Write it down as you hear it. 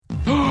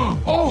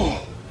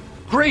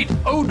great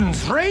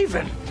Odin's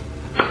raven.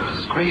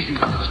 It's crazy.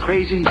 It's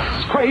crazy.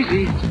 It's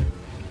crazy.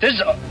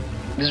 This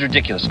is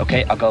ridiculous.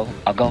 Okay, I'll go.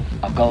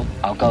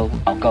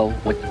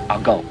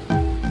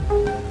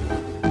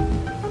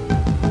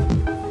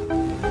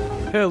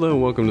 Hello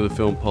and welcome to the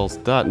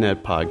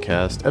FilmPulse.net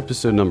podcast,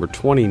 episode number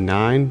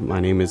 29.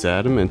 My name is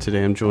Adam, and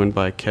today I'm joined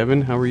by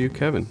Kevin. How are you,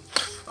 Kevin?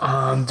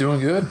 I'm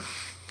doing good.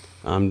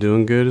 I'm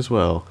doing good as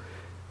well.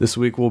 This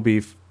week we'll be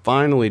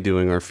finally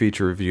doing our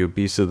feature review of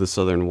Beasts of the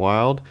Southern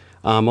Wild.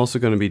 I'm also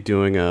going to be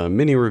doing a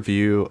mini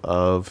review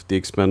of The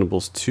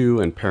Expendables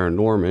 2 and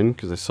Paranorman,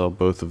 because I saw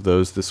both of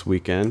those this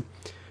weekend.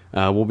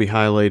 We'll be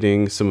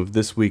highlighting some of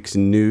this week's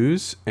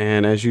news,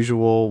 and as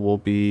usual, we'll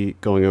be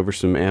going over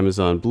some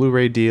Amazon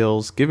Blu-ray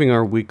deals, giving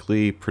our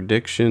weekly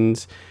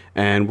predictions,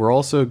 and we're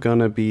also going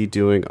to be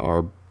doing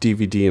our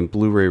DVD and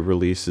Blu-ray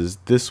releases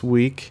this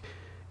week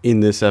in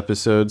this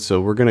episode, so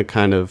we're going to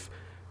kind of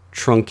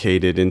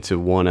truncate it into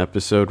one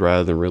episode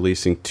rather than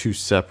releasing two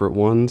separate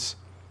ones.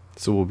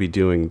 So we'll be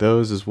doing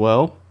those as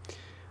well.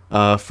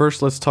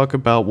 First, let's talk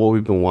about what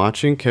we've been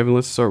watching. Kevin,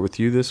 let's start with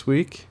you this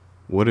week.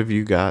 What have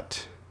you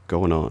got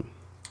going on?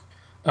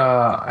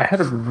 I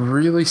had a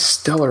really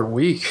stellar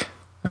week,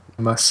 I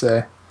must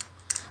say.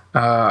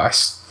 I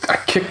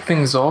kicked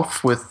things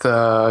off with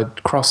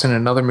crossing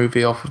another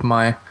movie off of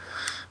my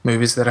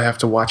movies that I have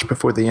to watch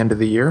before the end of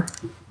the year,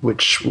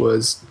 which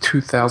was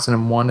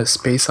 2001: A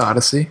Space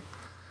Odyssey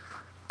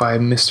by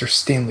Mr.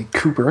 Stanley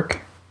Kubrick.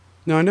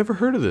 No, I never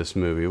heard of this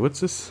movie.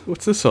 What's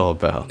this all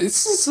about?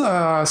 This is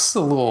a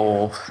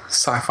little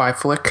sci-fi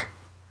flick.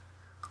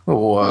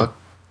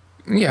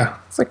 Yeah,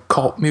 it's like a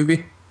cult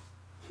movie.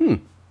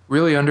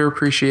 Really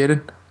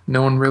underappreciated.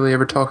 No one really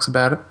ever talks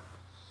about it.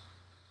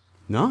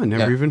 No, I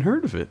never even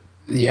heard of it.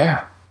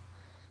 Yeah.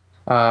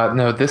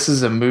 No, this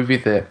is a movie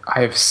that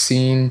I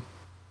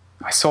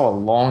saw a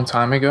long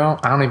time ago.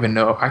 I don't even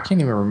know. I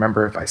can't even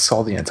remember if I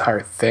saw the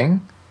entire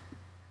thing.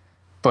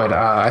 But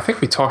I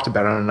think we talked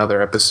about it in another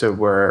episode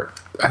where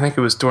I think it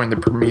was during the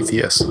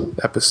Prometheus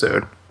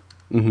episode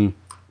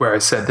where I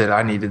said that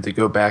I needed to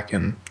go back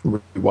and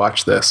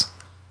rewatch this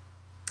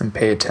and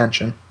pay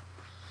attention.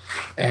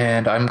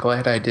 And I'm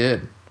glad I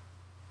did,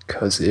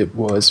 because it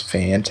was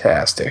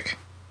fantastic.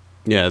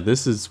 Yeah,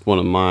 this is one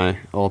of my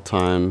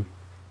all-time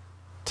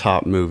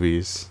top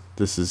movies.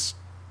 This is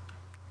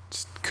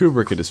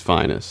Kubrick at his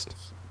finest.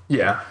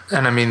 Yeah,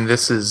 and I mean,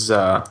 this is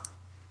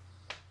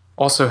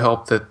also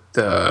helped that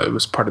it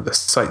was part of the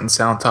Sight and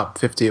Sound Top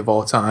 50 of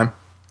all time,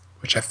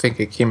 which I think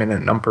it came in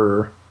at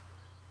number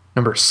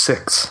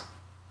 6.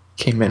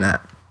 Came in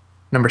at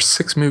number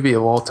 6 movie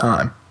of all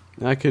time.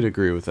 I could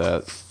agree with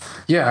that.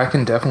 Yeah, I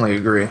can definitely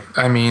agree.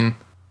 I mean,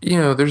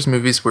 there's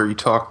movies where you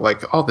talk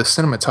like, oh, the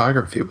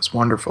cinematography was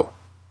wonderful.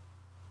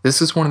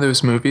 This is one of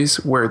those movies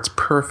where it's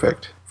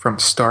perfect from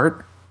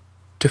start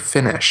to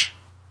finish.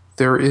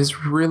 There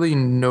is really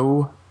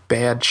no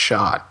bad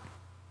shot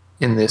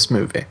in this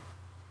movie.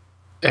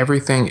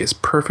 Everything is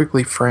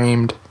perfectly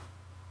framed,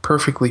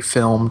 perfectly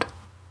filmed.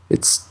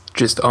 It's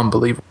just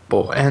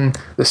unbelievable. And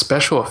the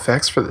special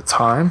effects for the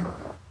time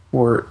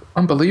were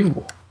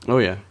unbelievable. Oh,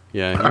 yeah.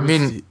 Yeah.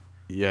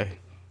 Yeah.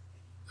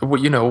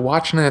 Well,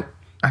 watching it,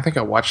 I think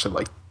I watched it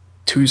like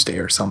Tuesday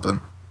or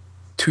something,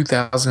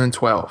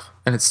 2012,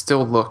 and it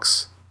still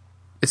looks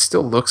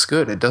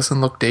good. It doesn't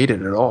look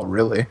dated at all,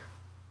 really.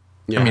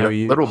 Yeah, I mean,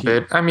 a little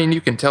bit. I mean, you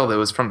can tell that it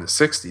was from the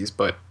 60s,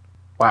 but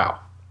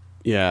wow.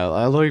 Yeah,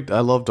 I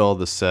loved all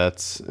the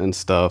sets and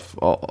stuff.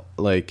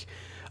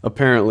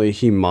 Apparently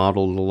he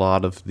modeled a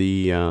lot of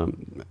the,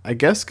 I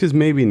guess because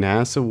maybe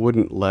NASA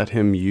wouldn't let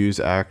him use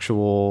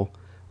actual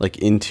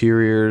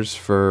interiors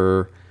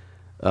for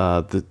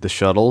the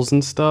shuttles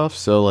and stuff.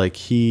 So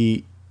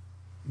he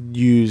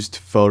used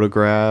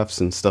photographs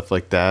and stuff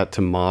like that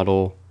to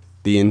model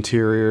the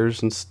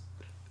interiors and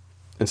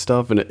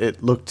stuff, and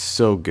it looked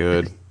so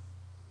good.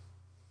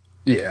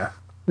 Yeah,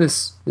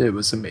 it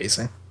was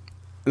amazing.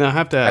 Now I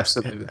have to ask,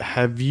 Absolutely.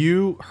 Have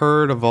you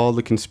heard of all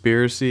the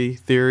conspiracy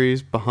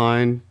theories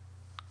behind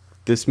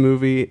this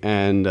movie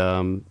and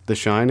The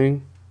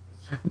Shining?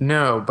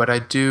 No, but I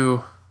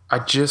do. I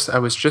just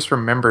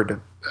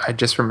remembered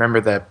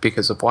that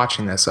because of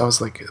watching this. I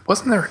was like,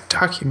 wasn't there a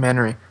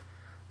documentary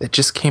that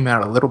just came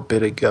out a little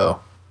bit ago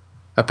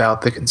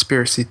about the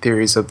conspiracy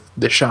theories of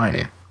The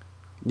Shining?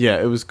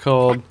 Yeah, it was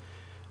called.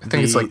 I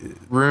think it's like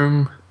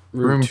Room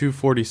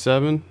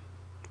 247.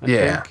 I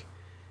think.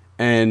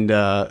 And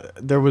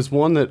there was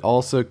one that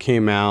also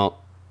came out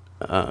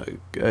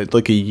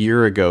like a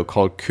year ago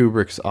called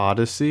Kubrick's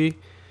Odyssey,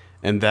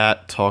 and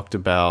that talked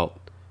about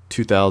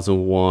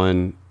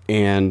 2001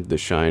 and The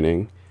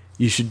Shining.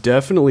 You should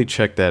definitely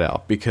check that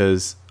out,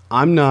 because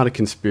I'm not a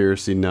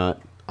conspiracy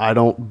nut. I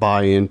don't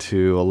buy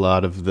into a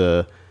lot of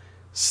the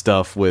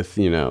stuff with,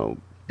 the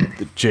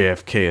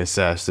JFK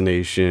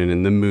assassination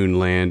and the moon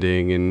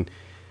landing and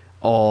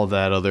all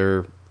that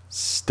other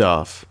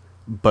stuff.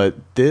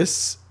 But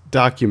this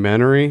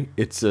documentary,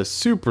 it's a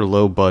super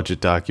low budget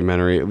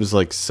documentary. It was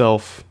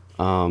self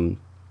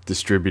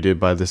distributed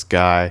by this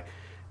guy,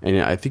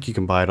 and I think you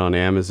can buy it on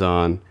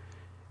Amazon.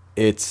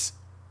 It's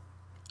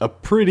a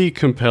pretty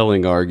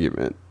compelling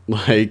argument.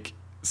 Like,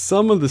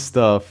 some of the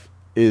stuff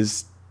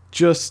is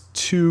just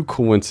too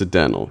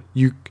coincidental.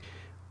 You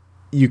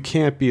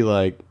can't be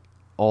like,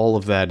 all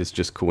of that is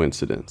just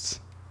coincidence.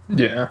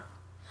 Yeah.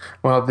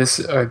 Well,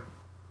 this, I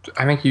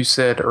think you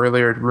said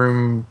earlier,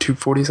 room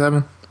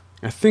 247?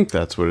 I think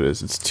that's what it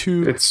is.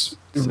 It's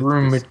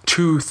room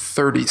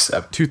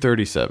 237.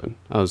 237.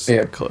 I was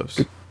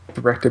close.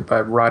 Directed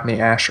by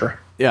Rodney Asher.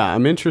 Yeah,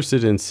 I'm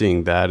interested in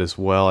seeing that as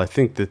well. I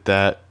think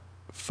that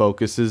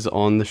focuses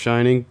on The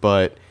Shining,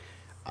 but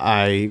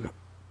I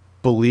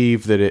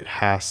believe that it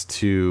has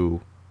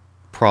to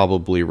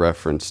probably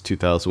reference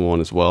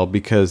 2001 as well,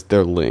 because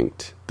they're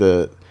linked.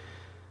 The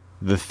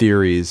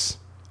theories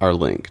are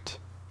linked.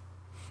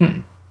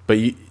 But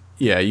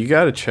you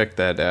got to check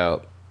that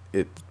out.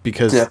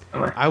 Because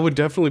definitely. I would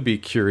definitely be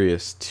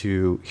curious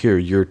to hear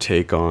your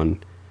take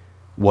on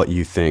what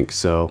you think.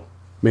 So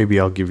maybe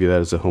I'll give you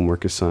that as a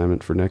homework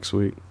assignment for next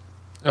week.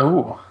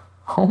 Oh,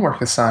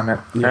 homework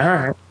assignment. Yeah.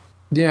 All right.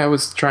 Yeah, I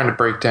was trying to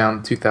break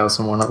down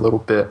 2001 a little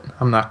bit.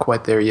 I'm not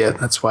quite there yet.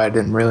 That's why I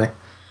didn't really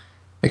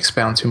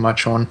expound too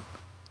much on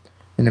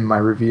it in my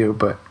review.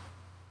 But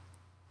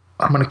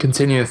I'm going to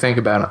continue to think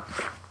about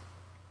it.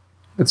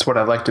 It's what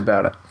I liked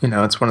about it. You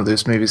know, it's one of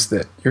those movies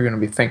that you're going to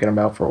be thinking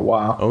about for a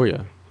while. Oh,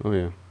 yeah. Oh,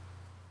 yeah.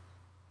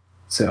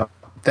 So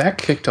that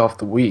kicked off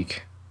the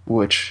week,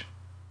 which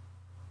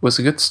was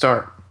a good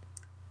start,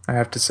 I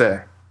have to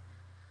say.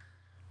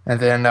 And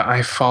then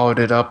I followed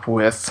it up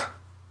with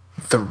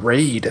The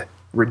Raid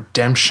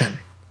Redemption.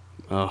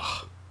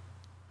 Ugh.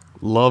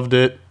 Loved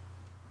it.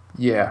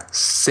 Yeah,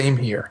 same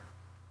here.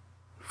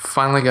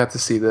 Finally got to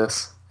see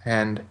this,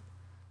 and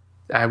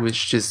I was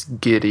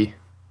just giddy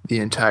the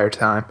entire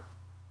time.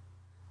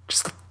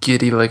 Just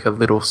giddy like a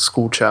little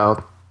school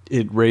child.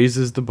 It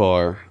raises the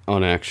bar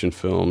on action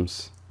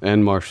films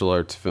and martial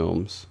arts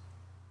films.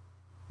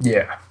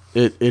 Yeah.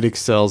 It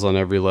excels on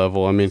every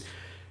level. I mean,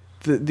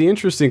 the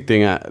interesting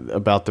thing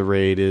about The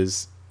Raid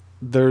is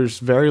there's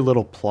very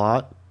little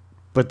plot,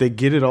 but they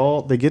get it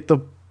all. They get the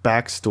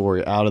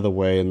backstory out of the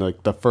way in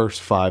like the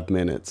first 5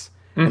 minutes,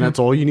 and that's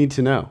all you need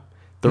to know.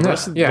 The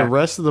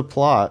rest of the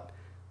plot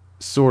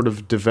sort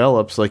of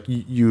develops. Like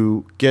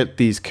you get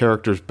these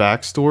characters'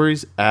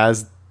 backstories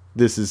as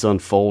this is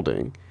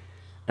unfolding.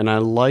 And I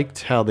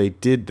liked how they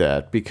did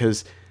that,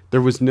 because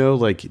there was no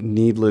like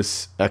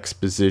needless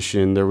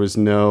exposition. There was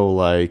no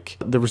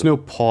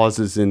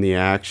pauses in the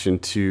action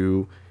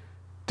to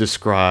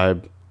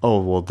describe,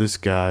 oh, well, this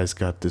guy's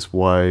got this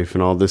wife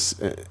and all this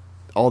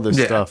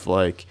stuff.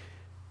 Like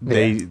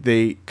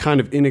they kind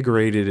of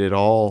integrated it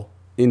all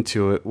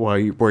into it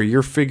where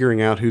you're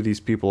figuring out who these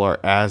people are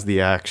as the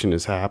action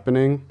is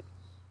happening.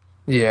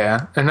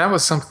 Yeah. And that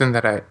was something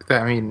that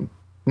I mean,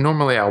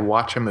 normally I'll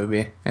watch a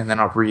movie and then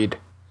I'll read,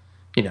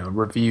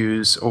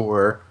 reviews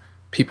or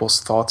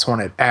people's thoughts on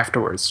it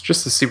afterwards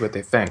just to see what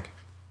they think.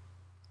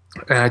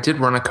 And I did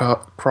run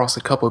across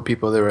a couple of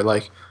people that were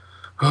like,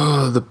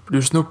 oh,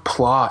 there's no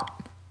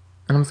plot.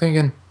 And I'm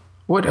thinking,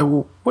 what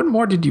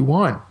more did you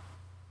want?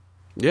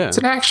 Yeah. It's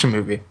an action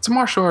movie. It's a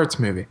martial arts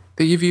movie.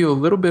 They give you a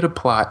little bit of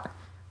plot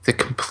that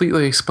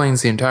completely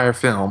explains the entire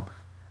film,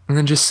 and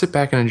then just sit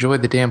back and enjoy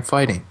the damn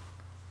fighting.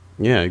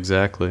 Yeah,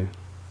 exactly.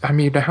 I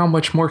mean, how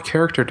much more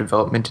character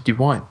development did you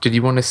want? Did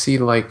you want to see,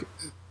 like,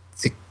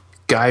 the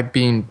guy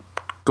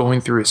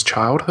going through his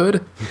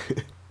childhood?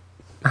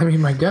 I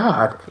mean, my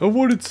God. I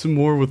wanted some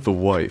more with the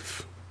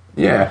wife.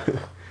 Yeah.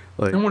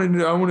 Like, I want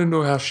to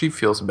know how she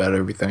feels about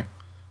everything.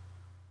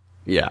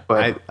 Yeah,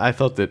 but I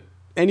thought that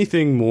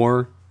anything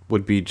more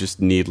would be just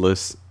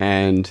needless,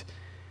 and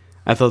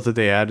I thought that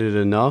they added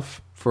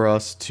enough for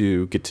us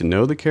to get to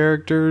know the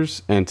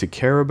characters and to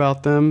care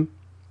about them,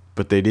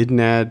 but they didn't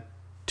add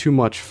too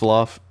much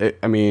fluff.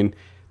 I mean,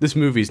 this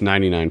movie's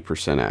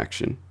 99%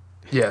 action.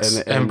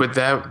 Yes, but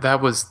that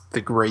was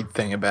the great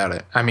thing about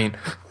it. I mean,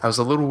 I was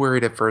a little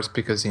worried at first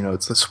because,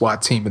 it's the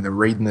SWAT team and they're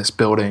raiding this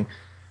building.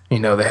 They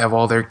have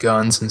all their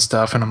guns and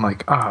stuff, and I'm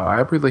like, oh,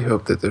 I really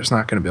hope that there's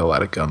not going to be a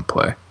lot of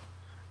gunplay.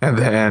 And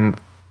then,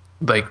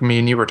 like me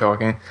and you were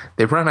talking,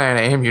 they run out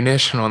of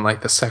ammunition on,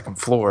 like, the second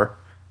floor.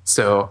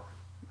 So,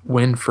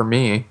 win for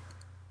me.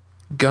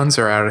 Guns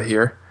are out of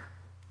here.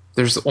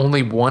 There's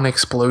only one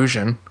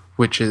explosion,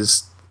 which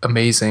is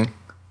amazing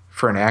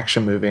for an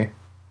action movie.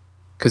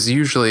 Because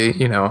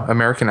usually,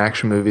 American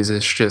action movies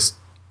is just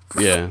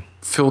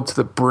filled to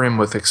the brim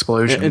with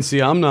explosions. And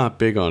see, I'm not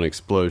big on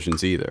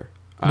explosions either.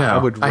 No, I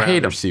would rather hate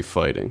them. see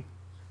fighting.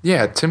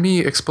 Yeah, to me,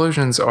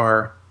 explosions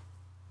are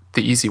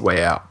the easy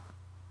way out.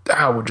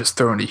 I would just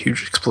throw in a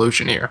huge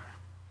explosion here.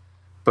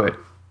 But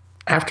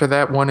after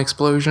that one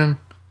explosion,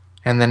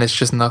 and then it's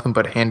just nothing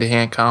but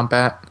hand-to-hand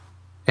combat,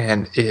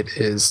 and it's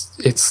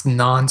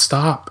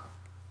nonstop.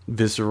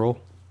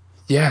 Visceral.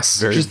 Yes,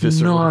 very just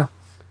visceral.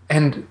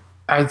 And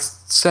I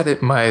said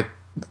it I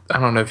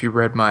don't know if you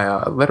read my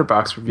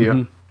Letterboxd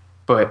review,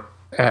 but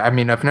I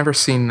mean, I've never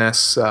seen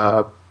this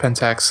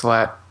Pentax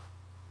Slat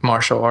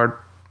martial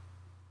art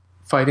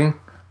fighting,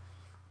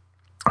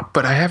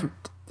 but I have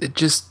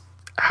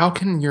how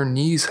can your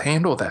knees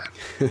handle that?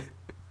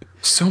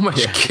 So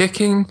much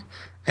kicking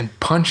and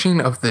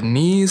punching of the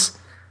knees.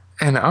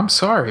 And I'm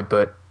sorry,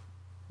 but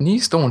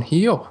knees don't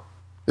heal.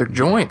 They're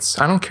joints.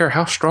 I don't care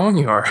how strong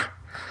you are.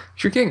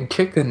 If you're getting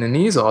kicked in the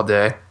knees all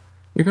day,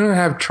 you're going to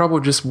have trouble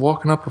just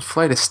walking up a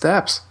flight of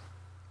steps.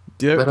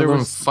 Let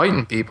alone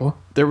fighting people.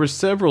 There were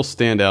several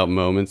standout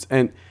moments,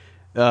 and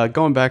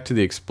going back to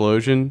the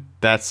explosion,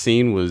 that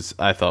scene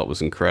I thought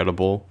was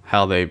incredible.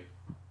 How they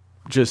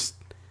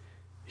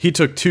he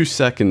took 2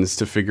 seconds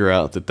to figure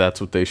out that that's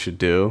what they should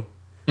do.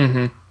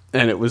 Mm-hmm.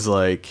 And it was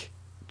like,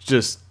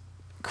 just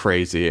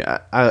crazy.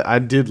 I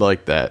did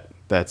like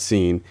that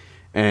scene.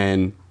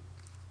 And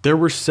there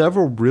were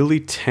several really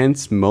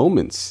tense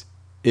moments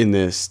in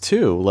this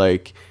too.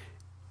 Like,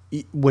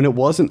 when it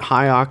wasn't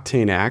high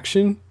octane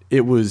action,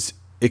 it was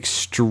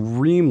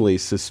extremely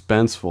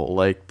suspenseful.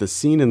 Like the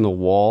scene in the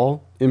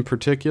wall in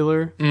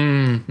particular.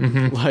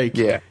 Like,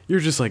 you're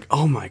just like,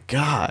 oh my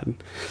God.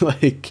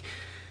 Like,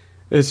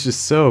 it's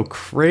just so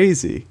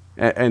crazy.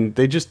 And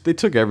they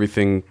took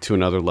everything to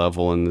another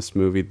level in this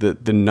movie.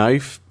 The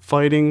knife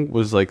fighting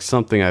was like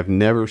something I've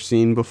never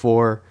seen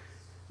before.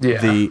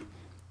 Yeah.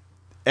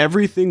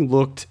 Everything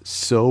looked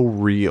so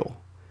real.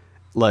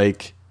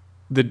 Like,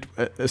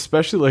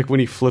 especially like when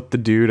he flipped the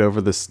dude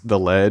over the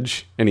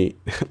ledge and he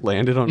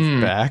landed on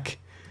his back.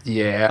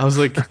 Yeah. I was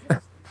like,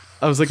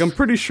 I'm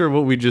pretty sure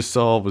what we just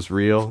saw was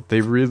real.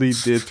 They really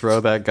did throw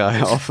that guy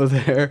off of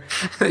there.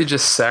 They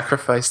just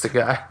sacrificed the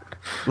guy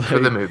for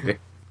the movie.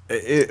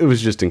 It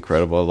was just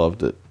incredible. I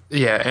loved it.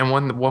 Yeah, and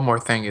one more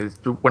thing is,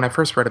 when I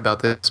first read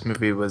about this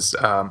movie was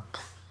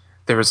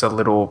there was a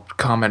little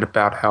comment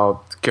about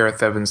how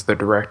Gareth Evans, the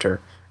director,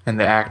 and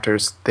the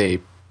actors, they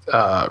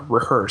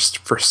rehearsed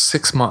for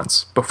 6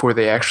 months before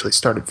they actually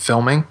started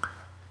filming,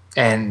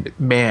 and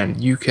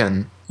man, you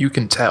can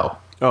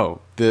tell. Oh,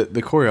 the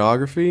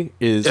choreography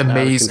is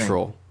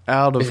amazing.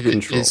 Out of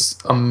control. It's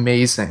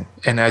amazing,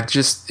 and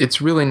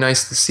it's really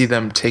nice to see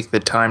them take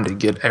the time to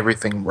get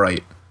everything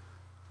right.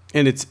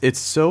 And it's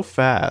so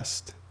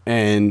fast,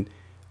 and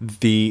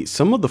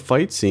some of the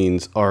fight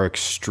scenes are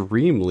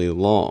extremely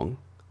long,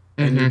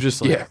 and you're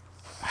just like,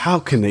 how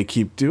can they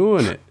keep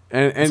doing it?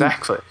 And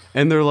exactly.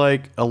 And they're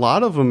like, a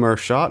lot of them are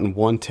shot in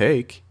one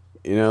take.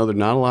 You know, there's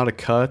not a lot of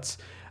cuts.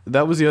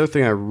 That was the other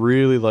thing I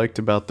really liked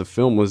about the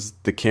film was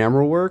the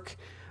camera work.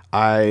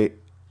 I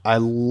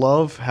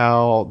love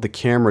how the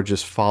camera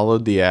just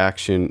followed the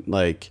action.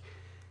 Like,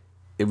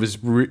 it was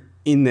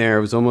in there.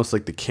 It was almost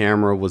like the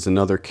camera was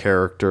another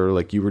character.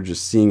 Like, you were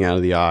just seeing out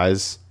of the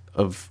eyes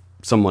of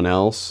someone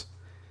else.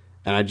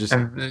 And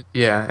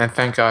and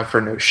thank God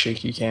for no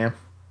shaky cam.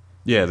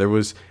 Yeah, there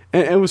was.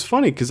 And it was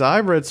funny because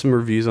I read some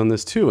reviews on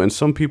this too, and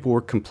some people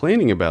were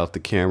complaining about the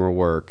camera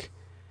work.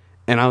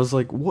 And I was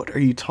like, what are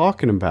you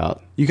talking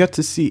about? You got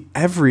to see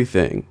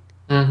everything.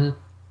 Mm-hmm.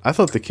 I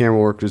thought the camera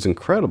work was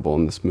incredible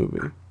in this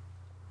movie.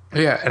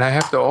 Yeah, and I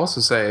have to also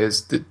say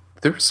is that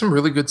there was some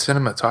really good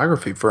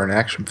cinematography for an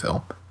action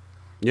film.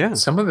 Yeah.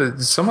 Some of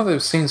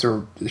those scenes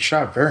are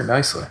shot very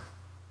nicely,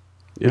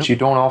 which you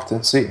don't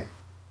often see.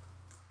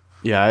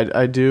 Yeah,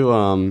 I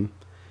do.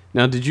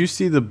 Now, did you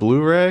see the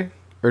Blu-ray?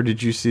 Or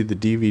did you see the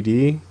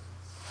DVD?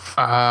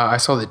 I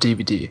saw the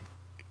DVD.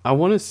 I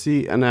want to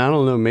see, and I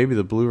don't know, maybe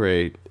the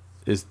Blu-ray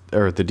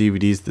or the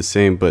DVD is the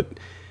same, but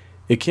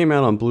it came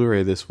out on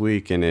Blu-ray this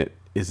week, and it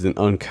is an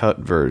uncut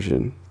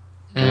version.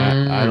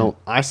 And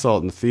I saw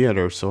it in the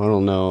theater, so I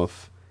don't know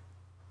if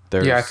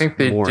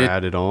there's more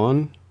added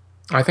on.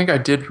 I think I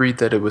did read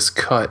that it was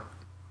cut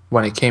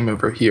when it came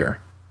over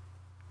here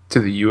to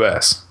the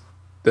U.S.,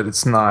 that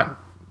it's not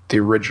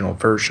the original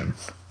version.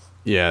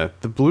 Yeah,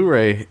 the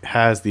Blu-ray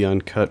has the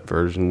uncut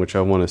version, which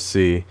I want to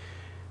see.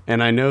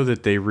 And I know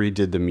that they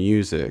redid the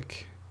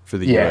music for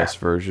the US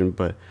version,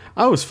 but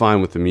I was fine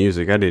with the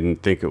music. I didn't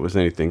think it was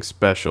anything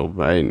special,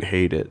 but I didn't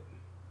hate it.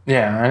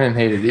 Yeah, I didn't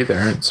hate it either,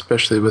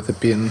 especially with it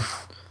being,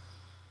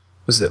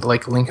 was it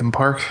like Linkin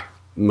Park?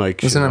 Mike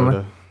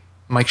Shinoda.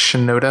 Mike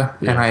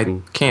Shinoda, and I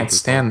can't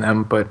stand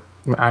them, but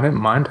I didn't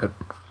mind it.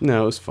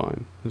 No, it was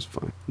fine.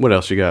 What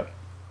else you got?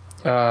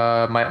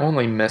 My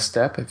only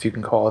misstep, if you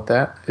can call it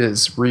that,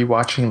 is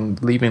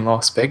rewatching Leaving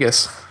Las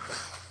Vegas.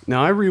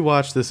 Now, I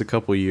rewatched this a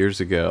couple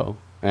years ago,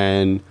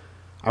 and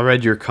I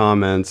read your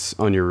comments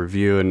on your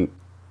review, and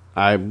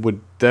I would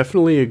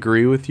definitely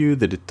agree with you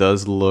that it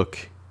does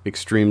look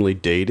extremely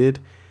dated,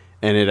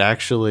 and it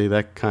actually,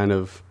 that kind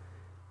of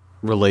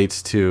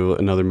relates to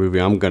another movie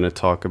I'm going to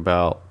talk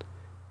about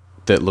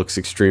that looks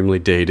extremely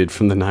dated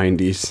from the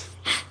 90s.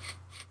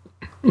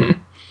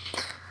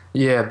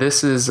 Yeah,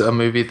 this is a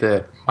movie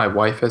that my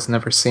wife has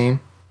never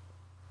seen.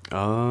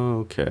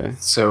 Oh, okay.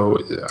 So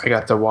I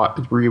got to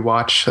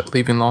rewatch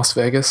Leaving Las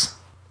Vegas.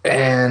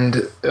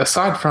 And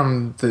aside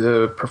from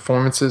the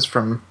performances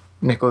from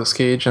Nicolas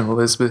Cage and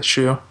Elizabeth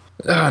Shue,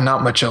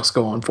 not much else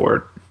going for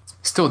it.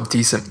 Still a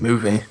decent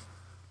movie.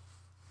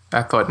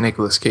 I thought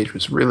Nicolas Cage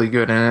was really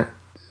good in it.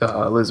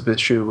 Elizabeth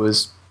Shue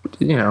was,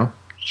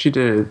 she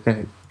did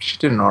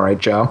an all right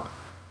job.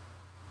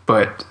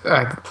 But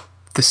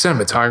the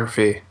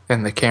cinematography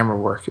and the camera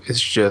work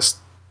is just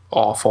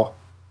awful.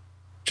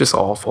 Just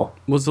awful.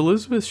 Was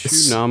Elizabeth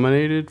Shue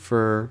nominated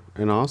for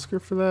an Oscar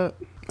for that?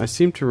 I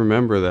seem to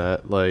remember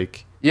that.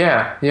 Like,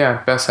 Yeah,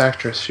 Best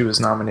Actress, she was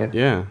nominated.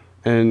 yeah.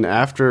 And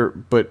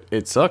but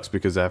it sucks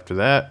because after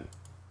that,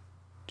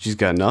 she's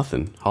got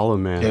nothing. Hollow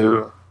Man.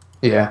 Ew.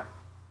 Yeah.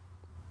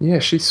 Yeah,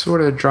 she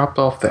sort of dropped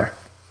off there.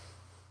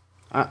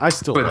 I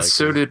still But like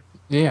so her.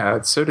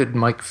 did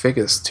Mike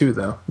Figgis too,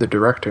 though, the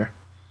director.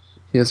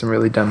 He hasn't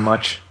really done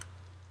much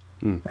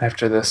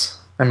after this.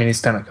 I mean,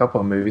 he's done a couple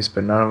of movies,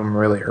 but none of them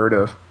really heard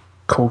of.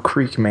 Cold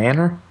Creek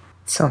Manor?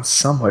 Sounds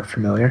somewhat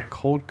familiar.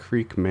 Cold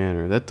Creek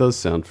Manor. That does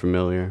sound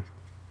familiar.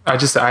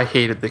 I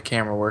hated the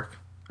camera work.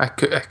 I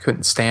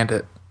couldn't stand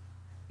it.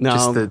 No,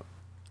 Just the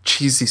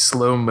cheesy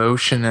slow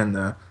motion and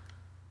the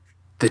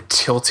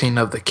tilting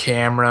of the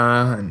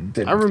camera and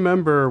I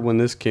remember when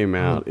this came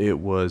out, it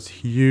was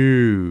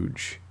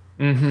huge.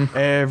 Mm-hmm.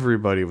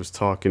 Everybody was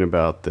talking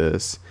about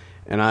this.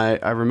 And I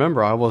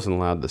remember I wasn't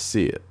allowed to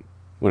see it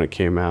when it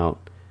came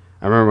out.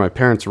 I remember my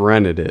parents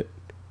rented it,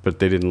 but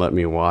they didn't let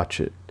me watch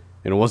it.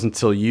 And it wasn't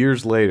until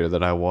years later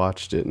that I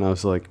watched it, and I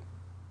was like,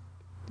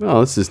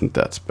 "Oh, this isn't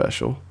that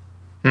special."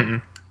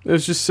 Mm-mm. It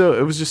was just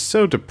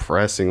so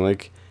depressing.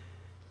 Like,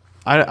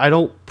 I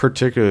don't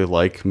particularly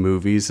like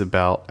movies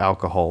about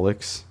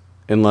alcoholics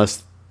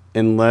unless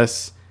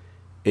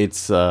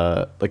it's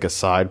like a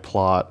side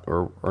plot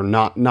or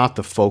not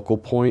the focal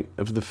point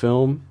of the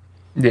film.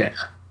 Yeah.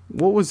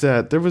 What was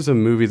that? There was a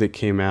movie that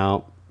came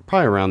out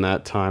probably around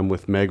that time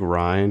with Meg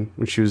Ryan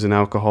when she was an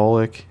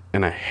alcoholic,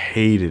 and I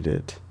hated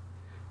it.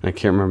 I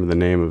can't remember the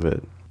name of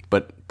it.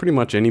 But pretty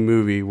much any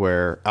movie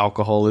where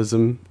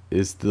alcoholism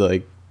is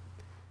the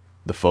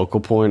focal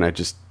point, I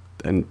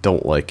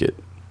don't like it.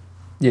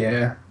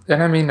 Yeah.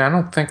 And I mean, I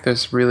don't think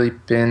there's really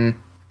been...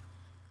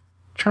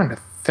 trying to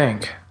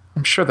think.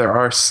 I'm sure there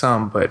are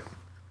some, but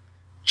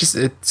just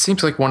it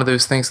seems like one of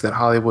those things that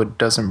Hollywood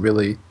doesn't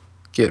really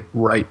get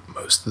right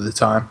most of the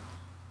time.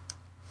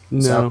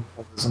 No.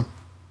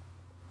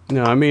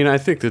 No, I mean, I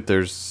think that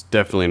there's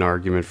definitely an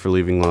argument for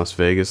Leaving Las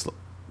Vegas.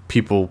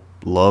 People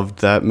loved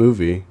that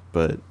movie,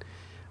 but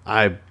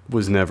I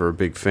was never a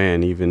big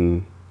fan,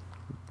 even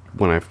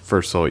when I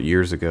first saw it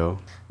years ago.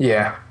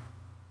 Yeah.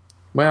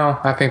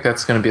 Well, I think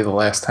that's going to be the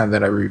last time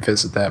that I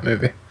revisit that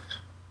movie.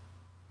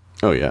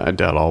 Oh yeah, I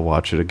doubt I'll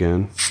watch it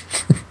again.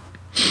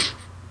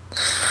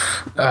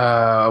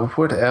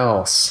 What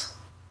else?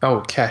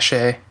 Oh,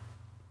 Cachet.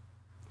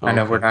 I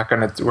know Okay.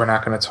 we're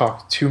not gonna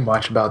talk too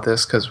much about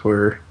this because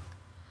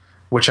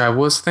which I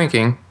was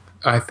thinking.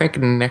 I think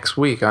next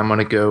week I'm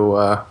gonna go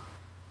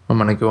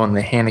on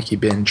the Haneke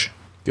binge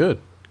Good.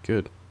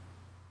 Yeah,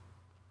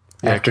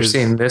 after 'cause-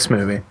 seeing this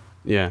movie.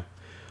 Yeah,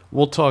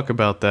 we'll talk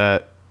about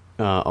that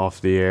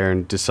off the air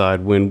and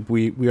decide when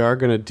we are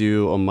gonna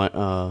do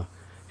a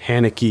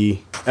Haneke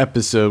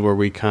episode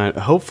where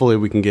hopefully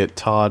we can get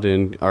Todd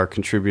in, our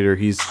contributor.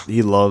 He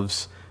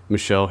loves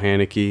Michelle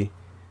Haneke.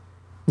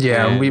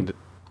 Yeah, And-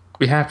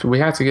 we have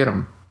to get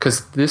him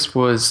because this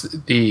was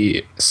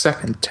the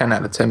second 10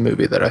 out of 10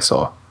 movie that I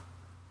saw.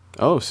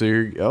 Oh, so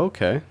you're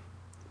okay?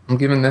 I'm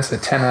giving this a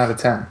 10 out of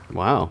 10.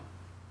 Wow.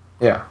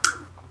 Yeah.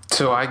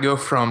 So I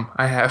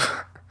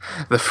have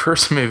the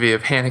first movie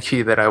of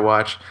Haneke that I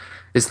watch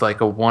is like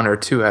a 1 or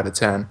 2 out of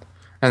 10.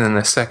 And then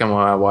the second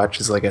one I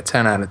watch is like a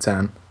 10 out of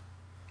 10.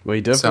 Well,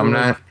 you So I'm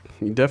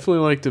definitely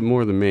liked it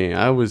more than me.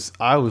 I was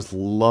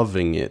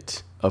loving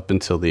it up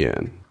until the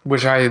end.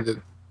 Which I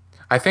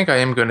think I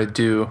am going to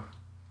do.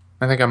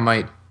 I think I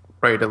might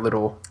write a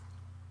little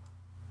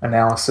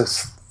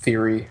analysis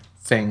theory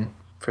thing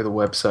for the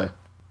website.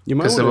 You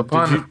might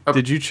 'Cause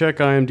did you check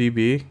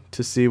IMDb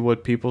to see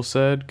what people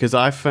said? Because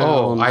I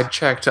found I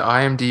checked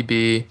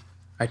IMDb.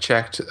 I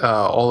checked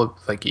all of,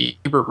 like,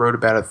 Ebert wrote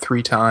about it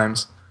 3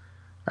 times.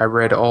 I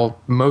read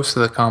most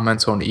of the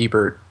comments on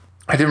Ebert.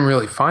 I didn't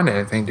really find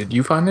anything. Did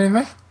you find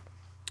anything?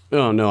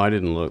 Oh no, I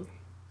didn't look.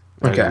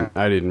 Okay.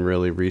 I didn't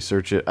really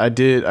research it. I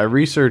did. I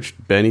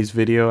researched Benny's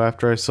video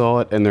after I saw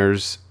it, and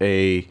there's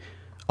a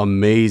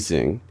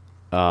amazing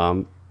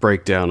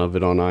breakdown of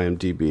it on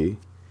IMDb.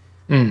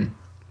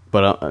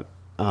 But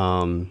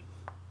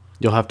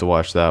you'll have to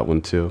watch that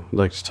one too. I'd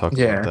like to talk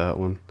about that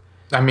one.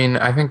 I mean,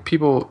 I think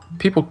people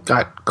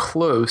got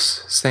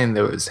close saying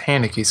that it was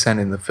Haneke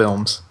sending the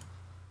films,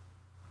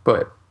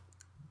 but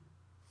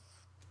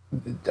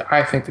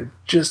I think they're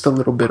just a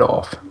little bit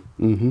off.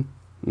 So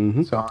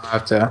I'll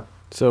have to.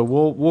 So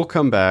we'll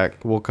come back.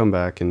 We'll come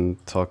back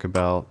and talk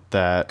about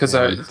that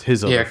and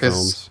his other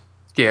films.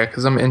 Yeah,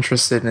 because I'm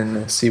interested in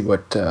to see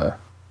what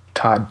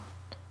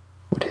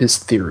his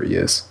theory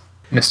is.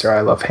 Mr.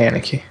 I Love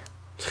Haneke.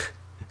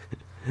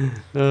 You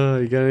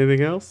got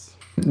anything else?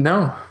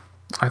 No,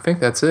 I think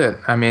that's it.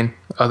 I mean,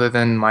 other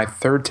than my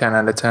third 10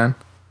 out of 10,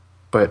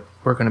 but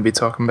we're going to be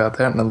talking about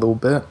that in a little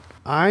bit.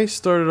 I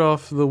started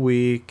off the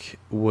week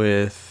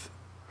with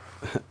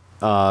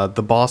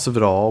The Boss of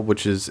It All,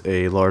 which is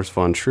a Lars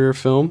von Trier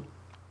film.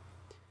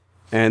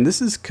 And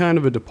this is kind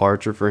of a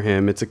departure for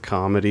him. It's a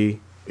comedy.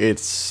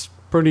 It's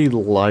pretty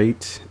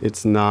light.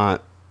 It's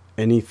not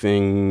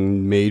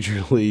anything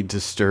majorly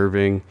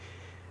disturbing.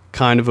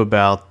 Kind of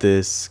about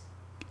this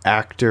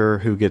actor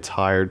who gets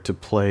hired to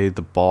play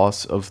the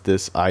boss of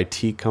this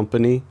IT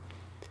company.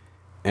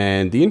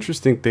 And the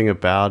interesting thing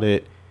about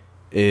it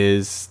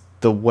is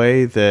the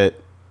way that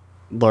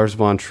Lars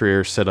von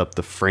Trier set up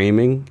the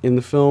framing in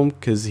the film,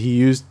 because he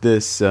used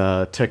this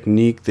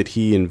technique that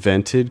he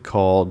invented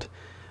called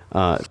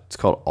it's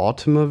called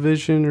Ultima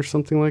Vision or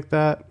something like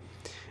that,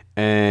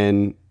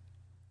 and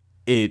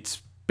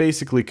it's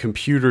basically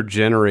computer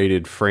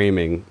generated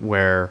framing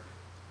where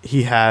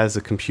he has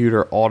a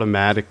computer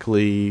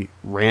automatically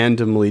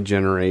randomly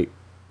generate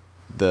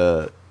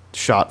the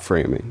shot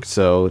framing.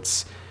 So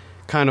it's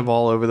kind of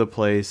all over the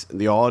place.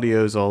 The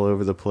audio's all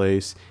over the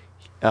place.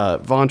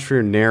 Von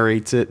Trier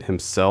narrates it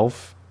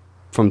himself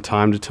from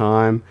time to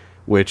time,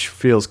 which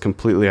feels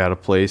completely out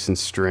of place and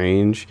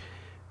strange.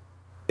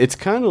 It's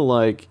kind of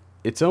like,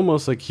 it's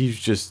almost like he's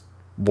just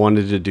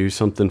wanted to do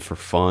something for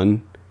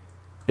fun.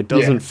 It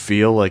doesn't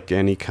feel like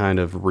any kind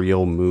of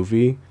real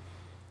movie.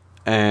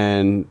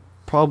 And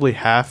probably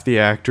half the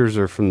actors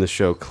are from the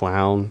show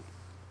Clown.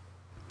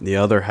 The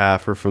other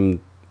half are from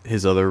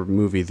his other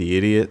movie, The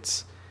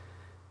Idiots.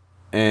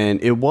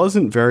 And it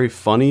wasn't very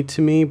funny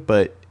to me,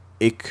 but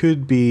it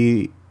could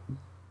be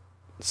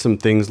some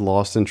things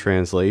lost in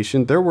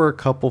translation. There were a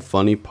couple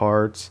funny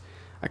parts.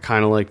 I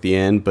kind of liked the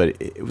end,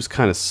 but it was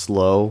kind of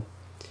slow.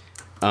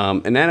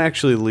 And that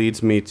actually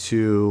leads me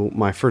to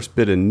my first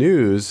bit of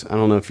news. I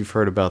don't know if you've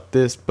heard about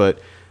this, but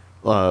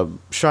Shia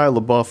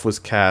LaBeouf was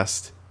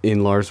cast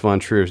in Lars von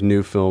Trier's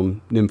new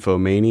film,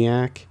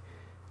 Nymphomaniac.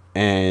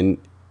 And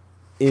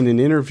in an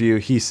interview,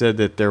 he said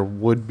that there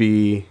would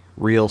be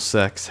real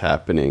sex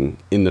happening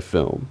in the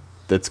film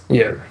that's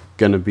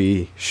going to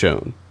be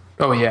shown.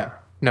 Oh, yeah.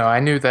 No, I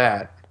knew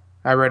that.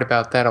 I read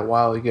about that a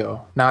while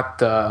ago. Not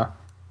the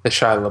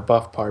Shia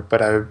LaBeouf part,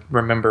 but I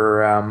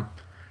remember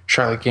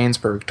Charlotte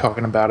Gainsbourg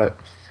talking about it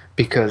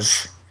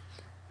because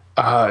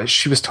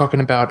she was talking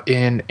about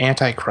in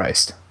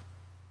Antichrist,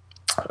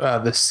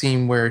 the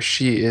scene where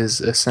she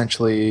is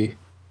essentially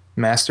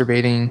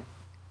masturbating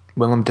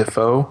Willem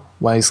Dafoe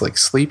while he's like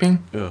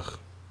sleeping. Ugh.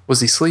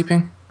 Was he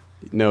sleeping?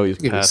 No, he was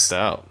passed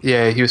out.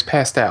 Yeah, he was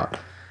passed out.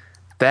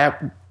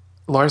 That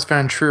Lars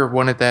von Trier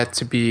wanted that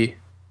to be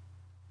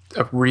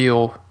a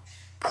real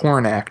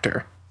porn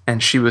actor,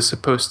 and she was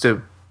supposed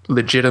to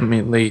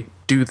legitimately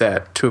do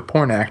that to a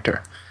porn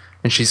actor.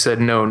 And she said,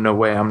 no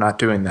way, I'm not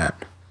doing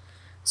that.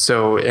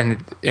 So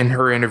in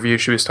her interview,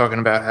 she was talking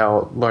about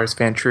how Lars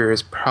von Trier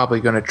is probably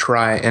going to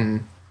try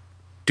and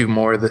do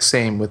more of the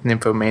same with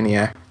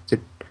Nymphomaniac.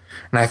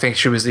 And I think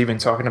she was even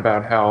talking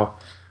about how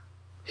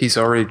he's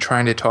already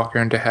trying to talk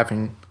her into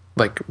having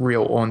like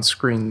real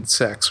on-screen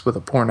sex with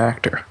a porn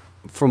actor.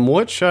 From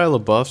what Shia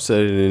LaBeouf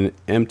said in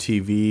an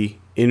MTV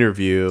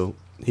interview,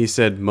 he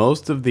said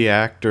most of the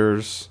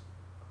actors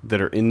that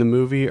are in the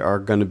movie are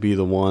going to be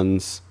the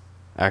ones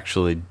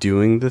actually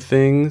doing the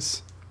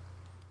things.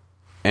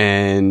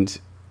 And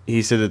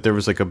he said that there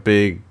was like a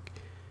big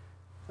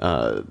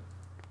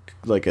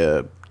like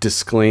a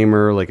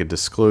disclaimer, like a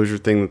disclosure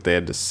thing that they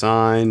had to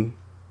sign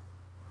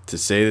to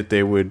say that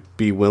they would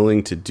be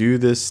willing to do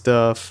this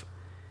stuff.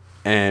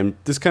 And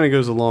this kind of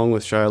goes along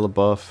with Shia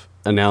LaBeouf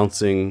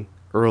announcing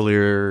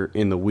earlier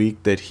in the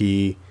week that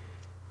he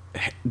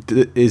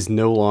is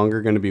no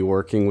longer going to be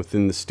working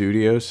within the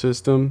studio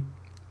system,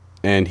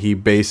 and he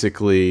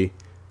basically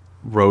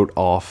wrote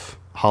off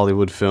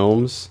Hollywood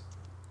films.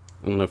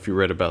 I don't know if you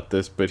read about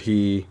this, but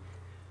he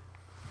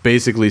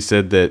basically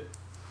said that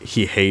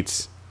he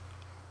hates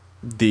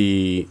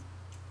the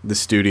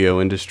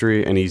studio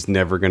industry and he's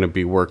never going to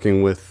be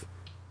working with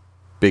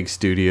big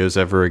studios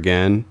ever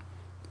again,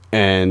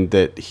 and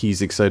that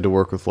he's excited to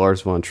work with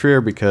Lars von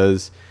Trier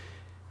because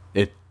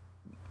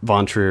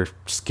Von Trier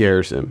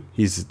scares him.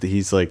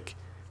 He's like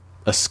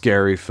a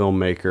scary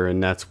filmmaker,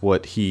 and that's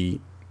what he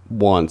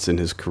wants in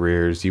his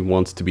career. Is he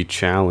wants to be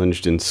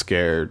challenged and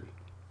scared.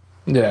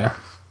 Yeah.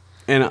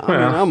 And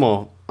I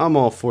mean, I'm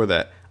all for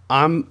that.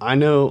 I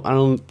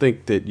don't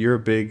think that you're a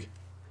big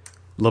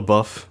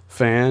LaBeouf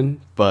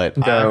fan, but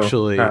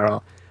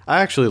No,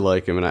 I actually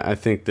like him, and I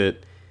think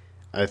that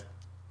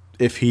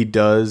if he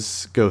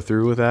does go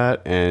through with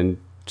that and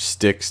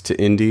sticks to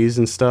indies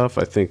and stuff,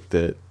 I think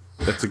that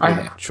that's a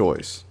good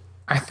choice.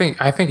 I think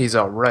he's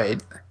all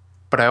right,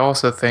 but I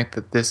also think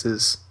that this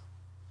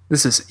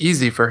is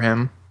easy for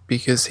him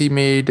because he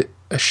made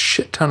a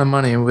shit ton of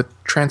money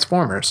with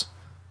Transformers.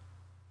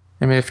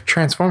 I mean, if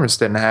Transformers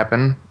didn't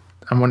happen,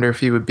 I wonder if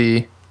he would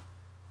be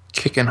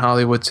kicking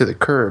Hollywood to the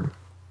curb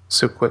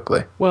so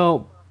quickly.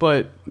 Well,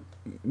 but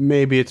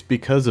maybe it's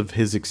because of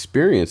his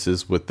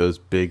experiences with those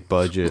big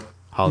budget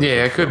Hollywood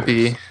Yeah, it films. could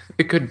be.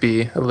 It could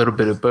be a little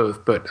bit of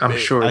both, but I'm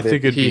sure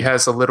that he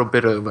has a little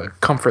bit of a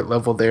comfort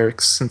level there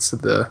since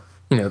of the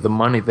the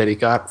money that he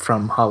got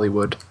from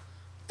Hollywood,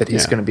 that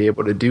he's going to be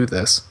able to do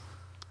this.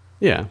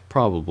 Yeah,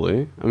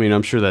 probably. I mean,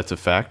 I'm sure that's a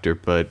factor,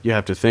 but you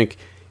have to think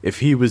if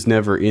he was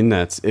never in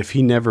that, if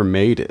he never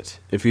made it,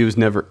 if he was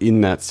never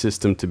in that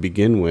system to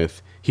begin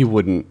with, he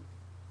wouldn't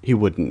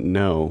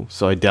know.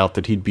 So I doubt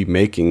that he'd be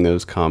making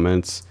those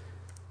comments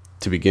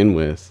to begin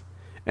with.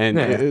 And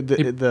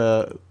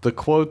the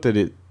quote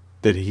that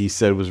that he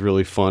said was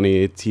really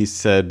funny. He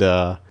said,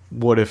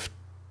 what if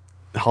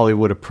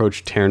Hollywood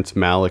approached Terrence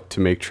Malick to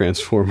make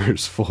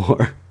Transformers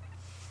 4?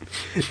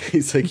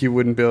 He's like, you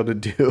wouldn't be able to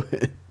do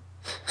it.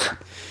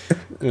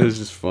 It was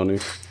just funny.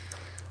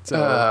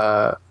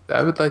 So,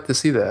 I would like to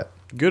see that.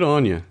 good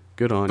on you.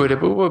 Good on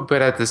you.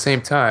 But at the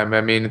same time,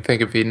 I mean,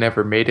 think if he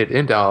never made it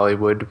into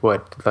Hollywood,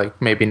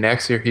 maybe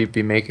next year he'd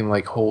be making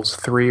like Holes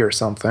 3 or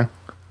something.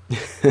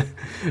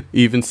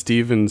 Even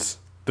Stevens,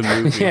 the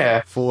movie.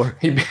 Yeah. 4.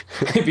 He'd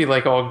be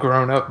like all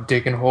grown up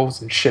digging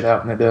holes and shit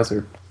out in the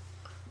desert.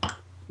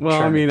 Well, I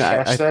Trying to mean,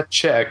 cash that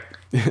check.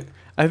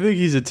 I think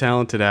he's a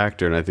talented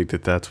actor, and I think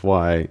that's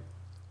why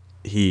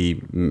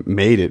he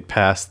made it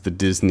past the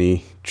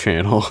Disney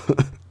Channel.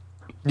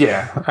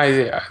 Yeah,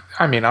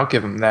 I mean, I'll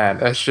give him that.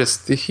 That's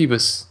just he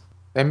was.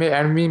 I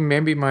mean,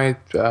 maybe my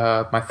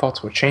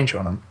thoughts will change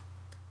on him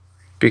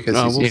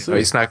because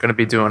he's not going to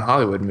be doing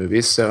Hollywood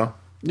movies. So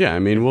Yeah, I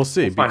mean, we'll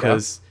see,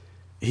 because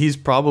he's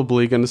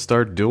probably going to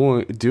start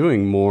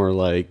doing more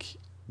like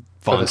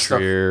Von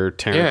Trier,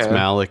 Terrence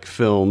Malick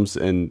films,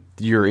 and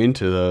you're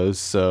into those,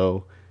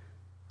 so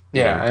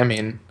yeah. I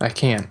mean, I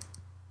can't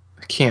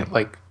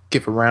like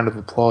give a round of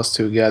applause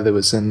to a guy that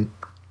was in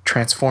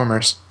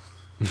Transformers.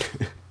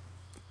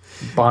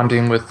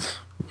 Bonding with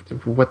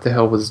what the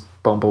hell was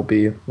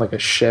Bumblebee, like a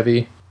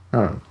Chevy?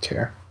 I don't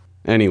care.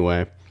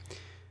 Anyway,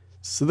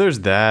 so there's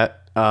that.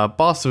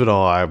 Boss of It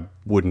All I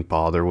wouldn't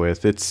bother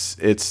with.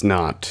 It's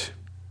not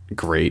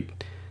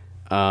great.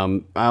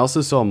 I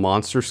also saw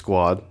Monster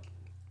Squad,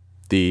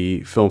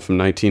 the film from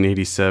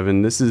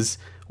 1987. This is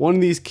one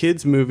of these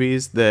kids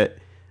movies that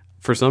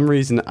for some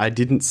reason I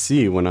didn't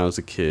see when I was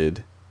a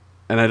kid,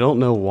 and I don't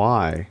know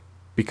why,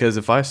 because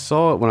if I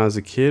saw it when I was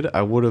a kid,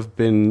 I would have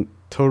been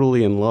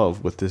totally in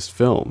love with this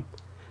film.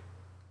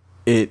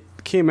 It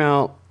came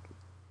out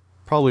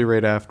probably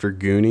right after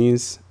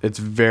Goonies. It's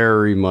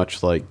very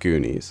much like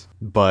Goonies,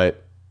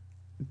 but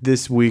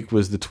this week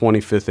was the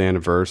 25th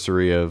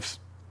anniversary of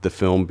the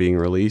film being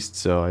released,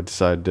 so I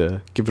decided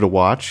to give it a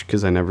watch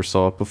because I never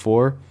saw it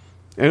before,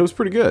 and it was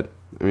pretty good.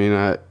 I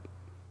mean,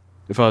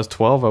 if I was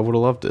 12, I would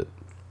have loved it.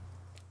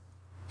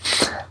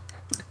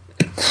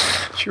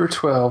 If you were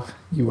 12,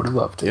 you would have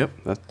loved it. Yep,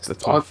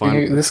 that's my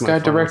final. This guy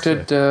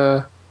directed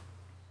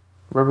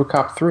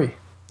RoboCop 3.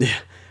 Yeah.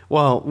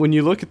 Well, when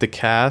you look at the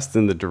cast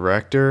and the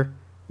director,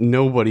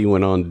 nobody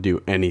went on to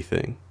do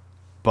anything.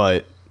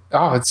 But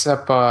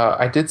except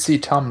I did see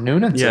Tom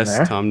Noonan's in there.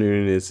 Yes, Tom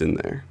Noonan is in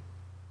there.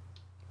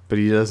 But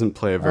he doesn't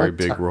play a very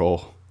big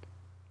role.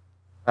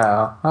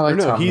 I like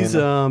Tom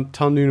Noonan.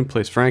 Tom Noonan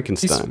plays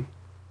Frankenstein.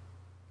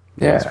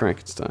 He's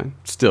Frankenstein.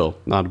 Still,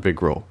 not a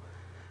big role.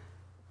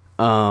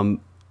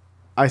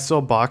 I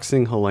saw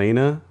Boxing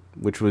Helena,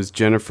 which was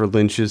Jennifer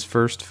Lynch's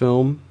first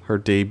film, her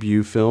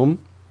debut film.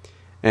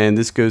 And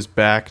this goes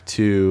back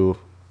to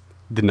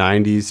the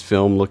 90s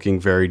film looking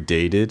very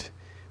dated.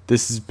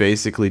 This is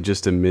basically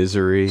just a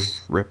Misery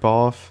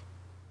ripoff.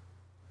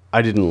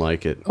 I didn't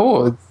like it.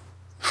 Oh,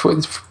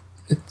 it's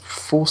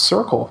full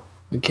circle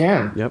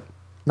again. Yep.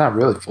 Not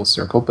really full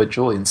circle, but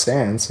Julian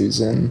Sands,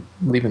 who's in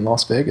Leaving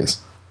Las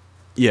Vegas.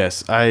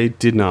 Yes, I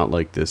did not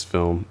like this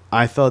film.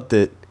 I thought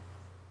that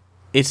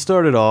it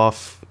started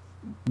off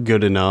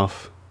good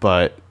enough,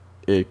 but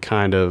it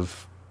kind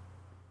of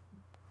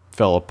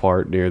fell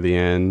apart near the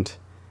end.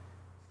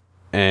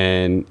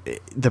 And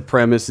the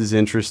premise is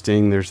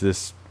interesting. There's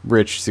this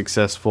rich,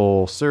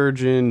 successful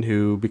surgeon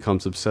who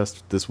becomes obsessed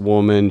with this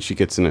woman. She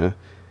gets in a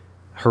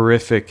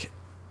horrific...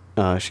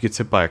 she gets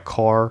hit by a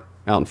car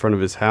out in front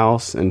of his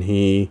house, and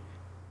he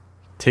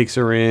takes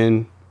her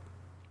in,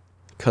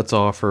 cuts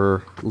off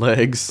her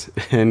legs,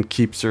 and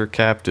keeps her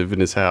captive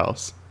in his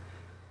house.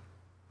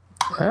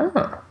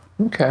 Oh,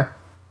 okay.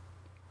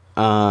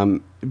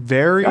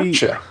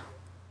 Gotcha.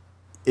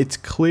 It's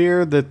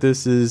clear that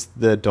this is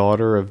the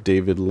daughter of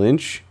David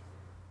Lynch.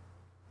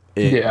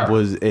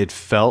 It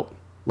felt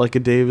like a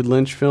David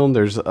Lynch film.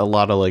 There's a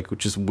lot of like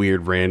just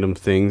weird random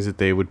things that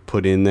they would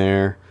put in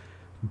there,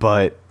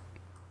 but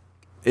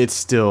it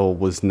still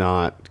was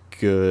not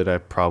good. I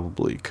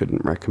probably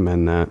couldn't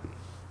recommend that.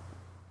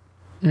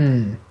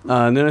 And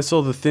then I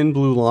saw The Thin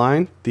Blue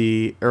Line,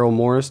 the Errol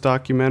Morris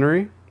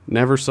documentary.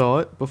 Never saw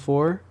it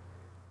before.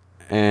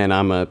 And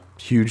I'm a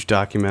huge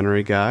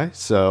documentary guy,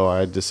 so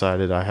I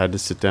decided I had to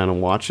sit down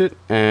and watch it,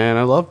 and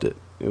I loved it.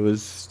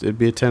 It'd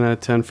be a 10 out of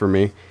 10 for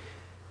me.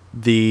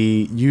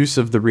 The use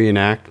of the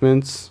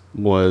reenactments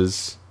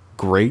was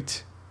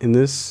great in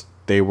this.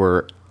 They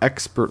were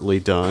expertly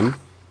done.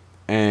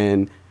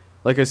 And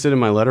like I said in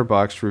my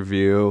Letterboxd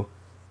review,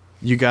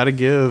 you got to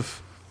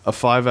give a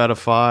 5 out of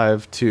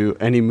 5 to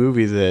any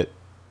movie that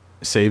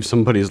saves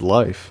somebody's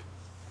life.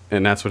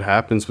 And that's what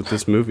happens with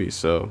this movie,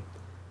 so...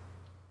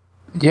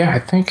 Yeah, I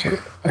think you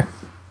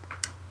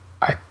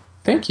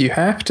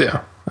have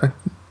to.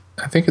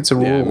 I think it's a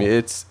rule. Yeah, I mean,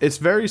 it's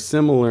very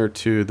similar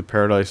to the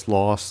Paradise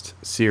Lost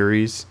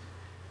series,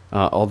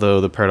 although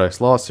the Paradise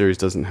Lost series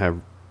doesn't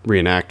have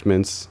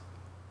reenactments.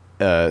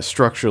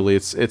 Structurally,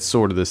 it's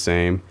sort of the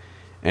same,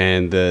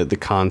 and the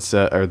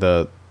concept or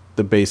the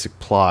the basic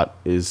plot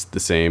is the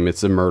same.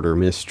 It's a murder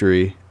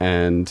mystery,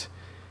 and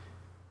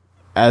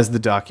as the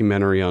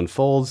documentary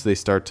unfolds, they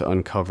start to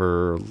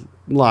uncover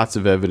lots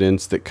of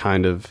evidence that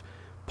kind of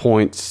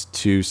points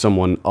to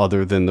someone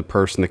other than the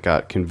person that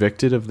got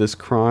convicted of this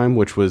crime,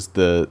 which was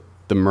the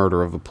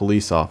murder of a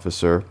police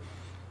officer.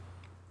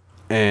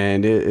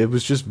 And it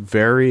was just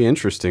very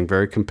interesting,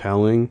 very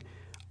compelling.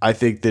 I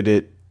think that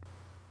it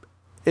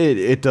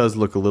does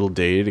look a little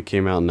dated. It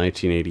came out in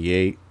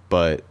 1988,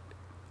 but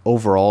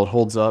overall it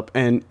holds up.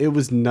 And it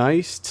was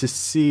nice to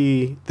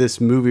see this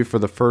movie for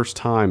the first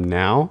time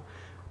now,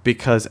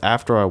 because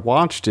after I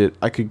watched it,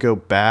 I could go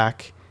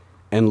back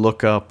and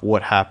look up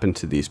what happened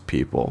to these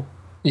people.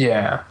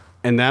 Yeah.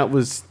 And that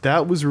was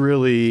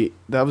really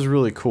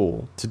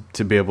cool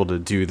to be able to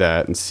do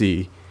that and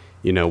see,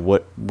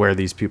 where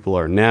these people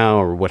are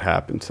now or what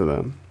happened to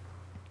them.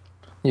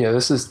 Yeah,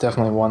 this is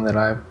definitely one that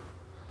I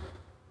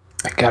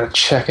gotta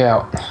check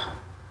out.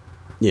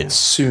 Yeah.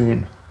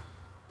 Soon.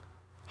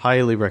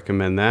 Highly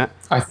recommend that.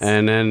 I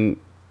think.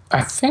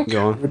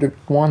 Go on.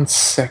 1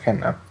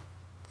 second. I'm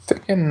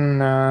thinking.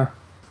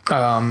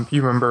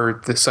 You remember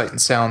the Sight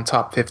and Sound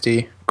Top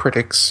 50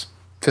 Critics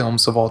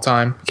films of all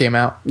time came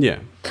out? Yeah.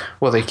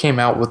 Well, they came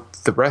out with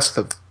the rest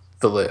of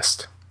the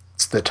list.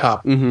 It's the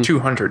top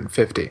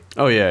 250.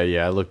 Oh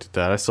yeah. I looked at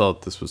that. I saw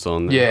that this was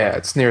on there. Yeah,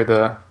 it's near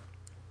the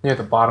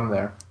bottom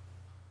there.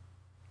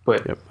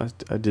 But Yep,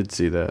 I did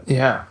see that.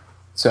 yeah,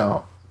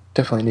 so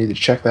definitely need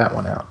to check that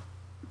one out.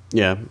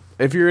 Yeah,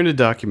 if you're into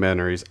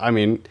documentaries, I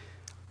mean,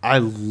 I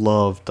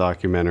love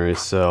documentaries,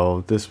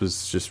 so this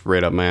was just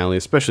right up my alley,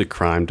 especially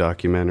crime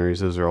documentaries.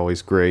 Those are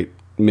always great.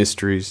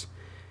 Mysteries.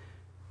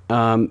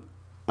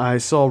 I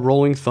saw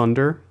Rolling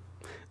Thunder.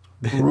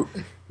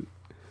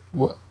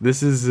 What?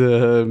 This is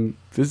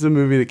a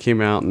movie that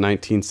came out in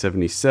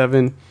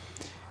 1977.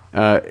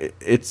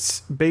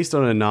 It's based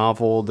on a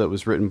novel that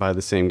was written by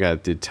the same guy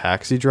that did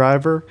Taxi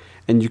Driver,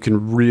 and you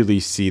can really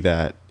see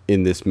that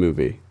in this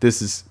movie.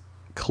 This is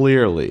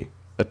clearly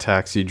a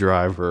Taxi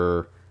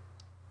Driver.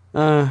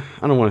 I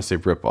don't want to say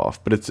ripoff,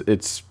 but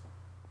it's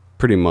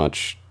pretty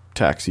much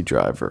Taxi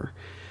Driver,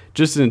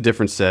 just in a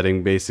different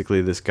setting.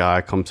 Basically, this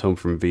guy comes home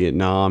from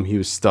Vietnam. He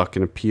was stuck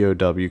in a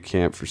POW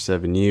camp for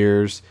 7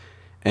 years,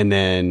 and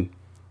then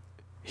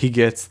he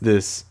gets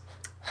this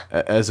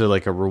as a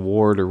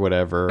reward or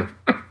whatever.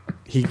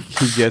 He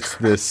gets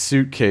this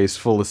suitcase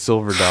full of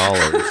silver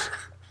dollars.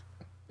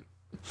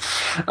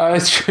 I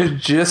was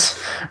just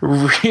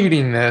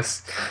reading the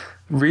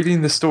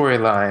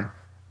storyline,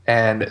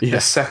 and the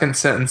second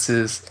sentence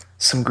is,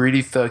 some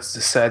greedy thugs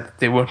decide that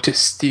they want to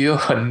steal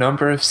a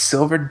number of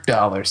silver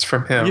dollars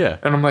from him. Yeah.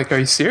 And I'm like, are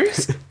you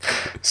serious?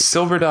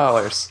 Silver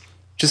dollars.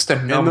 Just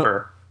a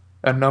number.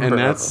 A number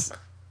of them.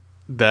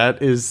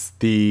 That is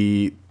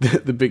the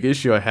big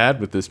issue I had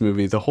with this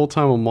movie the whole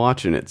time I'm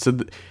watching it. So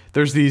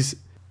there's these...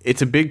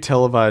 It's a big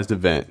televised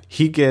event.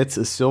 He gets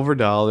a silver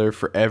dollar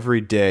for every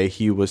day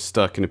he was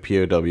stuck in a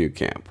POW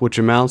camp, which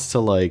amounts to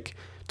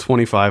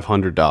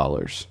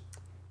 $2,500.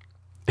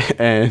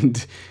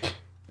 And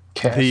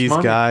Cash these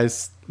money.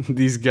 guys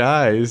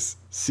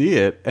see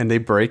it, and they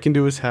break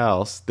into his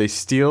house. They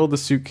steal the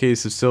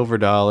suitcase of silver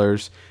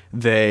dollars.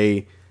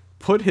 They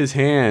put his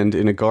hand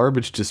in a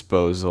garbage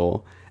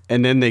disposal,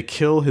 and then they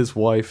kill his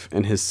wife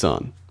and his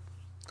son.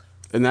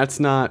 And that's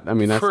not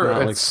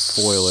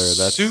spoiler.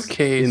 That's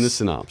suitcase in the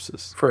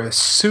synopsis. For a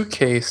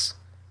suitcase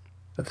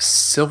of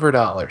silver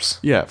dollars.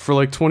 Yeah, for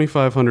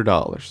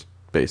 $2,500,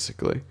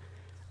 basically.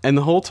 And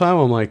the whole time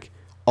I'm like,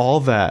 all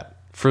that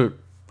for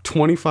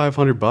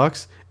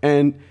 $2,500?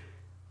 And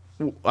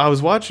I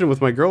was watching it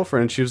with my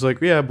girlfriend, and she was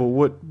like, yeah, but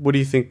what do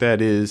you think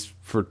that is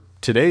for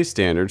today's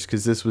standards?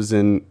 Because this was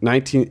the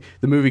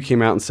movie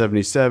came out in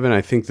 77. I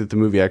think that the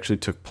movie actually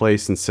took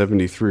place in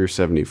 73 or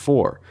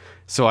 74.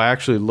 So I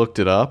actually looked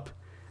it up.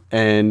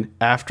 And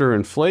after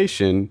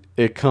inflation,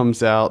 it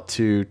comes out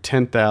to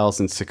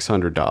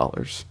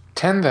 $10,600.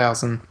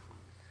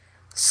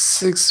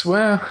 $10,006.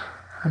 Well,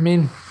 I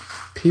mean,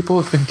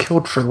 people have been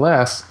killed for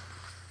less.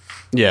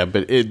 Yeah,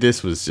 but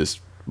this was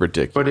just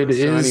ridiculous. But it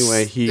is.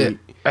 Anyway,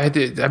 I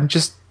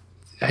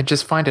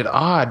just find it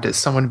odd that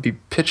someone would be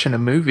pitching a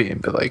movie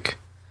and be like,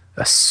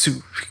 a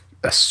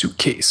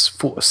suitcase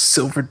full of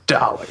silver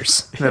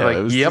dollars. And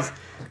they're like, yep,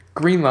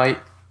 green light.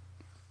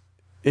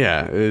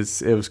 Yeah,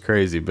 it was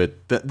crazy.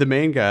 But the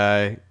main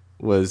guy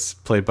was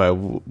played by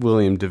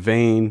William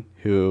Devane,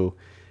 who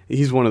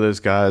he's one of those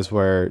guys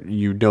where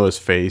you know his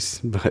face,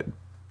 but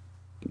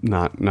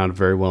not a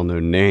very well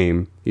known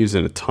name. He was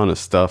in a ton of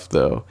stuff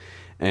though,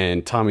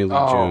 and Tommy Lee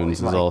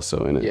Jones is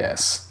also in it.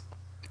 Yes,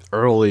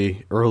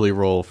 early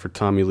role for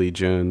Tommy Lee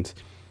Jones,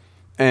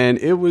 and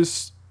it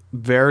was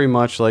very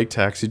much like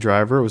Taxi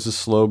Driver. It was a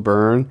slow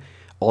burn,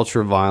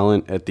 ultra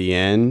violent at the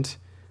end,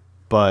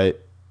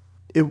 but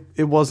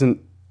it wasn't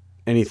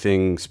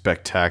anything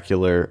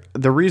spectacular.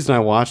 The reason I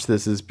watched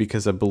this is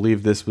because I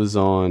believe this was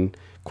on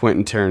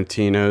Quentin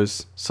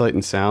Tarantino's Sight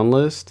and Sound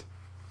list.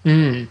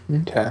 Okay.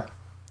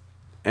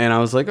 And I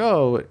was like,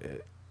 oh,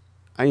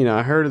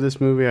 I heard of this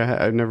movie.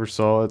 I never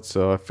saw it,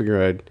 so I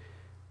figured I'd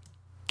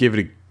give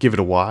it give it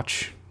a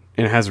watch.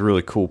 And it has a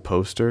really cool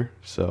poster.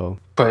 So,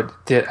 But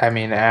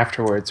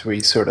afterwards, we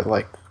sort of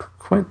like,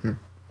 Quentin,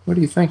 what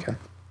are you thinking?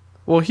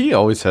 well, he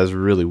always has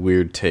really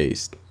weird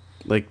taste.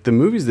 Like, the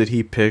movies that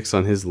he picks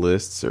on his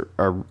lists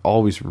are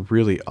always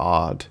really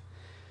odd.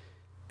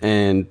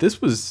 And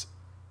this was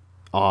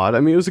odd.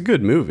 I mean, it was a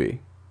good movie.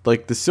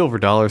 Like, the silver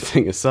dollar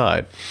thing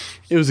aside,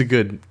 it was a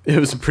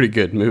pretty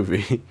good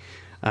movie.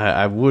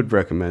 I would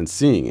recommend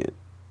seeing it.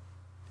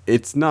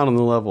 It's not on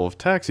the level of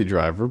Taxi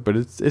Driver, but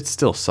it's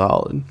still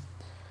solid.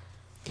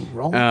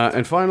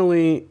 And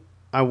finally,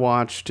 I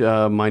watched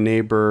My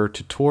Neighbor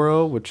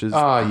Totoro, which is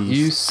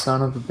you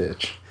son of a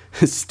bitch.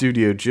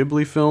 Studio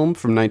Ghibli film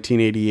from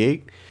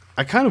 1988.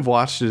 I kind of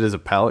watched it as a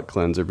palate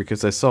cleanser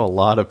because I saw a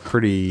lot of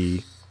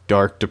pretty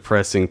dark,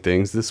 depressing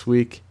things this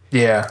week.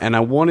 Yeah. And I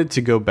wanted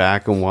to go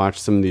back and watch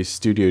some of these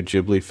Studio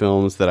Ghibli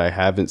films that I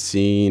haven't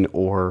seen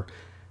or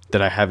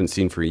that I haven't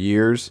seen for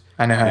years.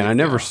 I know how and you I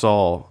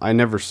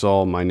never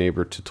saw My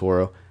Neighbor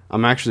Totoro.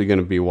 I'm actually going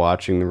to be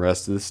watching the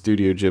rest of the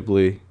Studio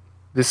Ghibli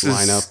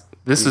lineup.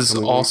 This is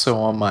also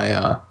on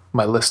my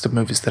my list of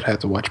movies that I have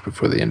to watch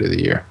before the end of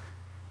the year.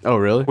 Oh,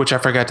 really? Which I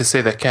forgot to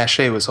say that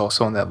Cache was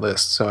also on that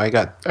list. So I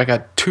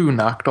got 2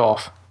 knocked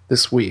off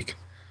this week.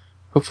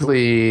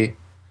 Hopefully,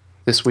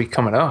 this week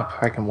coming up,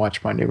 I can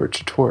watch My Neighbor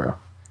Totoro.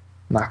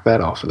 Knock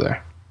that off of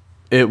there.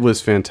 It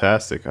was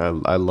fantastic. I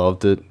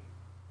loved it.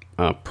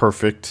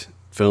 Perfect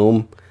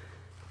film,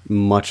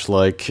 much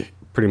like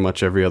pretty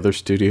much every other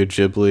Studio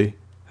Ghibli.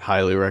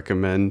 Highly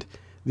recommend.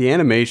 The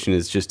animation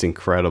is just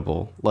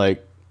incredible.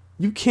 Like,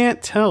 you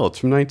can't tell it's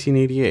from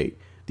 1988.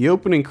 The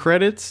opening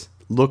credits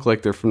look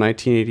like they're from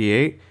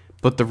 1988,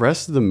 but the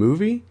rest of the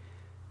movie,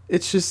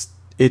 it's just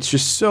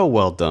so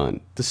well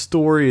done. The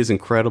story is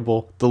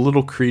incredible. The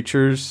little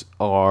creatures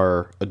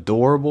are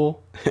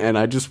adorable, and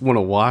I just want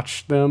to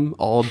watch them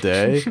all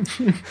day.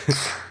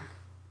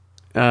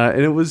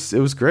 And it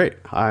was great.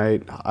 I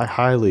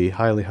highly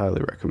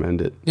recommend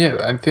it. Yeah,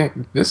 I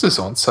think this is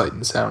on Sight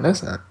and Sound,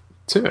 isn't it?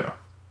 Too.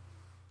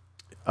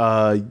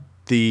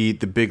 The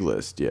big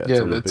list, yeah.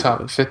 Yeah, the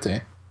top 50,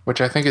 which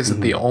I think is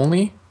the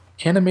only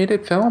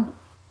animated film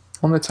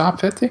on the top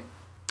 50.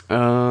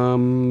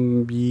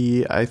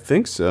 Yeah, I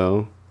think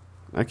so.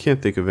 I can't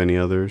think of any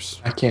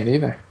others. I can't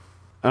either.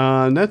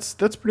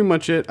 That's pretty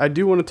much it. I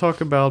do want to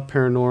talk about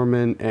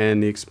Paranorman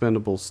and The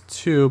Expendables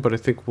 2, but I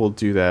think we'll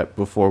do that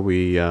before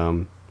we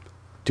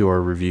do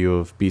our review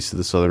of Beasts of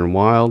the Southern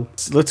Wild.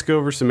 So let's go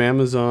over some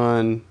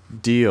Amazon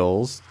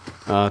deals.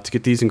 To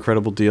get these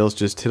incredible deals,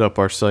 just hit up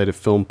our site at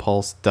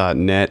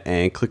filmpulse.net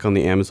and click on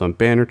the Amazon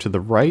banner to the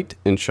right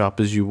and shop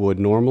as you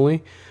would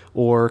normally,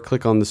 or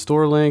click on the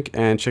store link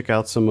and check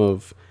out some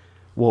of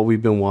what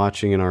we've been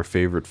watching in our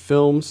favorite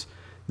films.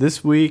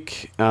 This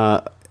week,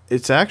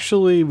 it's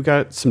actually, we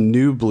got some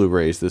new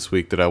Blu-rays this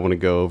week that I want to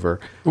go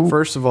over. Ooh.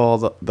 First of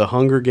all, the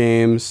Hunger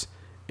Games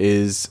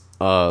is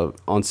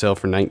on sale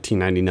for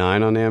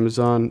 $19.99 on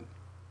Amazon.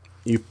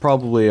 You've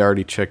probably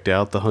already checked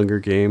out the Hunger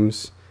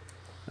Games,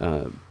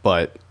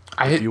 but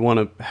if you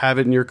want to have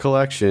it in your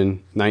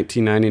collection,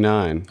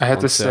 $19.99. I have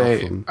to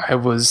say, I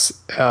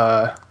was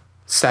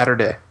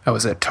Saturday. I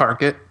was at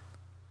Target,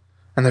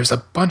 and there's a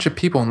bunch of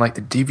people in like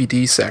the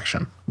DVD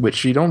section,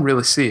 which you don't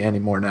really see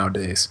anymore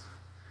nowadays.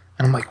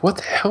 And I'm like, what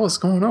the hell is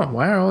going on?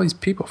 Why are all these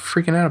people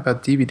freaking out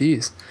about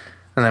DVDs?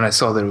 And then I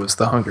saw that it was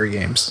the Hunger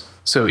Games.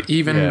 So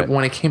even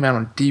when it came out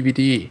on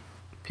DVD,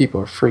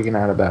 people are freaking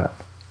out about it.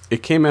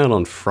 It came out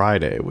on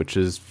Friday, which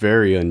is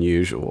very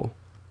unusual.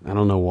 I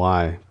don't know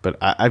why, but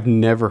I've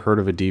never heard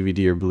of a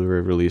DVD or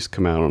Blu-ray release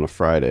come out on a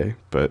Friday,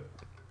 but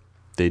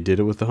they did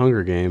it with the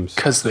Hunger Games.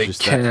 Because they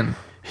can.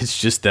 It's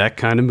just that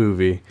kind of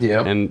movie.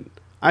 Yeah. And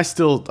I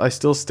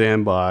still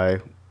stand by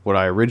what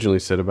I originally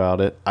said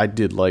about it. I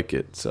did like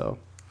it, so.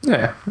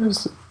 Yeah,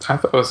 I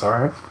thought it was all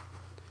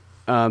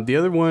right. The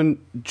other one,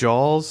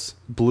 Jaws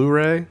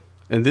Blu-ray,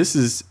 and this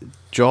is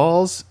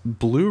Jaws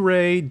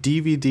Blu-ray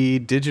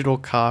DVD digital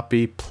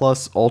copy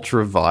plus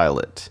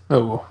ultraviolet.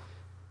 Oh.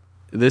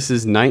 This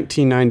is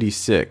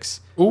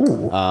 1996.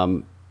 Ooh.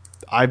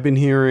 I've been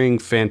hearing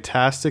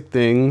fantastic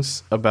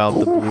things about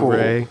the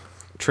Blu-ray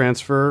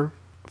transfer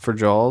for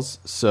Jaws,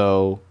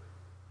 so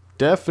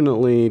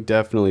definitely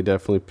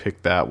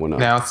pick that one up.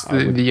 Now,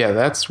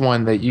 that's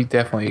one that you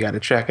definitely got to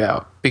check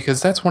out,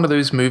 because that's one of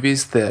those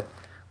movies that,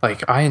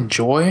 like, I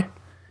enjoy,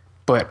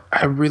 but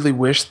I really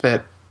wish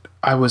that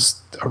I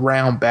was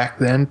around back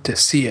then to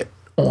see it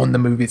on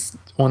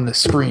the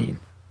screen.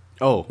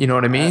 Oh, you know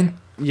what I mean?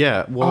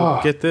 Yeah.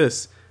 Well, get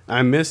this.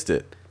 I missed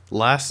it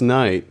last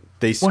night.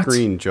 They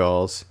screened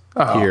Jaws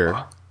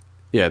here.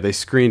 Yeah, they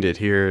screened it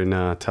here in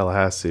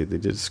Tallahassee. They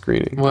did a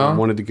screening. Well, I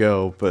wanted to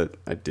go, but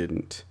I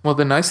didn't. Well,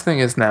 the nice thing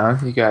is now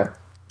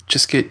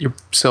just get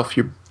yourself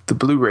the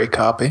Blu-ray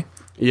copy.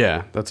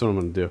 Yeah, that's what I'm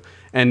going to do.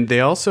 And they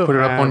also put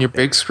it up on your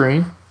big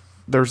screen.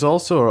 There's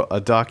also a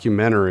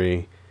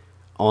documentary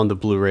on the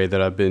Blu-ray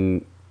that I've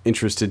been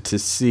interested to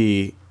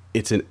see.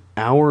 It's an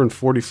hour and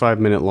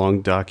 45-minute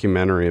long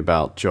documentary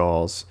about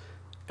Jaws.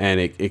 and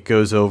it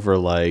goes over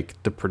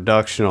like the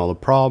production, all the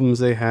problems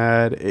they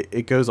had.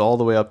 It goes all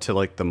the way up to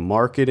like the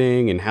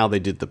marketing and how they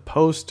did the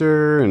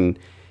poster and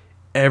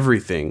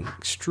everything.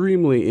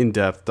 Extremely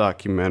in-depth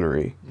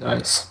documentary.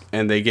 Nice.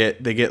 And they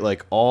get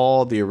like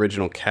all the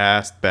original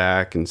cast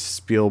back and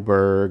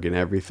Spielberg and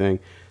everything.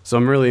 So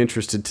I'm really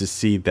interested to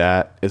see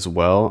that as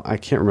well. I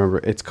can't remember.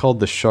 It's called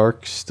The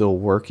Shark Still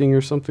Working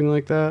or something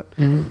like that.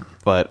 Mm-hmm.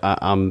 But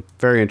I'm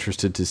very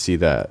interested to see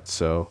that.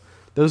 So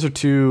those are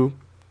two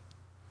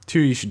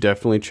you should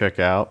definitely check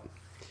out.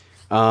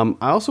 I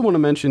also want to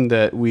mention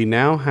that we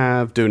now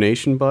have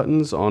donation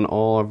buttons on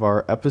all of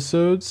our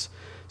episodes.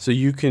 So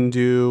you can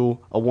do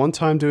a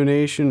one-time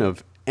donation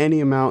of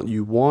any amount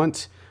you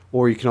want,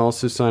 or you can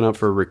also sign up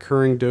for a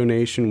recurring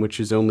donation, which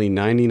is only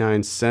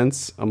 99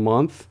 cents a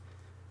month.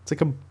 It's like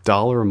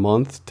 $1 a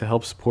month to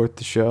help support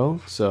the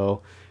show.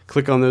 So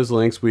click on those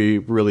links. We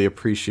really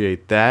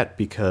appreciate that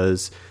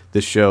because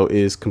the show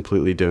is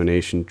completely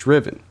donation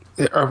driven.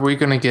 Are we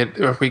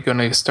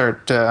gonna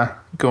start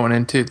going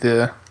into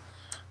the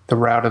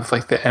route of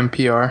like the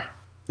NPR?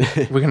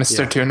 We're gonna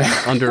start doing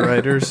that.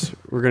 Underwriters.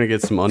 We're gonna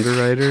get some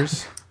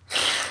underwriters.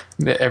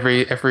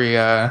 Every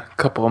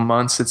couple of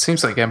months. It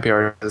seems like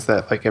NPR does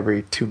that like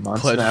every 2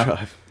 months now.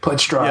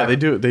 Pledge drive.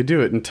 Yeah, they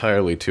do it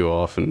entirely too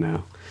often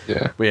now.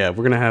 Yeah. But yeah,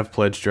 we're gonna have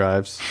pledge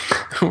drives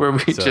where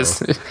we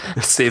just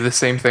say the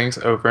same things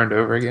over and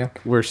over again.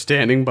 We're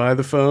standing by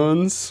the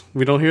phones.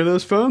 We don't hear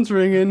those phones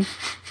ringing.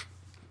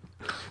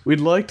 We'd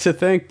like to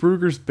thank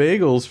Brugger's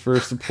Bagels for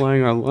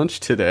supplying our lunch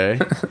today.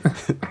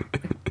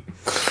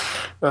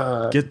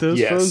 Get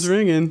those phones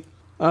ringing.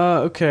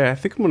 Okay, I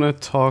think I'm going to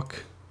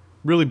talk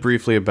really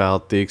briefly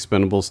about The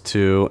Expendables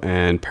 2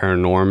 and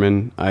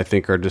Paranorman. I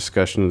think our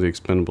discussion of The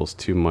Expendables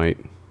 2 might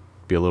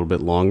be a little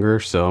bit longer,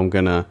 so I'm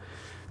going to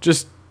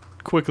just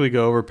quickly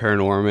go over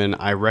Paranorman.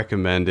 I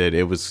recommend it.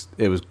 It was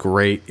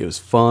great. It was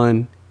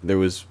fun. There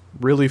was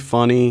really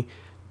funny.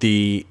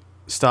 The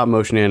stop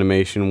motion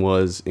animation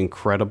was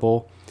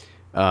incredible.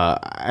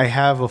 I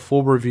have a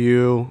full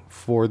review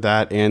for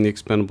that and The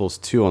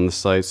Expendables 2 on the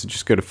site, so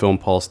just go to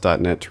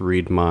filmpulse.net to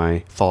read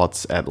my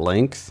thoughts at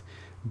length.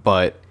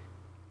 But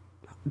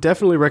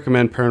definitely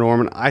recommend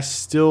Paranorman. I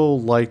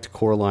still liked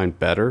Coraline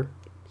better,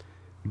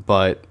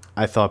 but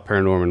I thought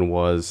Paranorman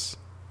was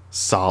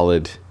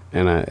solid,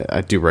 and I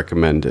do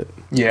recommend it.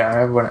 Yeah,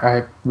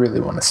 I really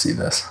want to see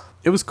this.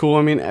 It was cool.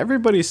 I mean,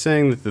 everybody's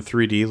saying that the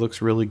 3D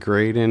looks really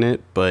great in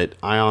it, but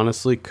I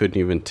honestly couldn't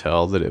even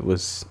tell that it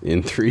was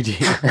in 3D.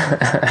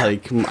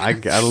 Like, I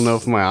don't know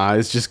if my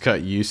eyes just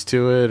got used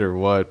to it or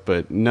what,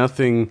 but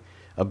nothing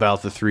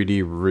about the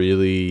 3D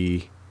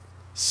really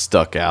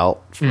stuck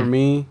out for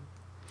me.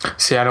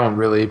 See, I don't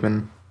really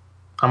even...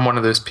 I'm one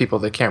of those people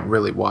that can't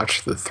really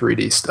watch the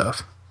 3D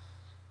stuff.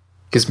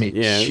 Gives me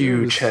a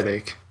huge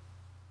headache.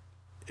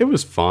 It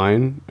was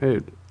fine.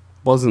 It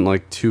wasn't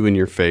like too in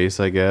your face,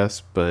 I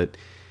guess, but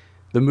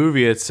the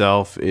movie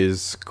itself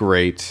is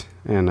great,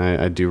 and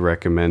I do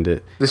recommend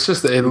it. It's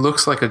just it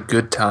looks like a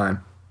good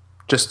time.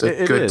 Just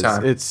a good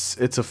time. It's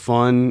a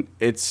fun,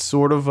 it's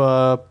sort of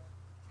a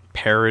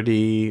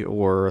parody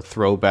or a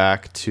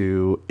throwback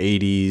to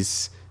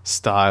 80s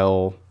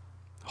style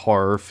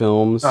horror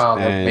films. Oh,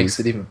 that makes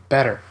it even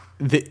better.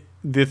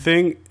 The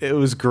thing, it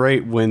was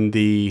great when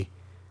the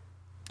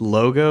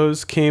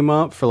logos came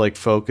up for like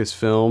Focus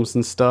Films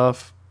and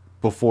stuff.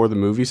 Before the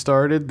movie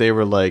started, they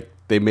were like,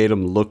 they made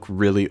them look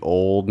really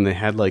old, and they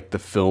had like the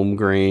film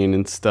grain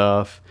and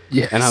stuff.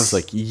 Yes. And I was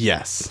like,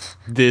 yes,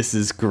 this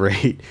is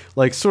great.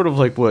 Like, sort of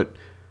like what,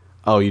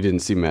 oh, you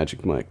didn't see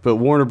Magic Mike, but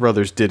Warner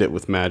Brothers did it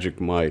with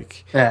Magic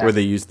Mike, where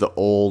they used the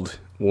old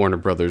Warner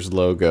Brothers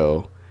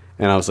logo.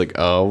 And I was like,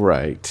 oh,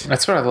 right.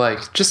 That's what I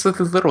like. Just the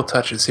little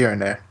touches here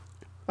and there.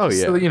 Oh,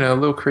 yeah. So, a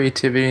little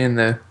creativity in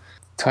the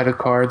title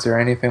cards or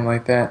anything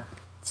like that.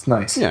 It's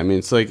nice. Yeah, I mean,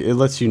 it's like, it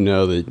lets you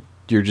know that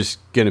you're just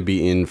going to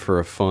be in for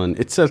a fun...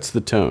 It sets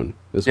the tone,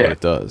 is what it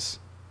does.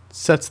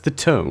 Sets the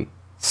tone.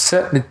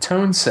 Set the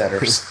tone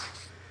setters.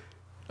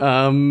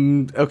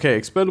 Okay,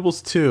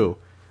 Expendables 2.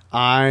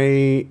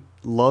 I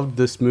loved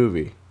this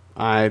movie.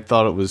 I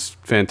thought it was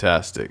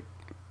fantastic.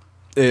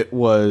 It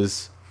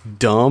was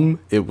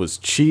dumb. It was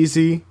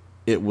cheesy.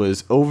 It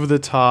was over the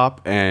top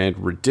and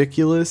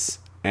ridiculous.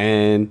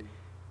 And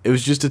it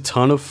was just a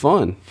ton of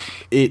fun.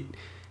 It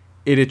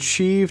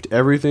achieved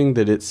everything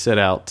that it set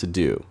out to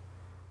do.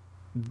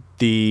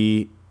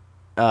 The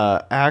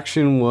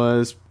action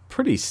was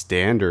pretty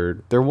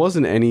standard. There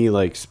wasn't any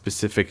like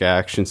specific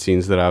action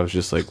scenes that I was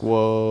just like,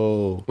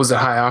 whoa. Was it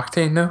high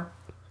octane though?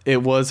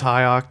 It was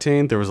high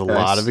octane. There was a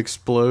lot of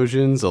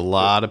explosions, a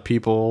lot of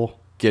people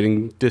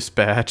getting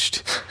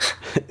dispatched.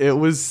 It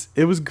was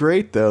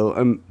great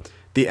though.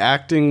 The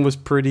acting was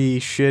pretty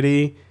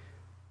shitty.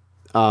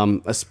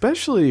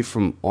 Especially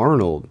from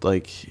Arnold.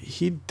 Like,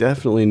 he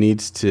definitely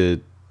needs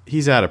to...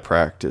 He's out of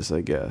practice,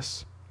 I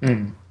guess.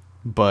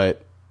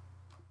 But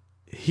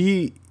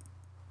he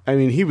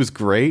was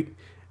great.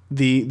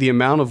 The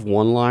amount of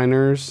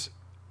one-liners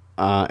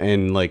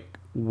and like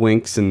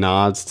winks and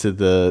nods to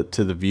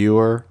the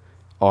viewer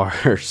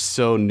are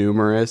so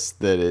numerous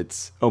that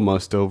it's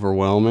almost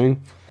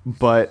overwhelming.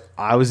 But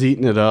I was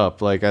eating it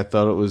up. Like, I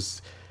thought it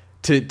was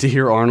to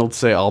hear Arnold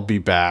say, "I'll be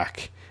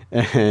back,"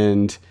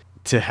 and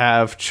to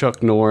have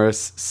Chuck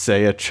Norris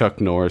say a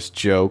Chuck Norris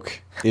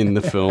joke in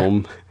the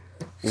film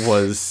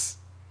was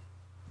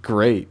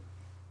great.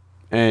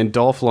 And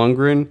Dolph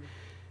Lundgren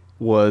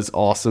was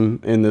awesome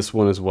in this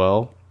one as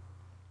well.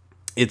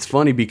 It's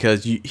funny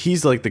because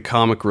he's like the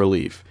comic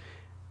relief,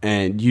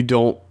 and you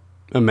don't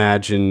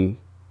imagine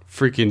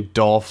freaking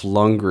Dolph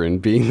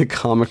Lundgren being the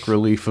comic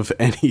relief of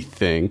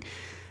anything.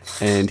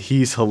 And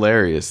he's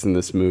hilarious in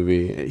this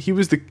movie. He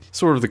was the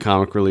sort of the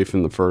comic relief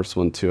in the first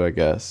one too, I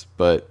guess.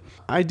 But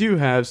I do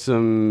have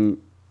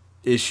some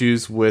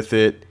issues with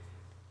it.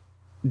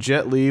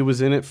 Jet Li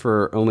was in it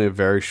for only a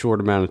very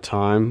short amount of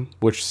time,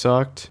 which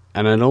sucked.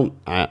 And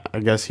I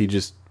guess he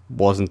just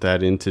wasn't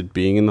that into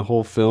being in the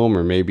whole film,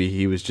 or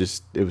maybe it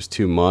was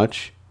too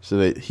much. So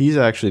that he's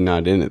actually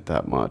not in it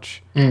that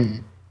much.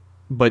 Mm.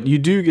 But you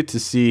do get to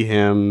see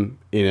him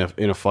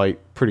in a fight,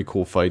 pretty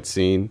cool fight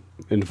scene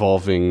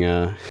involving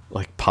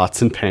like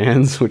pots and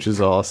pans, which is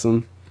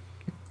awesome.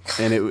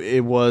 And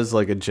it was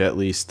like a Jet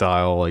Li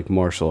style like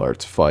martial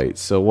arts fight,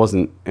 so it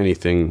wasn't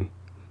anything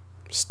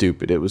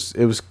stupid. It was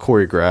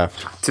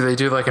choreographed. Do they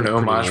do like an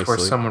homage where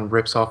someone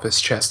rips off his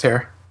chest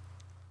hair?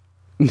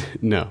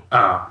 No.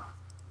 Oh.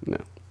 No.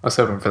 I was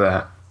hoping for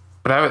that.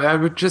 But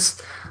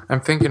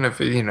I'm thinking of,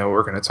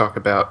 we're going to talk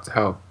about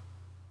how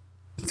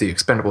the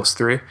Expendables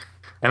 3,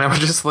 and I would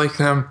just like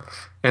them,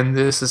 and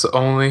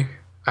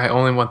I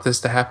only want this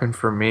to happen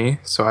for me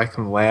so I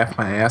can laugh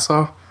my ass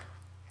off.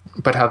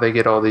 But how they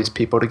get all these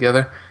people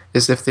together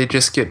is if they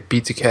just get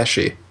Beat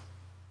Takeshi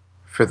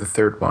for the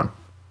third one.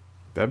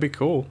 That'd be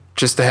cool.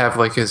 Just to have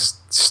like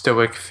his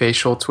stoic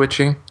facial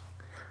twitching.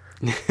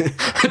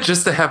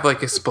 Just to have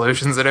like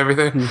explosions and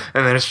everything.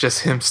 And then it's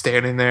just him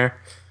standing there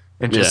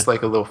and just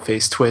like a little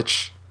face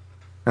twitch.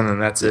 And then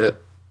that's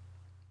it.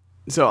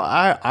 So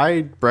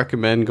I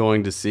recommend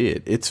going to see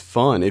it. It's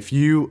fun. If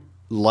you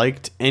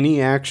liked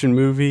any action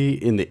movie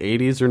in the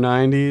 80s or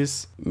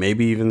 90s,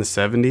 maybe even the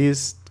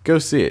 70s, go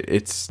see it.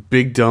 It's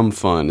big dumb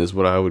fun is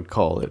what I would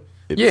call it.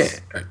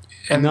 It's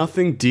and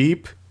nothing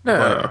deep.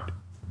 No. But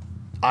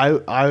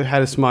I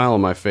had a smile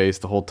on my face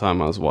the whole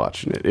time I was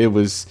watching it. It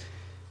was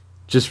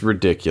just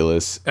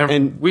ridiculous.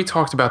 And we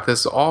talked about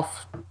this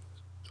off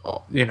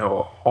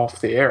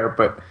the air,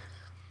 but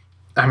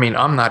I mean,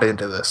 I'm not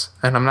into this,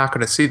 and I'm not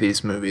going to see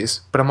these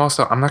movies, but I'm not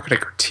going to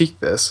critique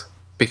this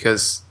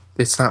because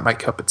it's not my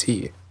cup of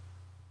tea.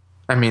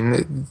 I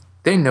mean,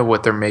 they know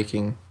what they're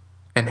making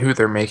and who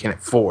they're making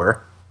it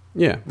for.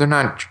 Yeah. They're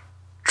not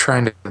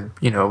trying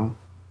to,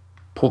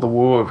 pull the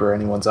wool over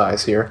anyone's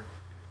eyes here.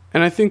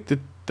 And I think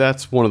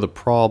that's one of the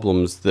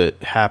problems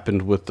that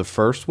happened with the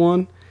first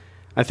one.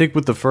 I think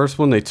with the first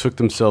one, they took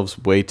themselves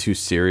way too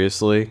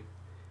seriously.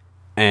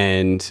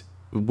 And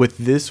with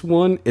this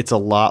one, it's a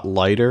lot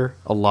lighter,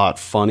 a lot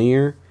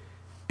funnier.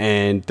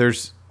 And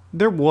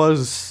there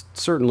was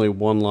certainly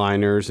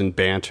one-liners and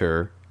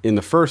banter in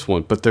the first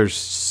one, but there's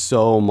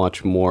so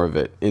much more of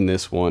it in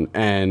this one.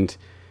 And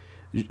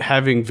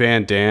having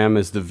Van Damme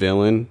as the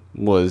villain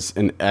was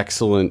an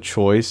excellent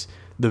choice.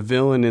 The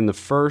villain in the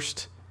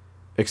first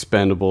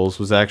Expendables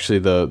was actually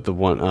the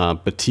one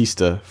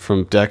Batista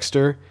from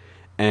Dexter,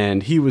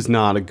 and he was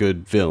not a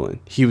good villain.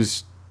 He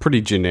was pretty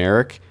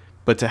generic,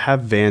 but to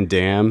have Van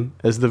Damme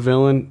as the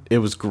villain, it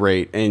was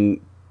great. And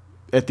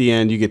at the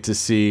end, you get to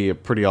see a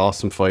pretty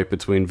awesome fight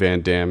between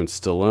Van Damme and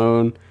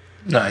Stallone.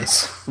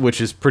 Nice. Which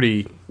is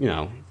pretty,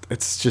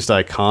 it's just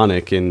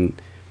iconic,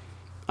 and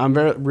I'm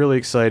really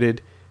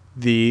excited.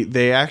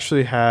 They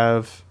actually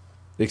have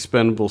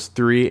Expendables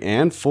 3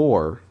 and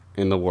 4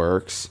 in the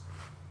works.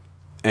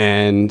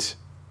 And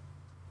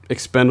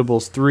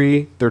Expendables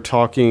 3, they're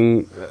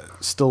talking...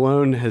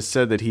 Stallone has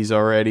said that he's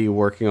already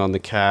working on the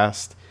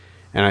cast.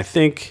 And I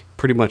think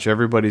pretty much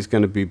everybody's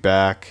going to be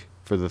back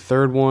for the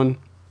third one.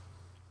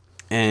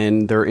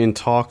 And they're in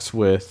talks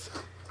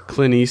with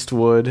Clint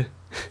Eastwood,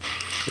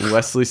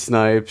 Wesley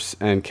Snipes,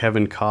 and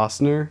Kevin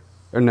Costner.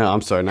 Or no,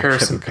 I'm sorry, not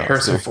Kevin Costner.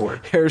 Harrison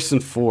Ford. Harrison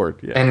Ford,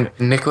 yeah. And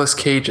Nicolas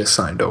Cage is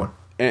signed on.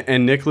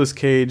 And Nicolas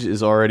Cage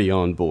is already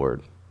on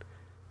board.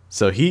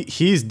 So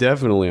he's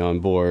definitely on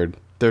board.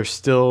 They're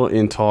still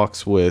in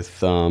talks with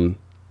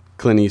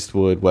Clint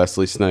Eastwood,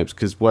 Wesley Snipes,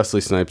 because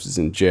Wesley Snipes is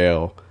in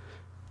jail.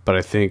 But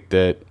I think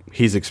that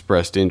he's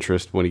expressed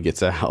interest when he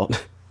gets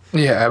out.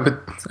 Yeah,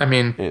 but I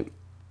mean,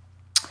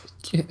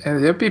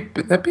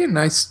 that'd be a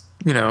nice,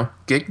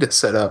 gig to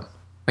set up.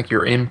 Like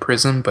you're in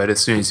prison, but as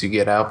soon as you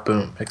get out,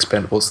 boom,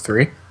 Expendables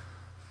 3.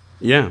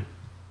 Yeah.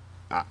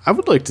 I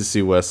would like to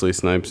see Wesley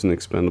Snipes in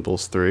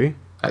Expendables 3.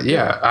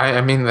 Yeah,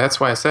 I mean, that's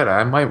why I said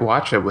I might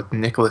watch it with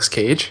Nicolas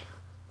Cage.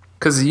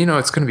 Because,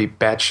 it's going to be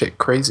batshit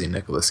crazy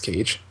Nicolas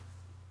Cage.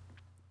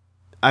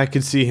 I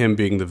could see him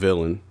being the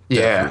villain.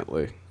 Yeah.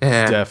 Definitely.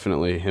 Yeah.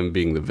 Definitely him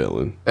being the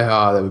villain.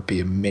 Oh, that would be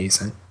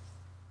amazing.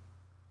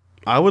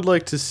 I would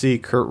like to see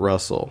Kurt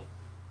Russell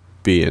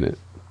be in it.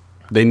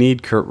 They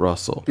need Kurt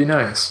Russell. Be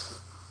nice.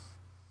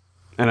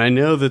 And I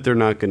know that they're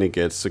not going to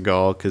get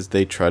Seagal because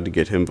they tried to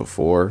get him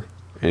before,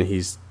 and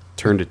he's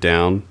turned it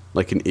down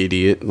like an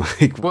idiot.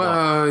 Like,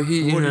 Well,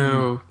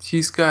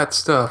 he's got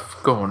stuff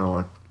going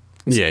on.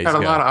 He's got a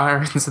lot of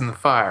irons in the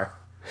fire.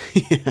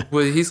 Yeah.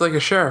 Well, he's like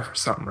a sheriff or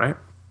something, right?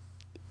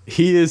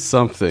 He is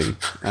something.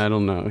 I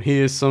don't know. He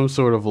is some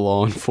sort of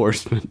law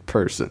enforcement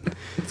person.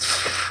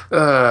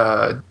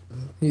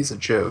 He's a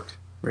joke,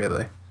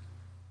 really.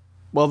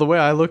 Well, the way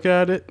I look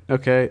at it,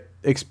 okay,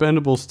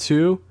 Expendables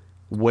 2,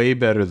 way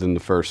better than the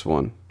first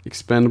one.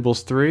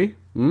 Expendables 3,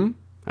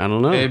 I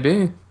don't know.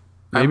 Maybe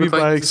I'd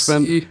like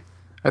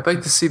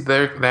to see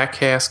that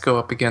cast go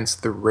up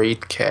against the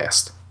Raid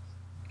cast.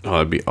 Oh,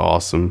 that'd be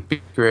awesome.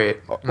 Be great.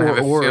 I have a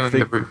if feeling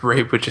the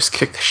Raid would just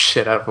kick the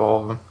shit out of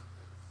all of them.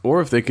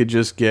 Or if they could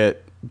just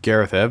get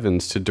Gareth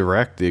Evans to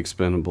direct the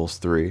Expendables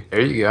 3.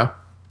 There you go.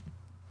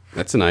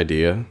 That's an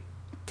idea.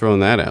 Throwing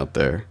that out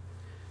there.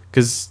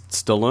 Because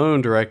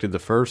Stallone directed the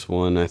first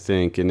one, I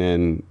think, and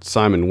then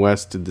Simon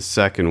West did the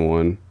second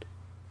one.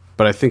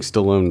 But I think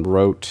Stallone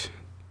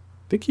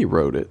he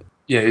wrote it.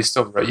 Yeah,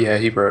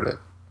 he wrote it.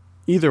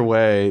 Either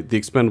way, the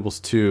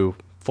Expendables 2,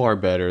 far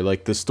better.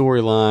 Like, the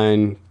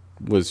storyline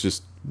was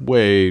just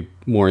way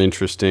more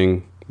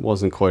interesting.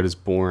 Wasn't quite as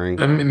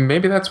boring. I mean,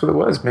 maybe that's what it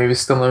was. Maybe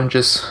Stallone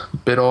just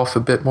bit off a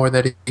bit more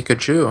that he could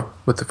chew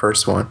with the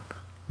first one.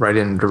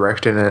 Writing and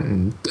directing it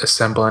and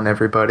assembling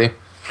everybody.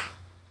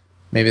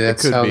 Maybe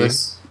that's how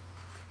this...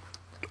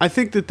 I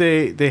think that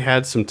they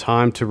had some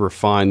time to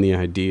refine the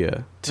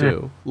idea,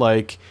 too.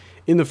 Like,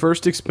 in the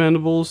first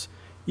Expendables,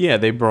 yeah,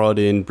 they brought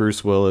in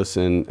Bruce Willis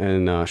and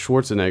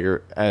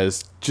Schwarzenegger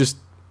as just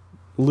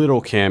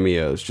little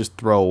cameos, just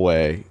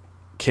throwaway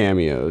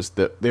cameos.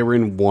 That they were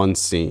in one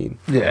scene.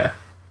 Yeah.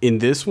 In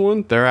this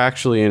one, they're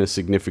actually in a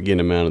significant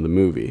amount of the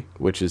movie,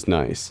 which is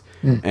nice.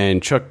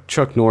 And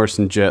Chuck Norris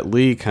and Jet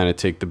Li kind of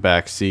take the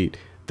back seat.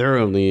 They're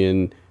only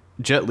in...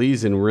 Jet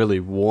Li's in really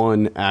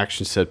one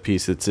action set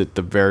piece that's at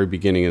the very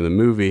beginning of the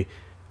movie.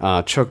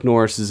 Chuck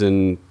Norris is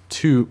in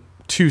two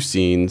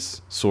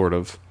scenes, sort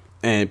of.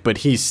 But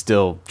he's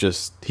still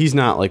just... He's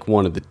not like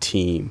one of the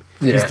team.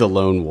 Yeah. He's the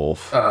lone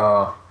wolf.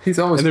 He's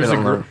always been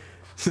alone.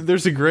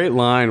 There's a great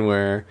line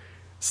where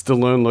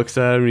Stallone looks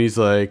at him and he's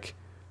like...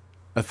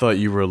 I thought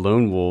you were a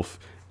lone wolf.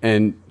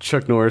 And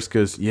Chuck Norris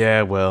goes,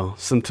 yeah, well,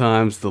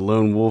 sometimes the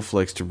lone wolf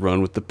likes to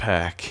run with the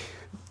pack.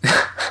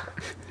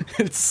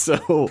 It's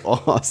so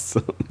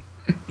awesome.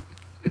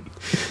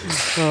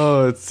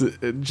 Oh, it's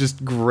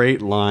just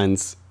great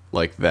lines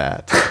like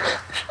that.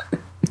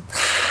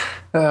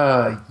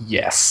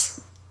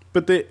 Yes.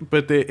 But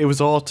it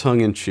was all tongue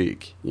in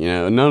cheek. You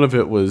know, none of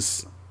it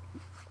was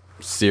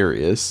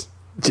serious.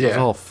 Yeah. It was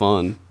all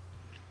fun.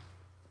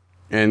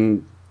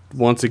 And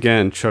once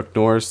again, Chuck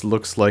Norris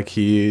looks like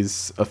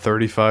he's a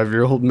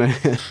 35-year-old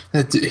man.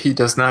 He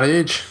does not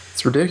age.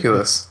 It's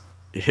ridiculous.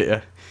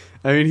 Yeah.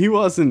 I mean, he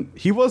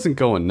wasn't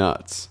going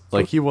nuts.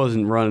 Like, he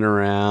wasn't running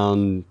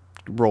around,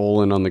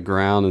 rolling on the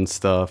ground and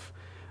stuff.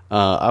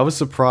 I was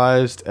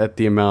surprised at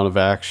the amount of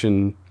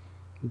action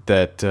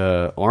that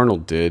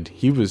Arnold did.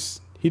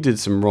 He did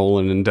some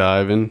rolling and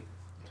diving.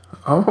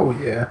 Oh,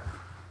 yeah.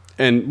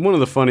 And one of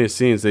the funniest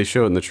scenes they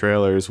show in the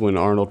trailer is when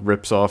Arnold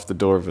rips off the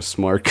door of a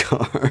smart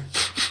car.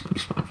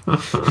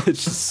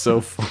 It's just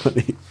so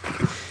funny.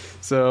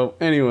 So,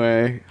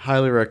 anyway,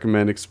 highly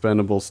recommend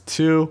Expendables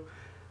 2.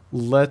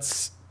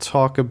 Let's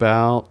talk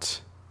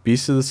about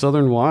Beasts of the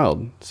Southern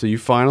Wild. So you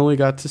finally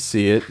got to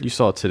see it. You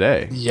saw it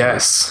today.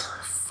 Yes,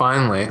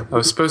 finally. I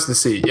was supposed to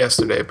see it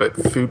yesterday, but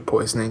food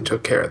poisoning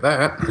took care of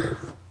that.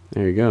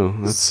 There you go.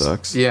 That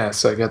sucks. Yeah,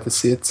 so I got to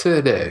see it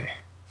today.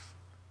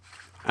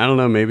 I don't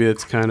know. Maybe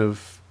it's kind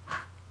of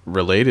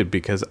related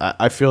because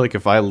I feel like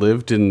if I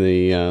lived in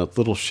the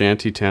little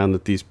shanty town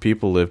that these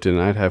people lived in,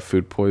 I'd have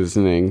food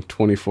poisoning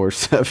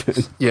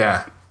 24/7.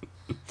 Yeah.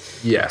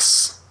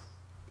 Yes.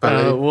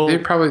 But they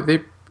probably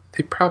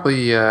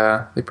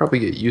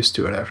get used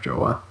to it after a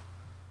while.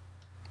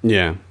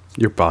 Yeah,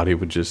 your body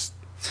would just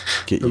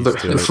get used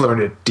to it. Learn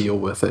to deal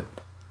with it.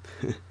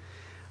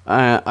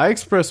 I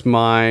expressed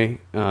my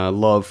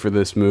love for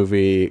this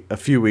movie a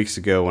few weeks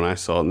ago when I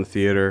saw it in the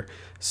theater.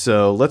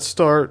 So let's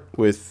start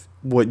with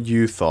what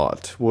you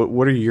thought.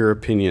 What are your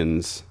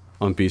opinions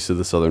on Beasts of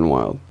the Southern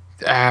Wild?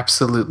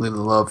 Absolutely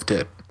loved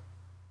it.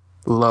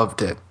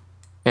 Loved it.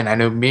 And I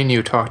know me and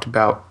you talked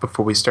about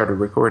before we started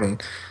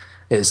recording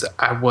is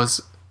I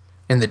was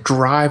in the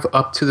drive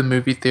up to the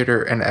movie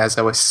theater, and as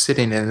I was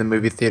sitting in the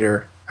movie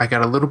theater, I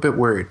got a little bit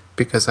worried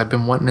because I've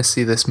been wanting to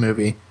see this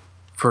movie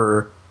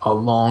for a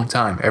long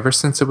time, ever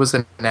since it was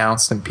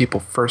announced and people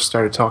first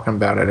started talking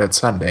about it at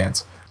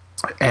Sundance.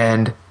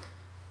 And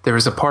there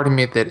was a part of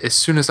me that as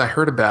soon as I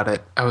heard about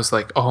it, I was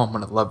like, oh, I'm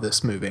going to love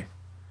this movie.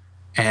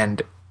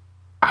 And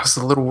I was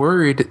a little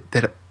worried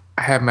that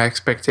I had my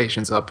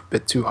expectations up a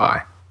bit too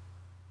high.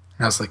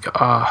 And I was like,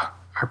 I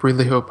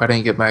really hope I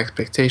didn't get my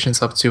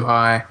expectations up too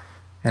high.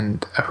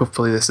 And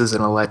hopefully this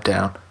isn't a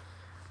letdown.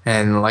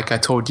 And like I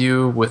told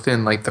you,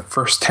 within like the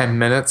first 10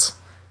 minutes,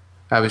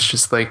 I was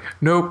just like,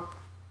 nope.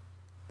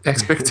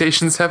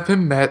 Expectations have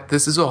been met.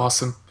 This is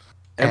awesome.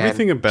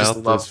 Everything and just about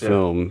this loved it.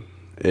 film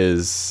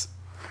is,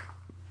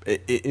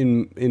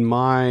 in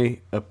my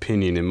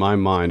opinion, in my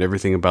mind,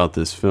 everything about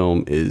this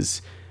film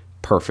is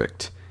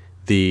perfect.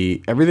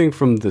 Everything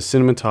from the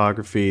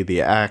cinematography,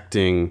 the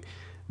acting,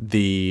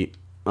 the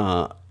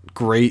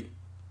great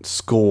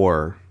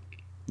score.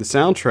 The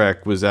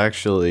soundtrack was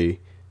actually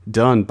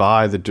done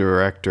by the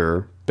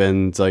director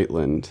Ben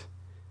Zeitlin,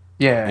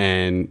 Yeah,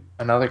 and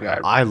another guy.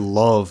 I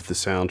love the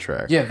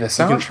soundtrack. Yeah, the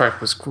soundtrack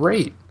was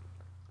great.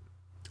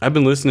 I've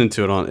been listening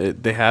to it on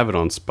it. They have it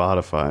on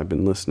Spotify. I've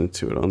been listening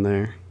to it on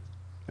there.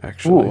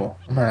 Actually, Ooh,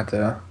 I'm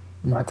gonna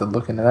have to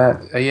look into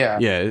that. Yeah,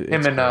 Yeah,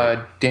 Him it's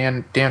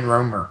and Dan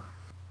Romer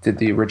did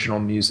the original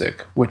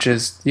music, which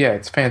is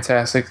it's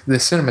fantastic. The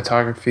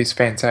cinematography is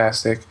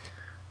fantastic.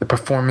 The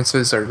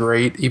performances are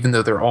great, even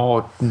though they're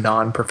all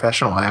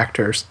non-professional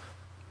actors.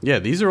 yeah.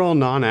 These are all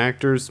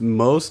non-actors.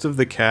 Most of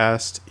the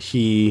cast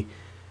he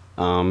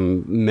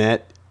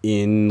met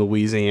in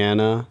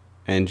Louisiana,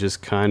 and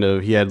just kind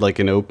of he had like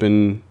an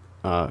open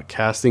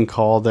casting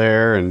call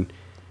there and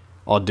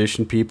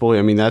auditioned people.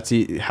 I mean, that's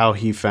how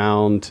he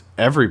found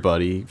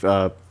everybody.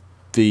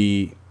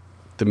 The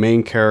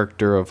main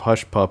character of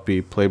Hush Puppy,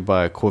 played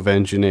by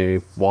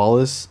Quvenzhané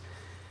Wallis,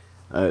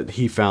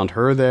 he found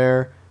her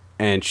there,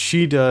 and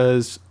she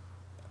does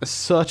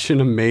such an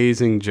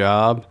amazing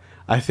job.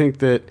 I think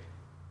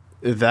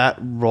that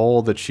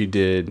role that she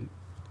did,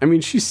 I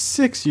mean, she's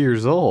 6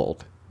 years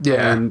old.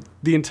 Yeah. And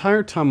the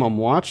entire time I'm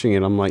watching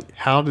it, I'm like,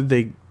 how did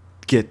they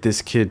get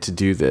this kid to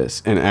do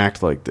this and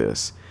act like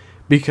this?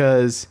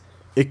 Because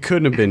it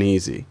couldn't have been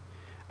easy.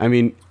 I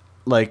mean,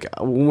 like,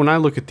 when I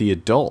look at the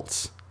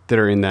adults that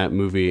are in that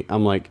movie,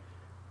 I'm like,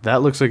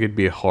 that looks like it'd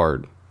be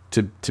hard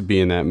to be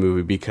in that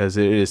movie, because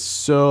it is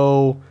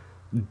so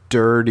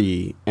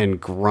dirty and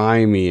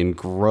grimy and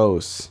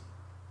gross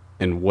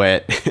and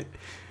wet. It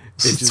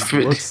just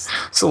looks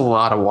It's a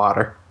lot of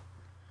water.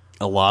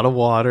 a lot of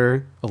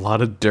water, a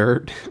lot of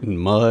dirt and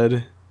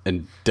mud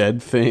and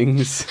dead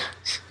things.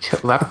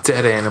 A lot of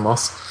dead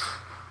animals.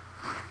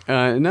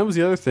 And that was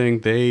the other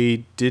thing.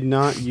 They did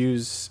not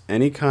use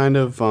any kind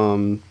of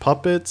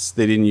puppets.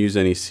 They didn't use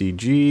any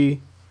CG.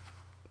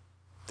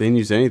 They didn't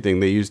use anything.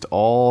 They used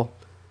all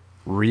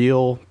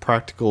real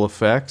practical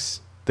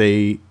effects.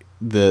 The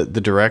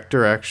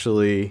director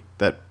actually,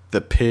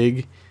 the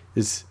pig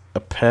is a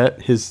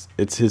pet.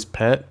 It's his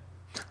pet,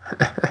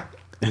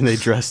 and they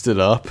dressed it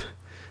up.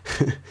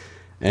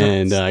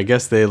 And I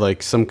guess they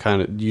used some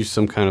kind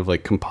of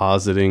like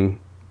compositing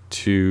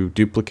to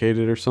duplicate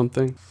it or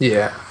something.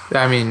 Yeah,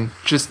 I mean,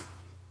 just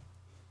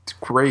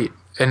great.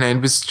 And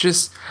it was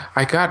just,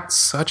 I got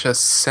such a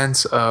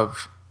sense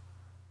of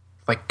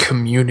like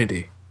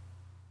community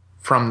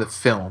from the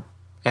film.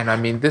 And I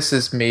mean, this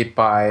is made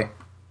by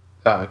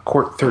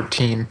Court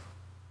 13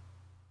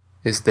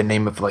 is the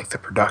name of like the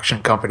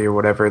production company or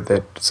whatever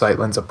that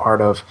Zeitlin's a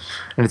part of.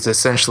 And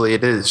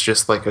it is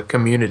just like a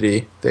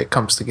community that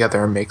comes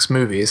together and makes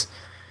movies.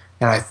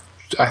 And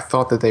I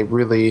thought that they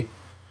really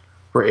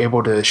were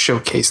able to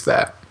showcase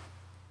that.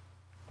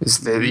 Is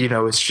that,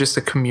 it's just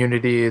a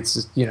community.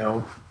 It's,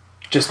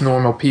 just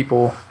normal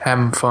people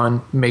having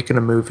fun, making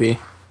a movie.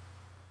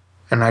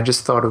 And I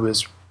just thought it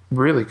was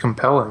really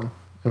compelling.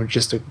 It was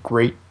just a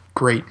great,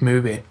 great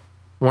movie.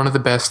 One of the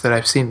best that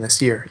I've seen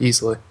this year,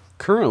 easily.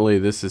 Currently,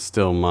 this is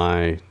still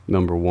my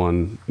number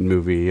one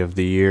movie of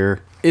the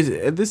year.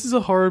 This is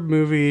a hard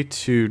movie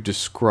to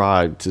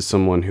describe to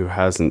someone who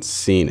hasn't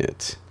seen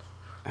it.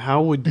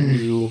 How would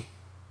you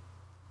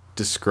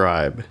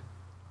describe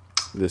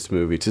this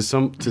movie to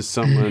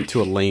someone,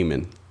 to a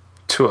layman?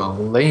 To a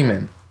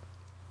layman.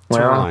 To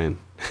Ryan.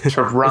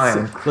 To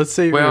Ryan. Let's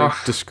say you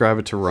describe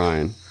it to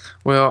Ryan.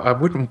 Well, I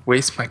wouldn't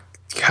waste my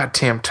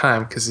goddamn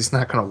time because he's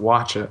not going to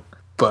watch it.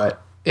 But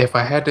if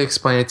I had to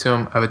explain it to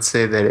him, I would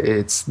say that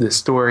it's the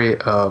story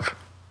of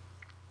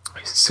a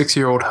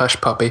 6-year-old Hush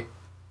Puppy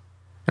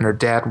and her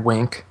dad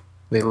Wink.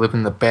 They live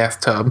in the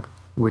bathtub,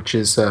 which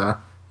is a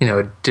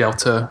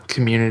Delta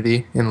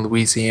community in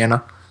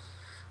Louisiana,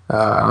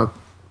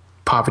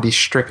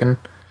 poverty-stricken.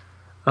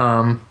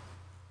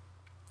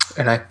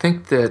 And I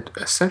think that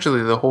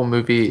essentially the whole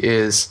movie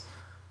is,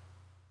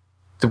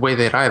 the way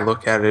that I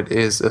look at it,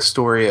 is a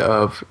story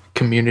of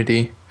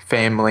community,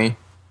 family,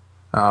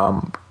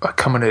 a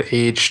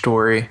coming-of-age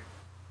story,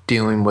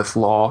 dealing with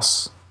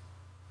loss,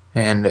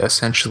 and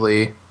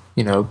essentially,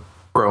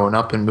 growing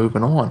up and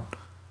moving on,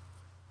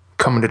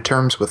 coming to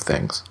terms with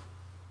things.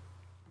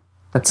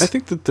 I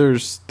think that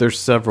there's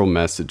several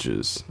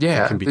messages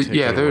that can be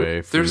taken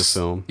away from the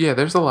film. Yeah,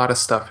 there's a lot of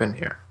stuff in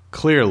here.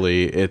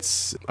 Clearly,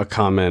 it's a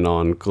comment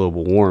on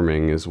global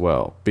warming as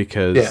well,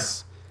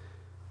 because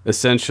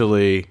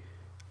essentially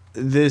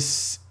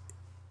this,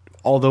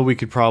 although we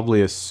could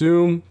probably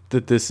assume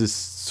that this is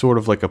sort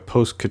of like a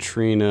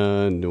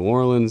post-Katrina New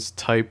Orleans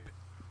type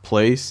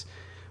place,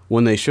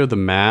 when they show the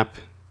map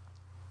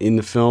in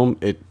the film,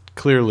 it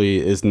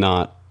clearly is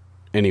not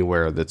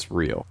anywhere that's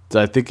real.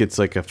 I think it's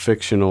like a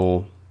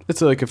fictional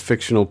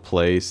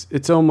place.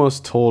 It's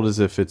almost told as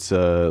if it's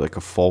like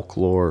a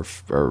folklore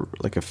or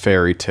like a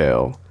fairy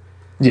tale.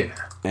 Yeah.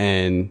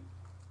 And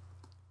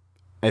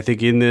I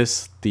think in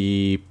this,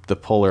 the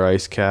polar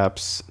ice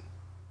caps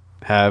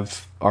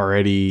have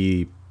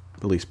already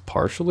at least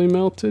partially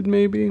melted,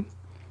 maybe.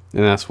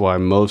 And that's why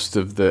most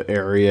of the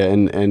area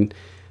and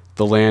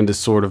the land is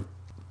sort of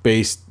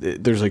based.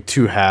 There's like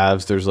two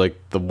halves. There's like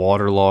the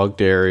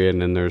waterlogged area,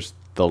 and then there's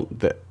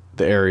the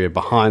area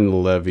behind the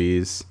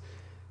levees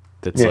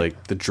that's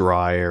like the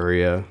dry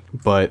area.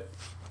 But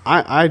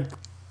I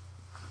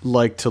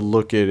like to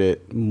look at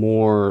it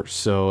more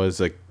so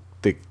as like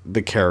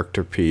the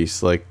character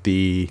piece, like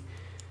the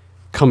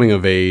coming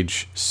of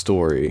age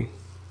story.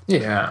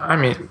 Yeah, I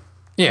mean,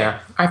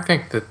 yeah, I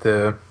think that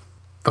the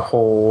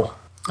whole,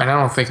 and I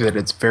don't think that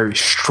it's very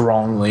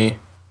strongly,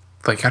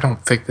 like, I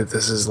don't think that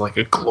this is like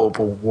a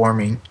global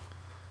warming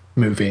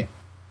movie.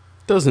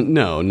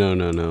 No.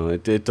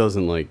 It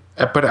doesn't like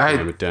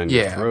jam it down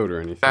your throat or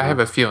anything. I have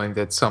a feeling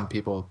that some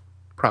people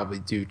probably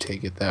do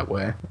take it that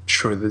way. I'm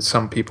sure that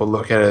some people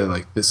look at it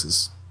like this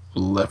is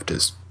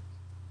leftist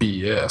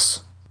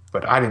BS.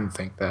 But I didn't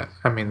think that.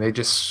 I mean, they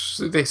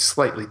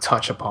slightly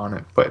touch upon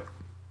it, but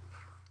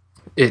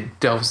it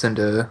delves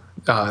into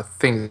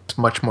things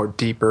much more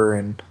deeper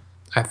and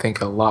I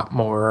think a lot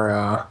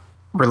more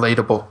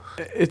relatable.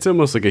 It's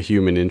almost like a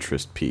human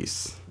interest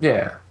piece.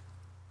 Yeah.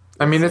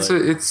 I mean, it's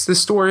the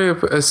story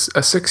of a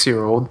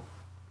 6-year-old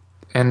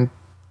and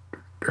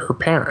her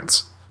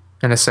parents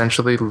and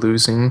essentially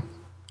losing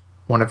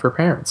one of her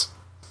parents.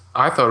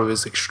 I thought it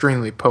was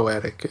extremely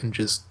poetic and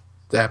just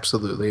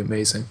absolutely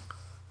amazing.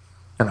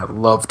 And I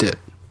loved it.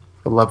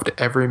 I loved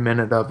every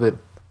minute of it.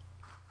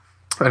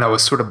 And I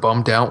was sort of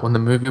bummed out when the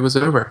movie was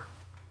over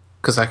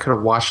because I could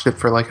have watched it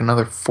for like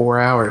another 4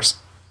 hours.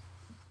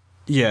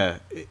 Yeah,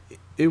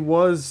 it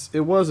was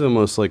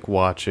almost like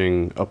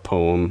watching a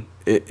poem.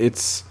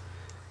 It's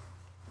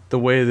the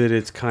way that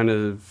it's kind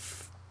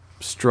of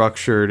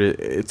structured.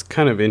 It's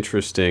kind of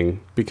interesting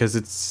because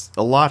it's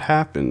a lot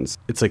happens.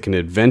 It's like an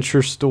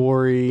adventure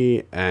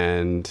story,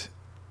 and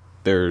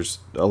there's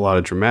a lot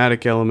of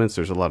dramatic elements.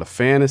 There's a lot of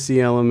fantasy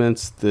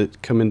elements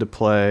that come into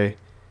play.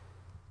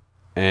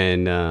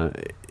 And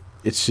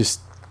it's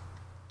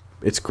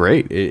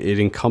great. It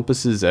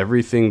encompasses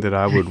everything that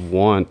I would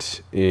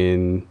want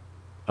in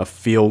a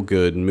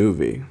feel-good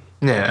movie.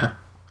 Yeah.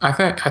 I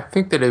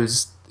think that it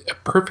was a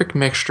perfect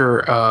mixture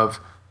of,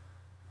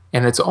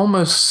 and it's a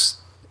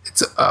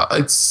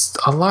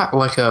lot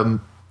like a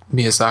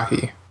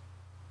Miyazaki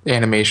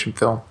animation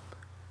film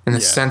in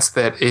the sense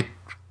that it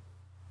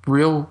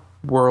real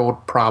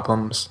world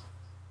problems,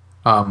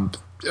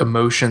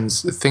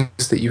 emotions,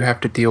 things that you have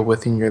to deal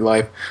with in your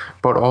life,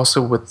 but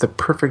also with the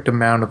perfect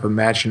amount of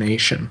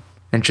imagination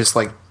and just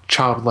like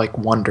childlike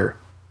wonder,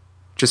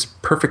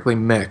 just perfectly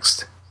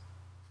mixed.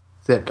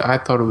 That I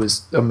thought it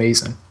was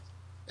amazing.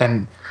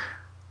 And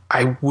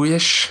I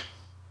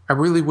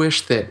really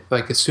wish that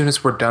like as soon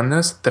as we're done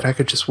this, that I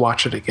could just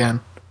watch it again.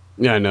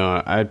 Yeah, I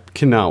know. I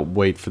cannot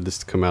wait for this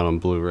to come out on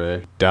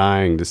Blu-ray.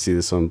 Dying to see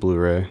this on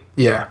Blu-ray.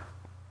 Yeah.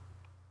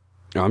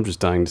 I'm just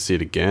dying to see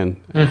it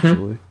again,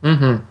 actually.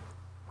 Mm-hmm.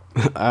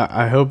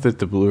 I hope that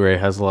the Blu-ray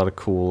has a lot of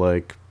cool,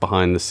 like,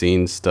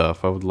 behind-the-scenes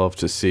stuff. I would love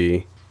to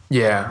see.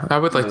 Yeah, I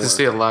would like to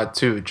see a lot,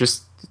 too.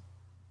 Just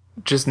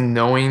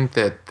knowing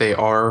that they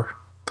are,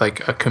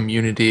 like, a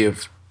community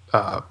of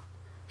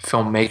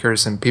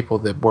filmmakers and people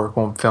that work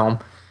on film,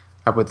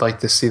 I would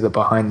like to see the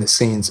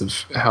behind-the-scenes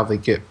of how they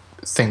get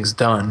things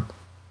done.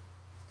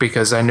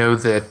 Because I know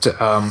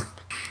that,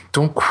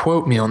 don't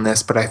quote me on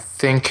this, but I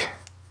think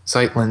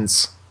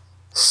Zeitlin's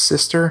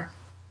sister,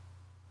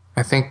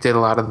 I think, did a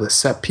lot of the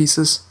set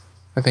pieces.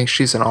 I think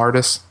she's an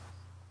artist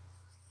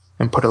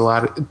and put a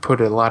lot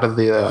of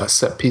the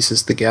set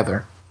pieces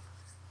together.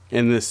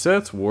 And the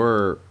sets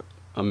were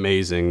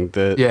amazing.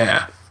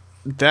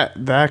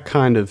 That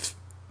kind of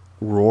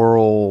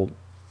rural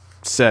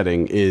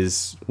setting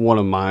is one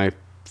of my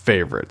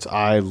favorites.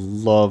 I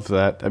love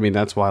that. I mean,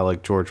 that's why I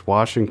like George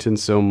Washington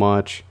so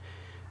much,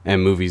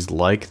 and movies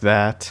like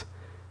that.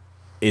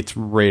 It's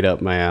right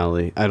up my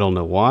alley. I don't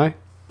know why,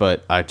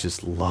 but I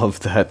just love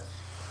that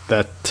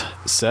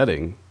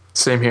setting.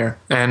 Same here.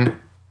 And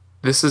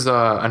this is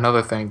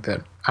another thing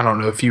that I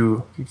don't know if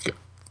you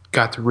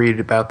got to read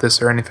about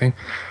this or anything,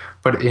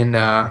 but in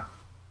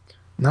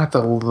not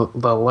the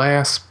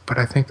last, but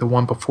I think the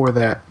one before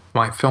that,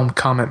 my Film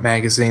Comment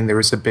magazine, there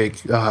was a big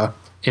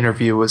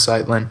interview with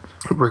Zeitlin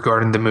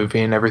regarding the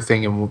movie and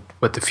everything and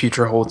what the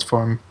future holds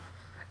for him.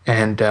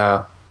 And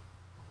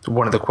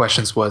one of the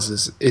questions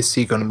was, is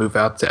he going to move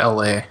out to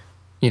LA,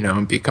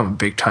 and become a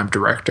big time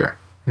director?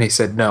 And he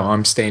said, no,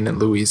 I'm staying in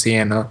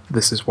Louisiana.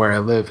 This is where I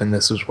live, and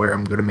this is where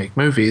I'm going to make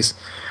movies.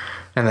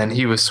 And then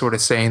he was sort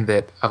of saying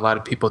that a lot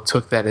of people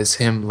took that as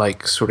him,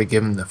 like, sort of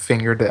giving the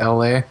finger to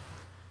LA.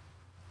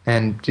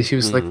 And he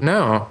was like,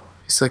 no.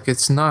 He's like,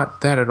 it's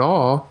not that at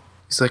all.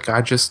 He's like,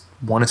 I just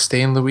want to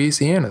stay in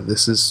Louisiana.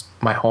 This is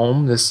my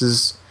home. This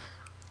is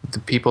the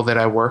people that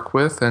I work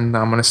with, and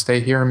I'm going to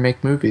stay here and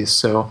make movies.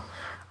 So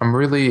I'm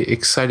really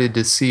excited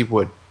to see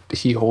what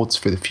he holds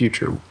for the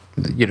future,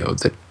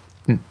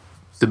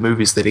 the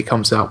movies that he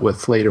comes out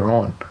with later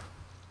on.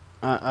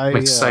 I'm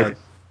excited.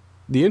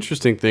 The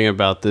interesting thing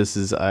about this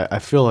is I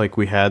feel like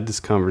we had this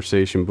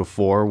conversation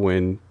before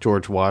when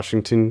George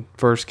Washington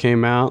first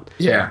came out.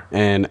 Yeah.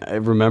 And I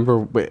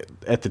remember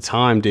at the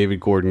time,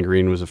 David Gordon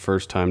Green was a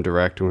first-time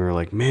director, and we were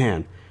like,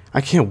 man, I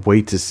can't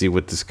wait to see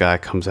what this guy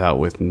comes out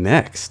with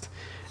next.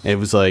 And it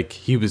was like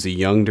he was a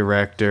young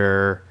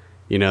director.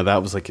 You know,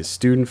 that was like his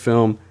student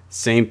film.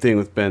 Same thing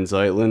with Ben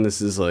Zeitlin.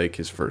 This is like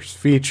his first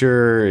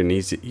feature, and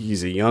he's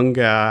a young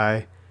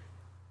guy.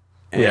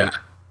 And Yeah.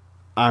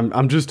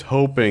 I'm just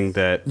hoping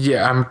that...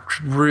 Yeah, I'm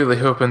really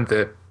hoping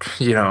that,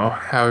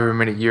 however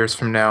many years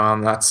from now,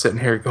 I'm not sitting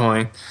here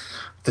going,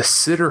 The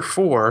Sitter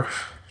 4,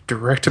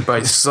 directed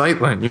by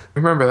Zeitlin. You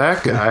remember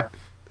that guy?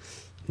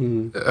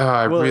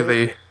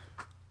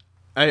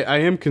 I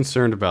am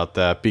concerned about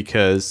that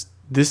because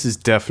this is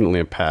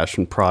definitely a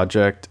passion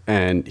project,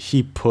 and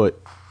he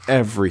put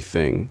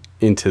everything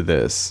into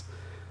this.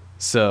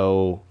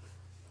 So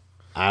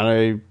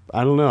I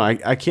don't know.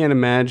 I can't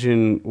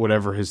imagine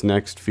whatever his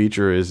next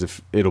feature is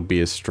if it'll be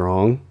as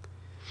strong.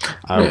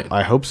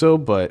 I hope so,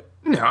 but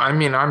No, I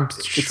mean, I'm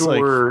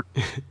sure.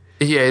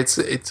 Yeah,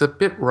 it's a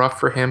bit rough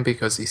for him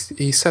because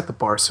he set the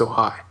bar so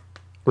high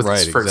with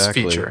his first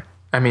feature.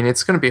 I mean,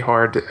 it's going to be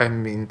hard. I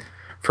mean,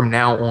 from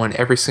now on,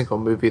 every single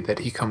movie that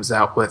he comes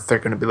out with, they're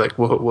going to be like,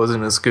 well, it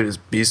wasn't as good as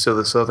Beast of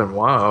the Southern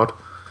Wild.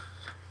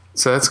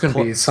 So that's going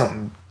to be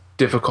something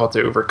difficult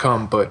to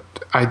overcome. But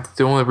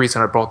the only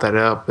reason I brought that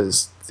up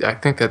is I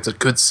think that's a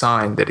good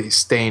sign that he's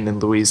staying in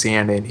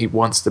Louisiana and he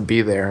wants to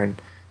be there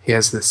and he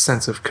has this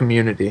sense of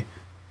community.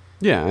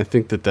 Yeah, I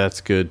think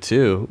that's good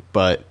too.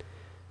 But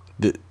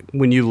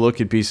when you look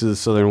at Beasts of the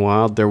Southern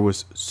Wild, there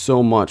was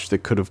so much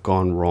that could have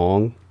gone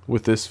wrong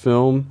with this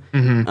film.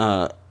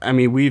 Mm-hmm. I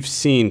mean, we've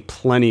seen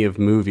plenty of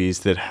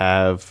movies that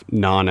have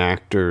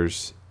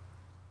non-actors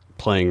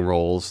playing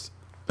roles.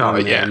 Oh,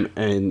 yeah.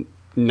 And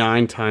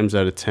 9 times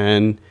out of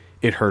 10,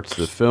 it hurts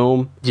the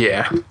film.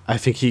 Yeah. I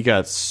think he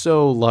got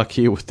so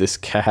lucky with this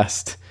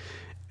cast,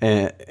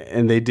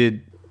 and they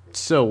did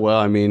so well.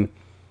 I mean,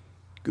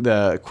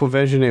 the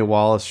Quvenzhané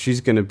Wallis, she's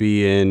going to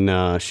be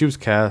in, she was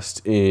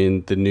cast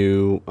in the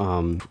new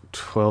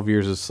 12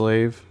 Years a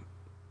Slave.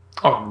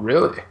 Oh,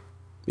 really?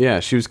 Yeah,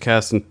 she was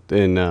cast in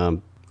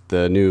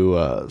the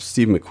new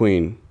Steve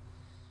McQueen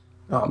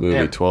movie,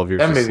 man. 12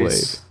 Years a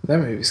Slave. That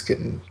movie's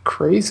getting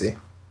crazy.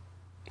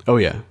 Oh,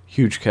 yeah.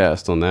 Huge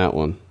cast on that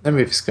one. That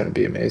movie's going to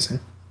be amazing.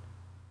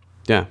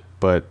 Yeah,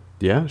 but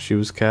yeah, she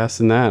was cast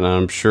in that, and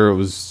I'm sure it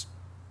was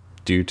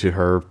due to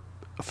her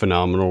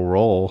phenomenal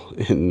role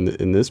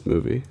in this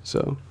movie.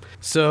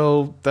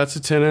 So that's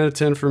a 10 out of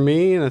 10 for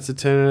me, and that's a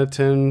 10 out of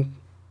 10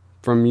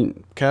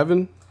 from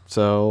Kevin.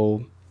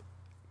 So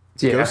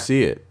go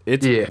see it.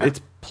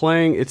 It's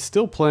playing. It's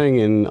still playing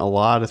in a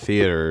lot of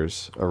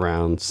theaters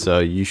around, so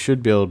you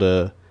should be able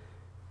to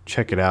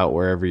check it out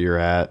wherever you're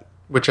at.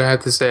 Which I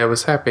have to say, I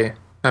was happy.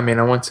 I mean,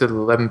 I went to the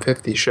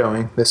 11:50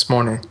 showing this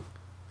morning,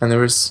 and there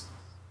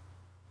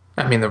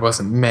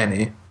wasn't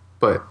many,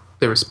 but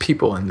there was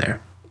people in there,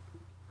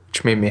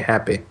 which made me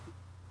happy.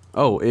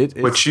 Oh,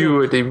 which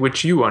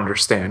you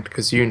understand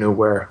because you know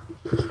where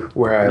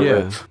I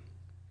live.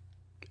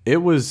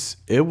 It was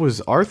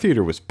our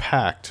theater was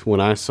packed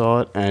when I saw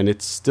it, and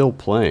it's still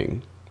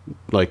playing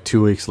like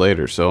 2 weeks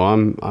later. So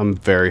I'm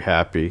very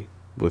happy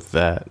with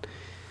that.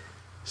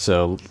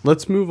 So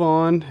let's move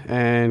on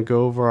and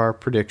go over our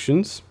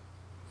predictions.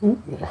 Ooh.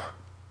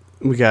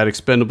 We got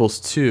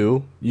Expendables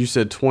 2. You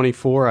said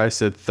 24. I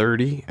said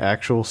 30.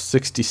 Actual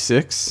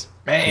 66.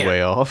 Man.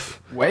 Way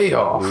off.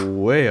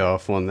 Way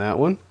off on that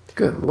one.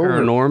 Good Lord.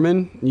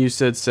 Paranorman, you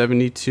said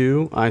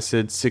 72. I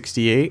said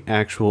 68.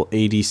 Actual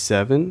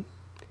 87.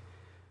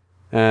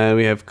 We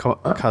have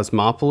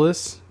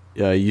Cosmopolis.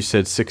 You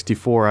said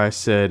 64. I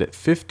said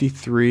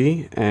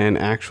 53. And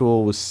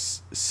actual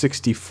was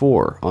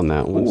 64 on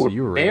that one. Ooh, so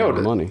you were right on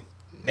the money.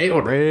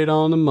 Nailed it. Right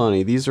on the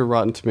money. These are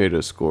Rotten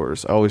Tomatoes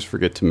scores. I always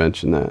forget to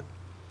mention that.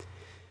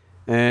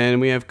 And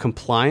we have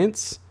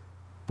Compliance.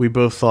 We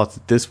both thought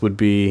that this would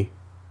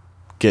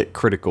get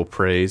critical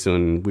praise,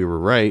 and we were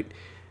right.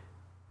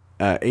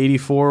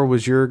 84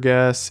 was your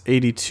guess.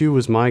 82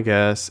 was my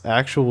guess.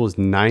 Actual was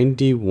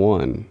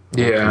 91.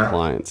 Yeah.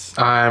 Compliance.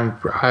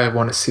 I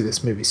want to see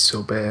this movie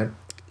so bad.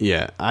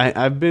 Yeah.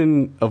 I've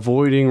been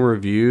avoiding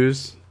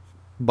reviews,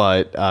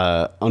 but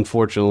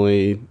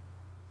unfortunately,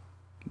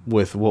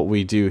 with what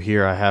we do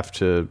here, I have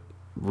to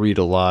read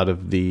a lot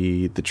of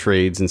the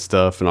trades and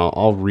stuff, and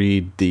I'll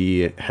read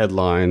the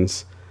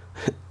headlines,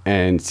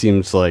 and it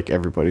seems like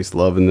everybody's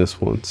loving this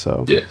one.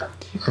 So yeah,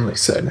 I'm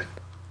excited.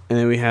 And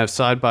then we have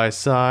Side by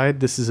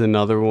Side. This is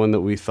another one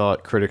that we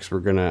thought critics were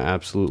going to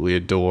absolutely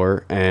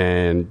adore.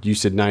 And you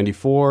said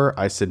 94.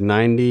 I said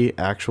 90.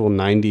 Actual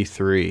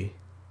 93.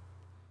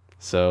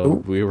 So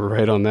Ooh. We were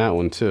right on that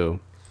one, too.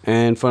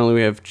 And finally,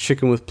 we have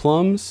Chicken with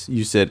Plums.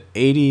 You said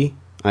 80.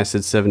 I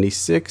said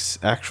 76.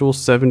 Actual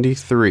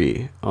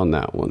 73 on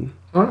that one.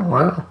 Oh,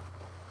 wow.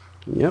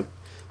 Yep.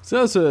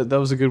 So that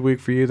was a good week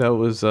for you. That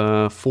was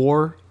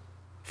 4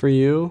 for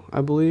you,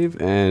 I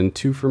believe, and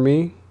 2 for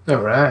me. All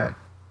right.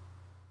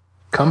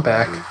 Come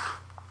back.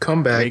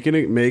 Comeback.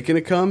 Making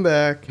a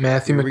comeback.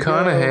 Matthew Here we go.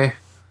 McConaughey.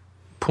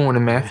 Pulling a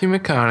Matthew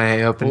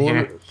McConaughey up in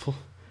here.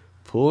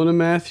 Pulling a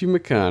Matthew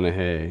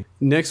McConaughey.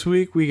 Next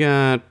week we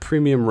got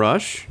Premium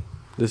Rush.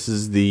 This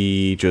is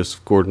the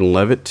Joseph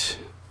Gordon-Levitt,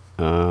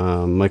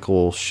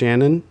 Michael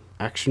Shannon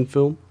action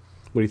film.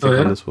 What do you think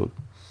on this one?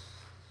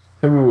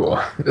 Ooh,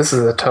 this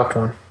is a tough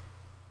one.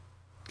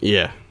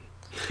 Yeah.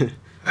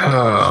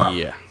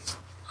 Yeah.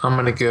 I'm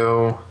going to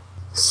go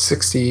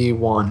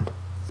 61.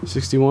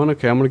 61?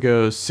 Okay, I'm going to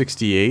go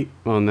 68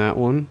 on that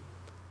one.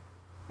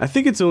 I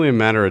think it's only a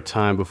matter of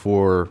time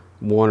before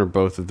one or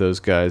both of those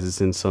guys is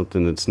in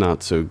something that's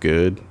not so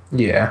good.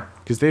 Yeah.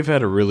 Because they've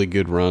had a really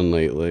good run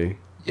lately.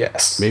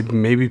 Yes.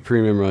 Maybe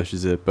Premium Rush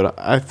is it, but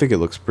I think it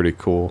looks pretty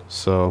cool.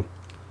 So,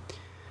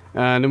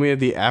 and then we have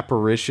The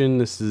Apparition.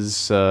 This is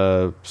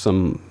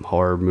some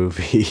horror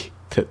movie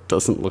that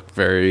doesn't look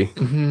very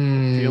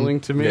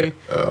appealing to me.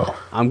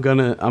 Oh. I'm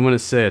gonna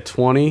say a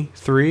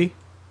 23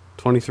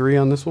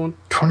 on this one.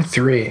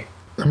 23.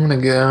 I'm going to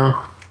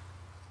go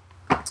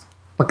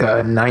like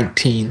a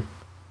 19.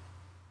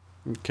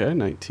 Okay,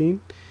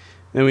 19.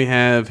 Then we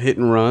have Hit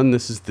and Run.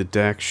 This is the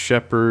Dax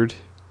Shepard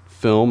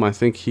film. I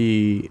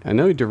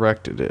know he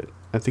directed it.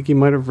 I think he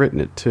might have written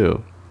it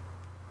too.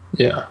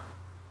 Yeah.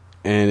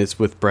 And it's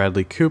with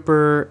Bradley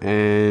Cooper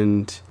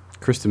and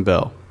Kristen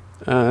Bell.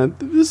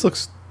 This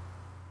looks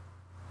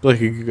like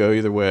it could go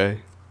either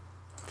way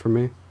for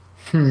me.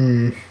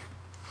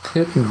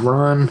 Hit and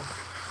Run.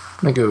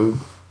 I'm going to go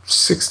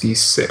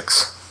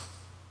 66.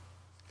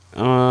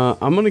 I'm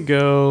going to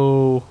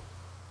go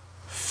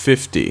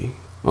 50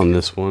 on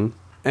this one.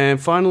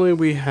 And finally,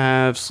 we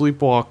have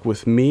Sleepwalk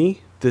with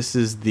Me. This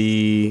is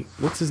the...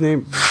 What's his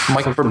name?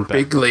 Mike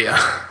Birbiglia.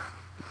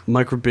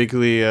 Mike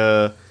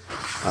Birbiglia,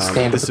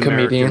 This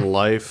American comedian.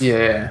 Life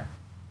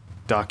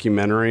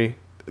documentary.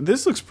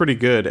 This looks pretty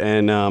good.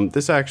 And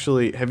this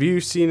actually... Have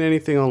you seen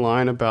anything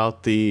online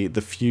about the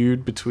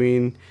feud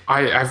between...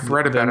 I've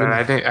read about it.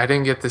 I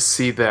didn't get to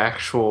see the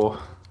actual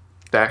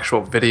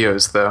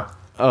videos, though.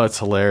 Oh, it's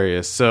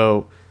hilarious.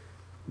 So...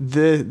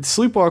 The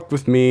Sleepwalk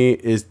with Me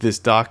is this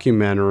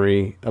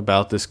documentary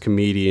about this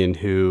comedian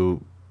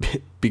who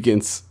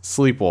begins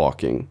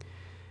sleepwalking.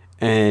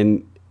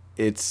 And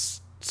it's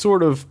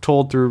sort of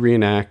told through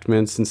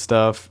reenactments and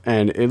stuff.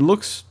 And it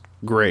looks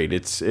great.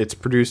 It's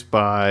produced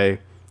by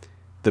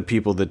the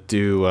people that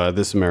do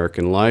This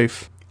American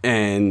Life.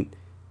 And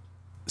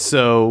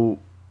so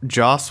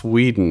Joss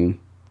Whedon,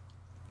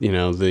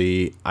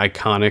 the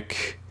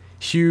iconic,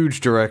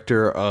 huge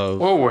director of...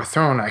 Whoa, we're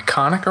throwing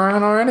iconic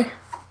around already?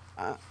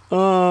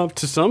 To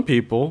some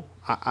people,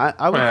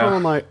 I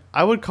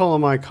would call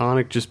him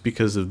iconic just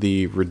because of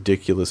the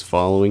ridiculous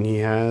following he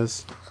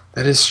has.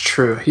 That is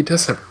true. He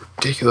does have a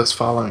ridiculous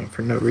following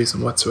for no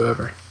reason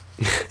whatsoever.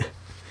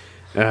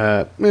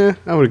 I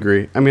would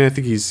agree. I mean, I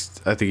think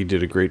he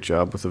did a great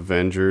job with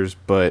Avengers,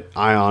 but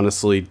I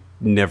honestly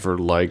never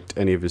liked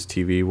any of his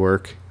TV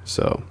work.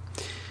 So,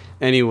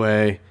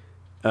 anyway,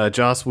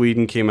 Joss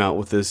Whedon came out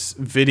with this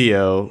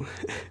video,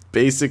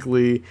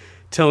 basically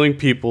telling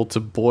people to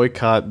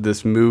boycott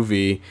this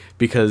movie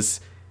because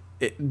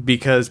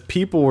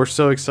people were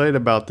so excited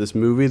about this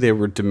movie, they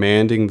were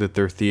demanding that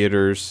their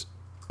theaters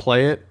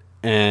play it,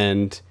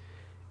 and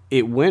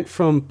it went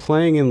from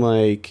playing in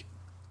like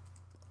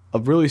a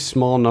really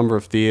small number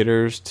of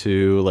theaters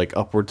to like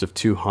upwards of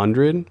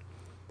 200,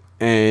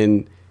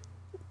 and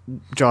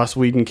Joss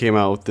Whedon came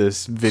out with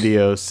this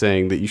video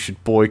saying that you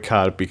should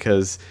boycott it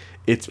because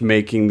it's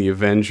making the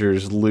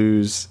Avengers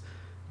lose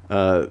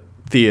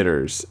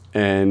theaters,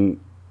 and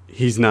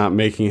he's not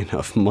making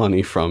enough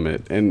money from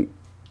it, and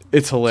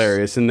it's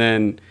hilarious. And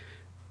then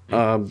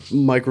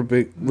Mike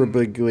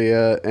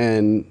Birbiglia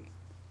and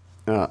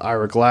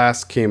Ira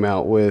Glass came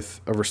out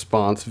with a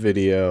response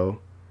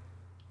video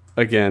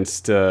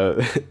against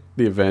the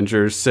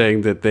Avengers,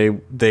 saying that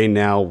they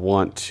now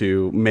want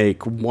to make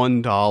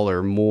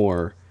 $1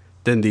 more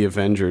than the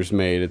Avengers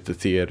made at the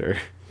theater.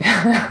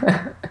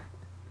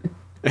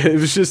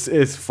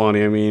 It's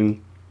funny. I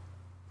mean,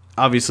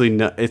 obviously,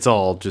 it's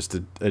all just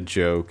a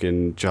joke,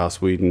 and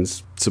Joss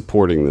Whedon's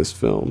supporting this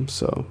film,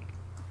 so...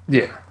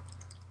 Yeah.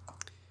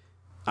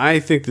 I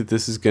think that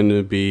this is going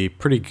to be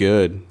pretty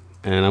good,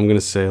 and I'm going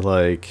to say,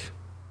 like,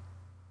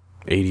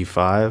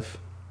 85.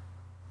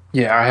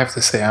 Yeah, I have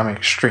to say I'm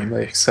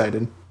extremely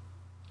excited.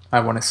 I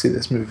want to see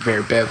this movie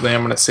very badly.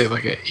 I'm going to say,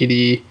 like, a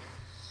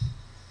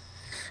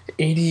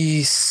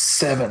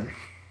 87.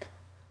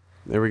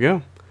 There we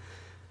go.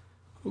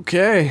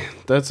 Okay,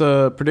 that's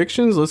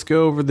predictions. Let's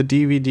go over the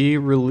DVD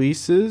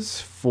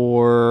releases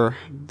for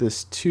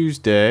this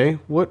Tuesday.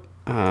 Let's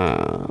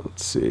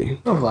see.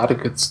 A lot of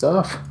good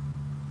stuff.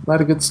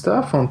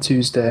 On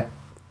Tuesday.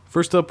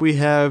 First up, we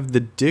have The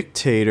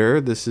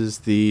Dictator. This is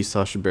the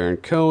Sacha Baron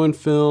Cohen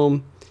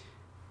film.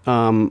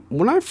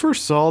 When I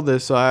first saw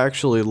this, I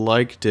actually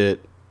liked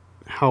it.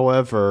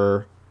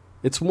 However,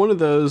 it's one of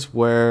those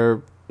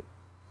where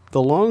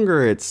the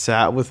longer it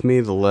sat with me,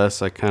 the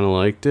less I kind of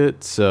liked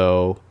it.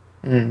 So...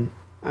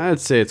 I'd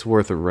say it's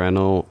worth a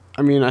rental.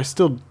 I mean, I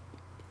still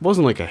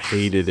wasn't like I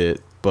hated it,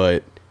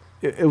 but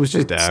It was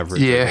just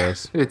average, I Yeah,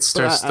 guess. it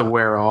starts to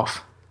wear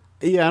off.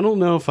 Yeah, I don't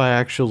know if I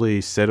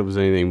actually said it was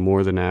anything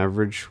more than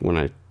average when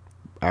I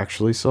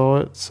actually saw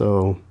it,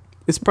 so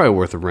it's probably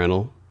worth a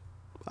rental.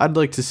 I'd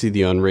like to see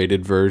the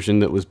unrated version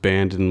that was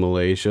banned in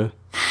Malaysia.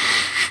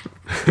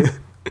 I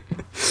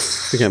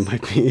think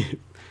that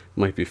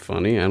might be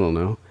funny. I don't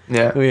know.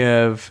 Yeah. We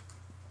have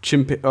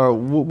or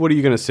what are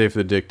you gonna say for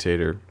The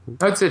Dictator?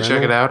 I'd say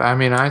check it out. I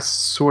mean, I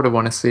sort of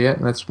want to see it.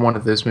 That's one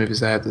of those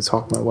movies I had to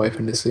talk my wife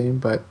into seeing,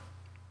 but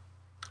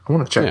I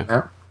want to check it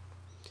out.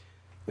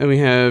 And we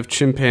have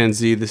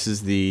Chimpanzee. This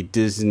is the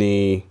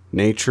Disney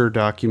nature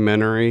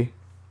documentary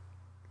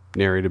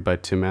narrated by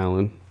Tim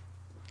Allen.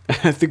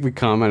 I think we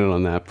commented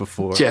on that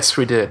before. Yes,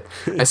 we did.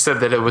 I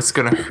said that it was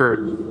going to hurt.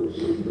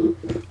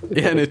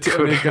 Yeah, and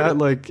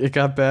it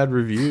got bad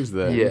reviews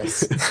then.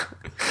 Yes.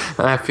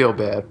 And I feel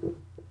bad.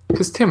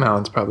 Because Tim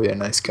Allen's probably a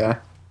nice guy.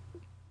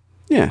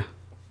 Yeah.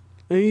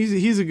 And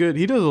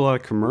he does a lot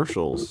of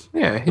commercials.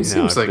 Yeah, he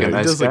seems like a nice guy.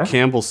 He does like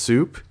Campbell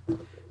Soup.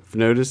 I've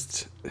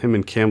noticed him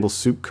in Campbell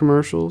Soup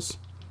commercials.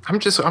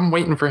 I'm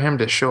waiting for him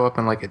to show up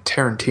in like a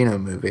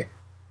Tarantino movie.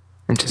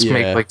 And just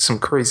make like some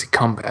crazy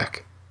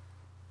comeback.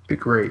 Be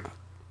great.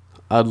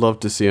 I'd love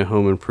to see a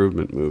Home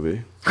Improvement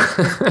movie.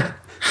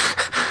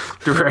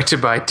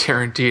 Directed by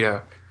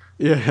Tarantino.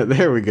 Yeah,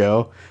 there we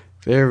go.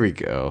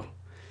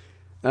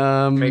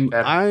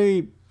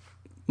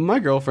 My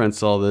girlfriend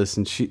saw this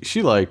and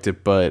she liked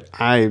it, but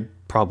I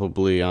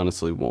probably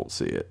honestly won't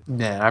see it.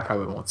 Nah, I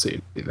probably won't see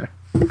it either.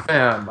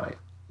 Yeah, I might.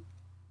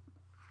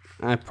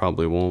 I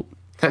probably won't.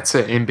 That's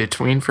an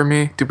in-between for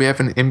me. Do we have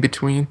an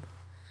in-between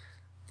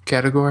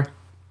category?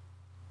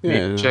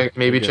 Yeah,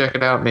 maybe check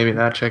it out, maybe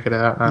not check it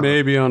out.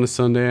 Maybe on a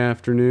Sunday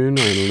afternoon.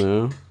 I don't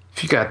know.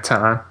 If you got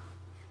time.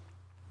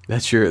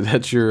 That's your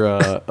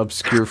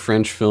obscure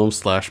French film /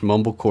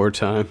 mumblecore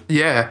time.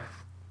 Yeah,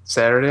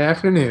 Saturday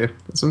afternoon.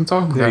 That's what I'm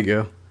talking about. There you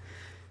go.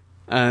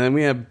 And then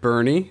we have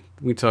Bernie.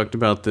 We talked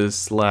about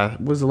this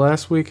was it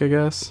last week, I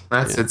guess?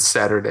 It's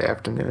Saturday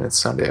afternoon. It's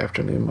Sunday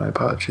afternoon. My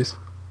apologies.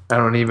 I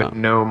don't even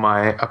know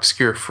my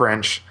obscure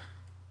French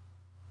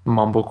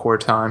mumblecore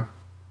time.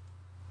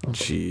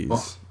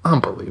 Jeez.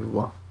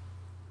 Unbelievable.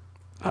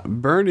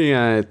 Bernie,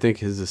 I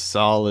think, is a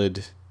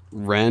solid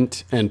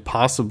rent, and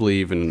possibly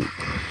even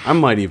I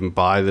might even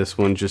buy this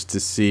one just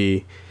to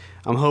see.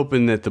 I'm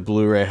hoping that the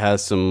Blu-ray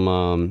has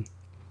some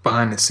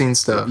behind the scenes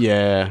stuff.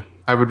 Yeah,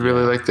 I would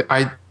really like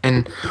to.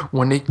 And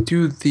when they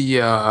do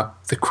the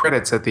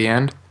credits at the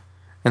end,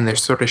 and they're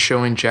sort of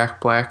showing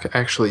Jack Black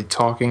actually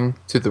talking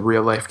to the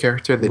real life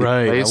character that he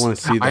plays. I want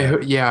to see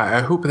that.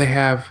 I hope they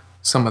have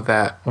some of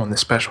that on the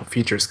special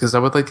features because I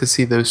would like to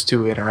see those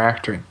two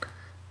interacting.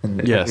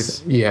 And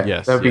yes,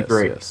 that'd be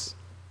great. Yes.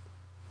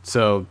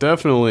 So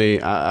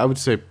definitely, I would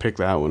say pick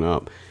that one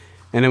up.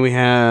 And then we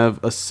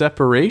have A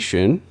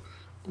Separation.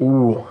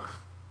 Ooh,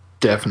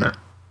 definite.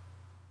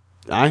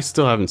 I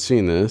still haven't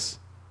seen this,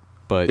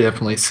 but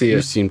definitely see it.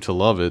 You seem to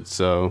love it,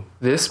 so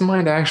this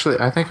might actually.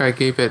 I think I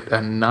gave it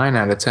a 9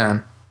 out of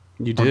 10.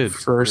 You did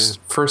first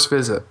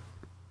visit.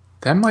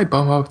 That might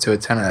bump up to a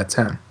 10 out of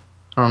 10.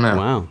 I don't know.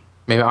 Wow.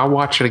 Maybe I'll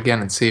watch it again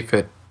and see if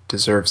it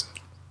deserves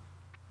it.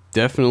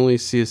 Definitely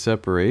see A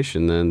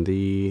Separation then.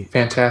 The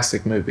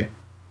fantastic movie.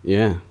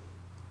 Yeah.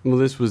 Well,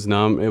 this was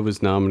it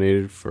was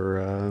nominated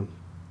for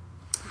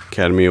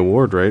Academy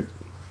Award, right?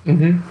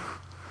 Mm-hmm.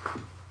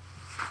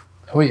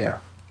 Oh yeah.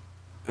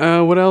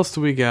 What else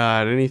do we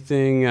got?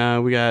 Anything?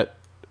 We got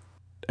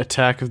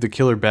Attack of the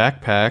Killer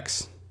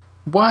Backpacks.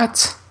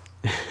 What?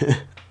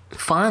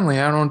 Finally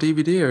out on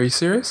DVD. Are you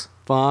serious?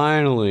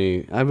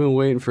 Finally. I've been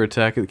waiting for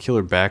Attack of the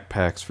Killer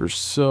Backpacks for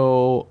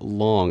so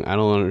long. I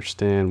don't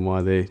understand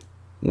why they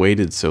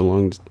waited so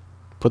long to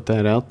put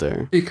that out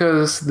there.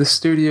 Because the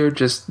studio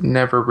just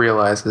never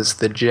realizes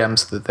the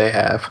gems that they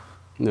have.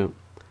 No.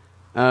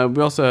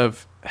 We also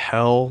have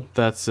Hell.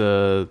 That's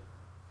a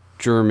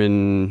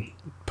German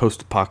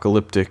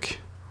post-apocalyptic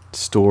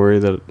story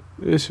that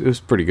it was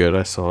pretty good.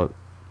 I saw it.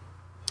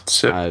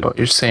 So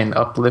you're saying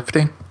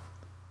uplifting?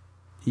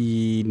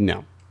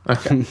 No.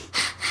 Okay.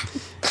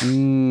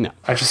 No.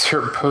 I just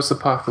heard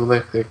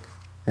post-apocalyptic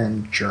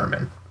and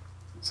German.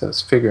 So I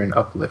was figuring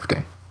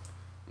uplifting.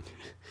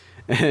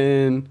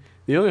 And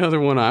the only other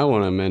one I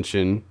want to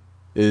mention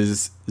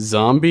is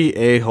Zombie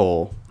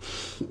A-Hole.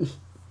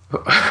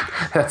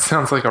 That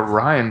sounds like a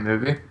Ryan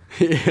movie.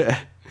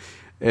 Yeah.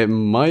 It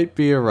might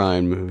be a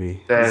Ryan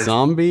movie.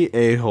 Zombie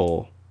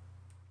A-Hole.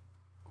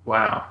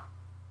 Wow.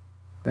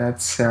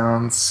 That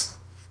sounds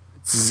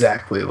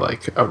exactly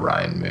like a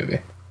Ryan movie.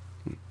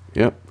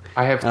 Yep.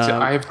 I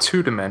have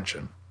two to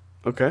mention.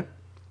 Okay.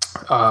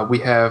 We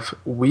have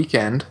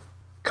Weekend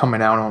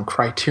coming out on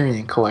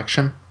Criterion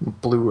Collection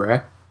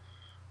Blu-ray,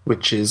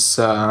 which is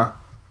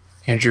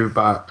Andrew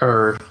by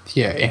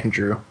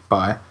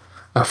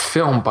a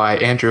film by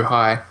Andrew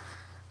High,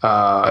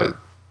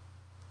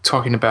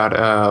 talking about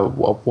a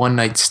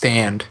one-night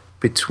stand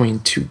between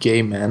two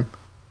gay men,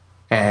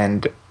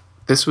 and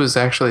this was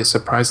actually a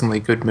surprisingly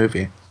good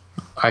movie.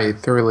 I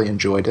thoroughly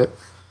enjoyed it,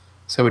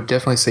 so I would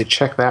definitely say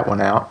check that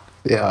one out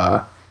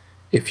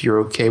if you're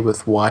okay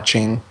with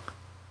watching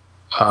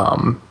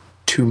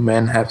two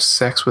men have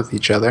sex with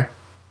each other.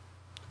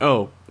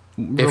 Oh,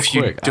 real If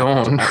you quick,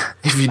 don't,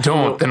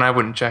 then I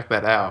wouldn't check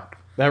that out.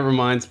 that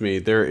reminds me.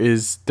 There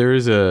is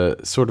a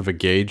sort of a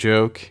gay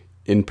joke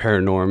in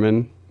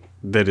Paranorman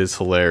that is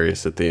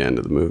hilarious at the end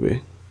of the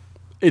movie.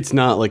 It's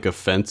not like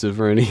offensive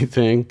or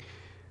anything,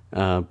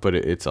 but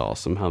it's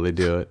awesome how they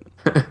do it.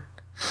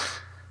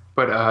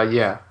 But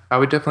yeah, I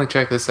would definitely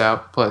check this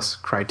out. Plus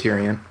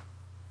Criterion,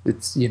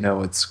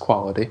 it's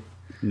quality.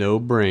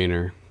 No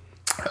brainer.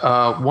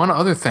 One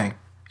other thing,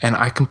 and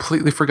I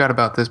completely forgot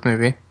about this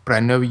movie, but I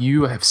know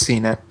you have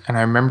seen it, and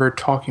I remember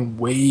talking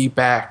way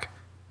back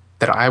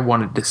that I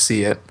wanted to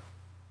see it.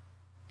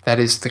 That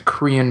is the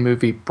Korean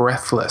movie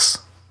Breathless.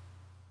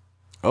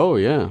 Oh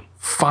yeah.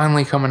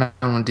 Finally coming out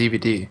on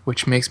DVD,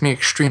 which makes me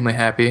extremely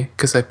happy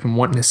because I've been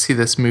wanting to see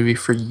this movie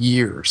for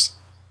years.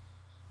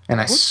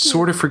 And I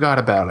sort of forgot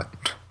about it.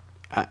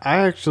 I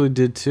actually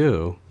did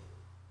too.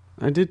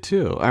 I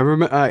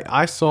remember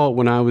I saw it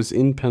when I was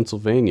in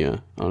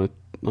Pennsylvania on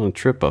a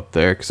trip up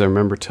there because I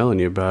remember telling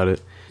you about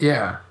it.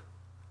 Yeah.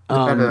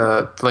 Had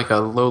a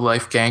low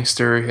life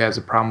gangster who has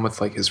a problem with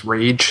like his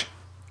rage.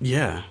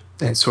 Yeah.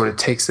 And sort of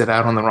takes it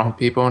out on the wrong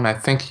people. And I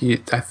think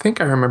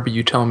I remember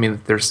you telling me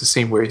that there's a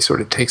scene where he sort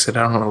of takes it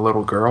out on a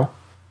little girl.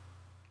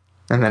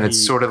 And then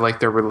it's sort of like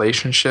their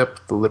relationship,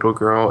 the little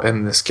girl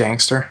and this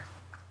gangster.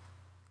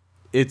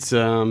 It's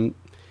very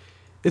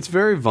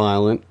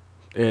violent.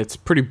 It's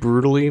pretty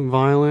brutally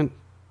violent,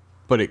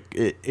 but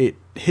it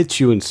hits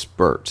you in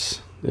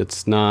spurts.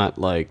 It's not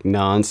like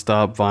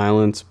nonstop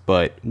violence,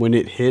 but when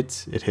it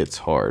hits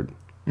hard.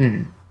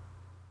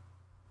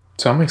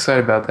 So I'm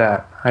excited about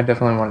that. I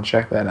definitely want to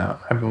check that out.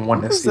 I've been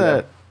wanting to see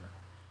that.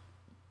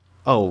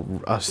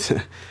 Oh, I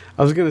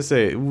was gonna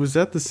say, was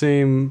that the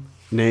same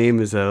name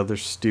as that other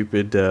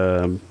stupid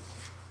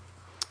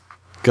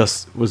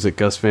Gus? Was it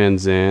Gus Van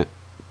Sant?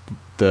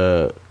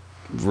 The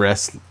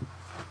Restless.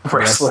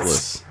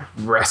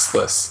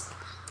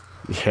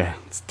 Yeah,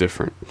 it's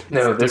different.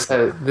 No, this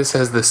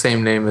has the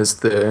same name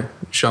as the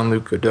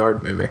Jean-Luc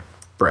Godard movie,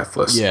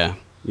 Breathless. Yeah.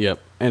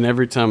 Yep. And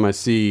every time I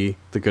see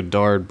the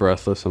Godard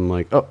Breathless, I'm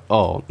like,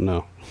 oh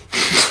no.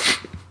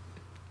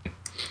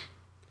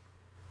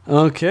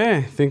 Okay,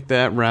 I think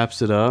that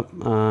wraps it up.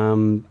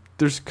 There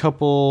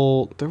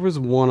was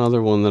one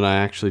other one that I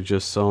actually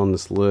just saw on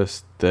this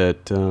list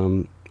that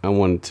I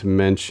wanted to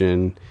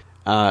mention.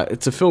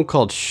 It's a film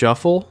called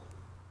Shuffle.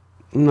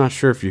 I'm not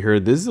sure if you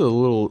heard. This is a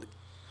little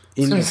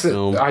indie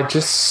film. I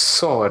just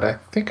saw it. I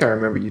think I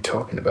remember you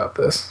talking about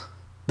this.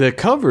 The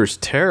cover's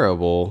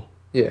terrible.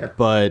 Yeah.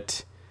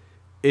 But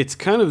it's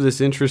kind of this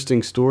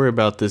interesting story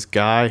about this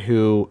guy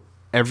who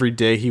every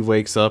day he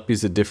wakes up,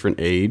 he's a different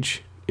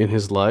age in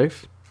his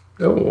life.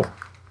 Oh.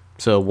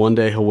 So one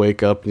day he'll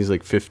wake up and he's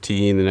like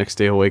 15. The next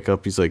day he'll wake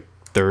up, he's like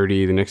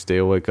 30. The next day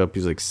he'll wake up,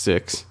 he's like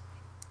 6.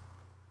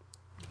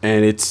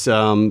 And it's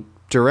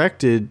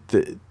directed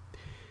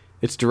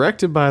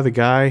by the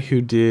guy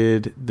who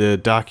did the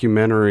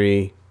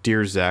documentary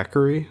Dear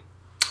Zachary.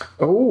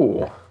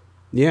 Oh.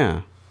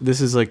 Yeah.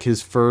 This is like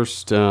his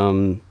first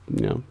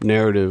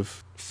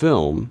narrative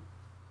film.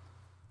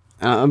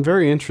 I'm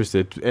very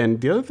interested.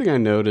 And the other thing I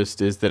noticed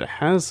is that it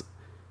has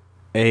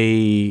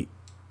a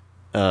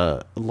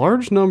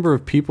large number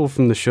of people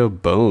from the show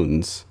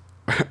Bones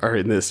are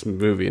in this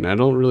movie, and I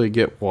don't really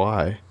get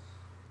why.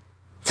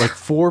 Like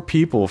 4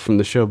 people from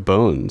the show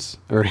Bones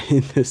are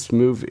in this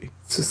movie.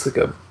 It's just like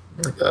a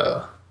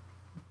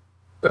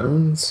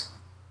Bones.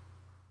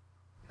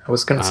 I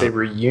was gonna say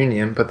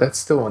Reunion, but that's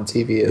still on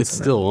TV. Isn't it's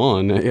still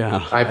on.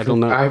 Yeah, I don't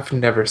know. I've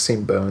never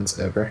seen Bones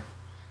ever.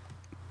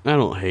 I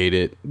don't hate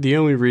it. The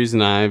only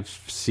reason I've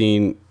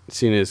seen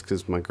it is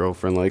because my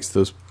girlfriend likes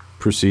those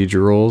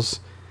procedurals,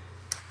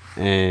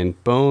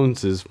 and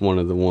Bones is one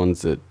of the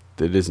ones that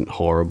isn't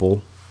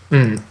horrible.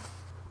 Well,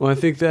 I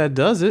think that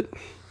does it. I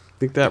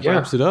think that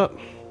wraps it up.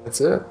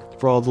 That's it.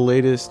 For all the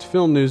latest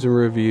film news and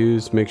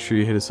reviews, make sure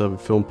you hit us up at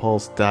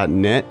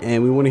filmpulse.net,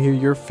 and we want to hear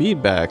your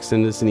feedback.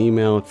 Send us an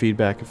email at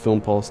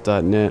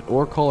feedback@filmpulse.net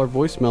or call our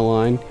voicemail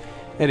line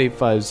at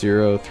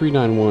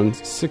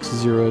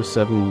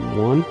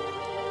 850-391-6071.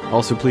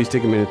 Also, please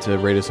take a minute to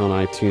rate us on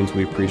iTunes.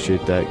 We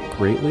appreciate that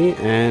greatly.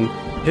 And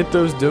hit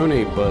those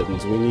donate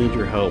buttons. We need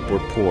your help. We're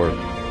poor.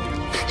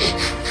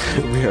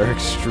 We are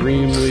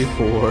extremely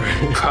poor.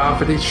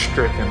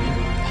 Poverty-stricken.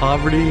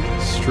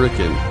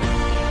 Poverty-stricken.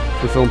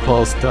 For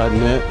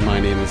filmpulse.net, my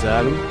name is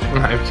Adam.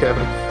 I'm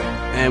Kevin.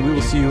 And we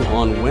will see you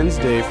on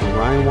Wednesday for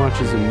Ryan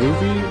Watches a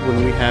Movie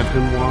when we have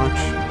him watch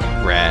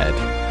Rad.